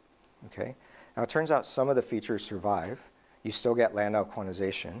not. Okay? Now it turns out some of the features survive. You still get Landau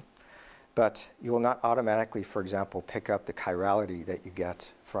quantization, but you will not automatically, for example, pick up the chirality that you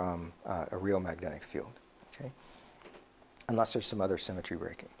get from a real magnetic field, okay? Unless there's some other symmetry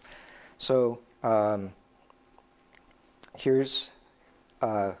breaking. So here's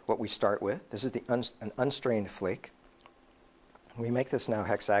what we start with. This is an unstrained flake. We make this now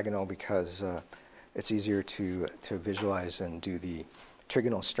hexagonal because it's easier to visualize and do the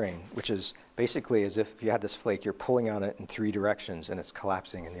trigonal strain, which is basically as if you had this flake, you're pulling on it in 3 directions and it's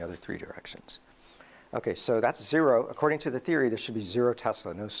collapsing in the other 3 directions. Okay, so that's 0. According to the theory, this should be 0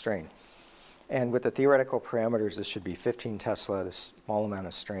 Tesla, no strain. And with the theoretical parameters, this should be 15 Tesla, this small amount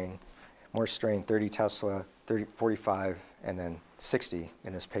of strain, more strain, 30 Tesla, 45, and then 60.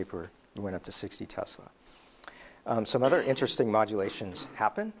 In this paper, we went up to 60 Tesla. Some other interesting modulations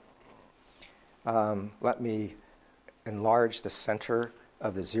happen. Let me enlarge the center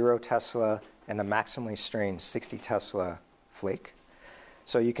of the 0 Tesla and the maximally strained 60 Tesla flake.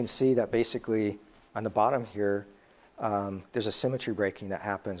 So you can see that basically on the bottom here, there's a symmetry breaking that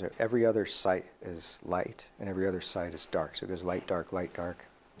happens. Every other site is light and every other site is dark. So it goes light, dark,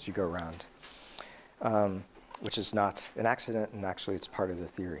 as you go around, which is not an accident, and actually it's part of the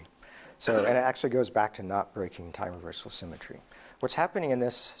theory. So, and it actually goes back to not breaking time reversal symmetry. What's happening in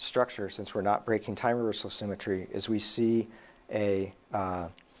this structure, since we're not breaking time reversal symmetry, is we see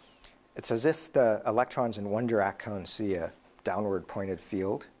it's as if the electrons in one Dirac cone see a downward pointed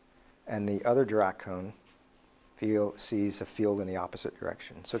field, and the other Dirac cone sees a field in the opposite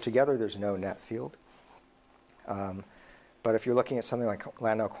direction. So together there's no net field. But if you're looking at something like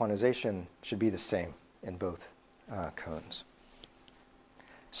Landau quantization, it should be the same in both cones.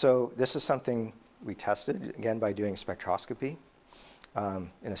 So this is something we tested, again, by doing spectroscopy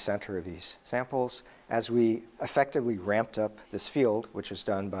in the center of these samples. As we effectively ramped up this field, which was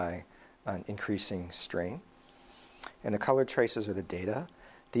done by an increasing strain. And the colored traces are the data.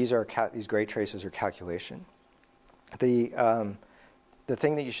 These gray traces are calculation. The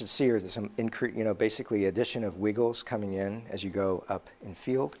thing that you should see is some basically addition of wiggles coming in as you go up in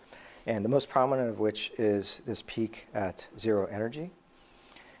field. And the most prominent of which is this peak at 0 energy.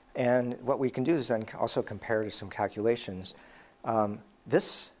 And what we can do is then also compare to some calculations.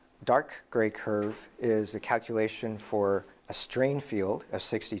 This dark gray curve is the calculation for a strain field of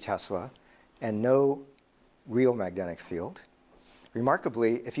 60 Tesla and no real magnetic field.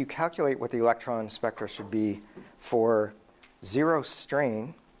 Remarkably, if you calculate what the electron spectra should be for 0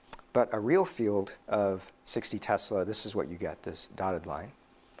 strain, but a real field of 60 Tesla, this is what you get, this dotted line.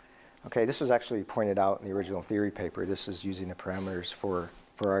 Okay, this was actually pointed out in the original theory paper. This is using the parameters for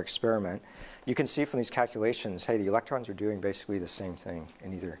our experiment. You can see from these calculations, hey, the electrons are doing basically the same thing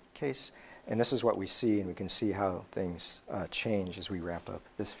in either case. And this is what we see, and we can see how things change as we ramp up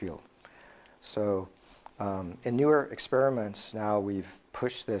this field. So in newer experiments now, we've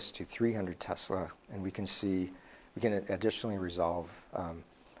pushed this to 300 Tesla, and we can additionally resolve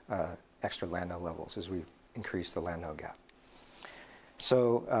extra Landau levels as we increase the Landau gap.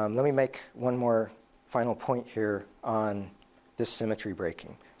 So let me make one more final point here on this symmetry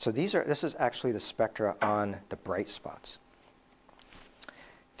breaking. So this is actually the spectra on the bright spots.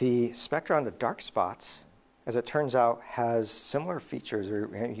 The spectra on the dark spots, as it turns out, has similar features.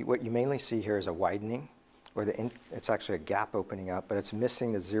 What you mainly see here is a widening, or it's actually a gap opening up, but it's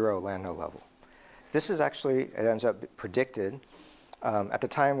missing the 0 Landau level. This is actually, it ends up predicted. At the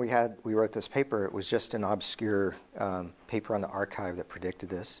time we wrote this paper, it was just an obscure paper on the archive that predicted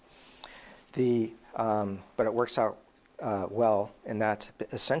this. But it works out well in that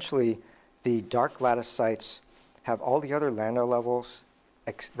essentially the dark lattice sites have all the other Landau levels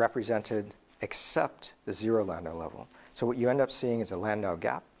represented except the 0 Landau level. So what you end up seeing is a Landau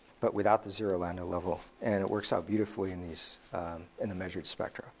gap, but without the 0 Landau level, and it works out beautifully in these in the measured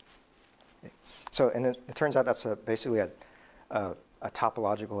spectra. So, and it turns out that's basically a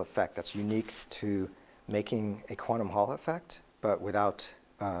topological effect that's unique to making a quantum Hall effect, but without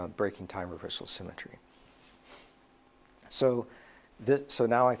breaking time reversal symmetry. So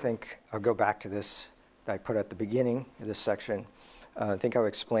now I think I'll go back to this that I put at the beginning of this section. I think I've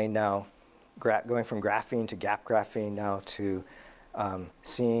explained now going from graphene to gap graphene now to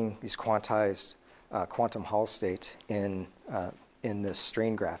seeing these quantized quantum Hall states in the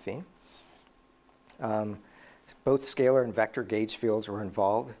strain graphene. Both scalar and vector gauge fields were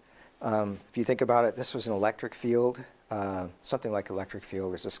involved. If you think about it, this was an electric field, something like electric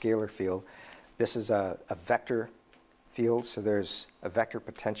field. There's a scalar field. This is a vector field, so there's a vector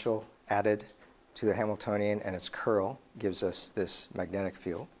potential added to the Hamiltonian, and its curl gives us this magnetic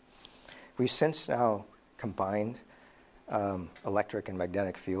field. We've since now combined electric and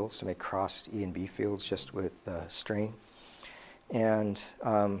magnetic fields to make crossed E and B fields just with strain. And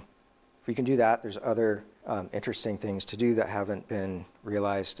if we can do that, there's other interesting things to do that haven't been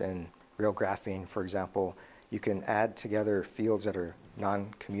realized in real graphene. For example, you can add together fields that are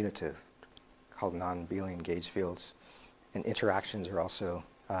non-commutative, called non-abelian gauge fields. And interactions are also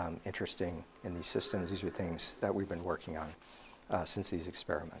interesting in these systems. These are things that we've been working on since these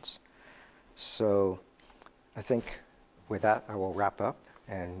experiments. So I think with that, I will wrap up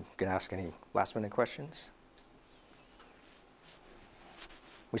and can ask any last-minute questions.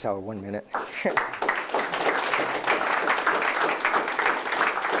 We still have 1 minute.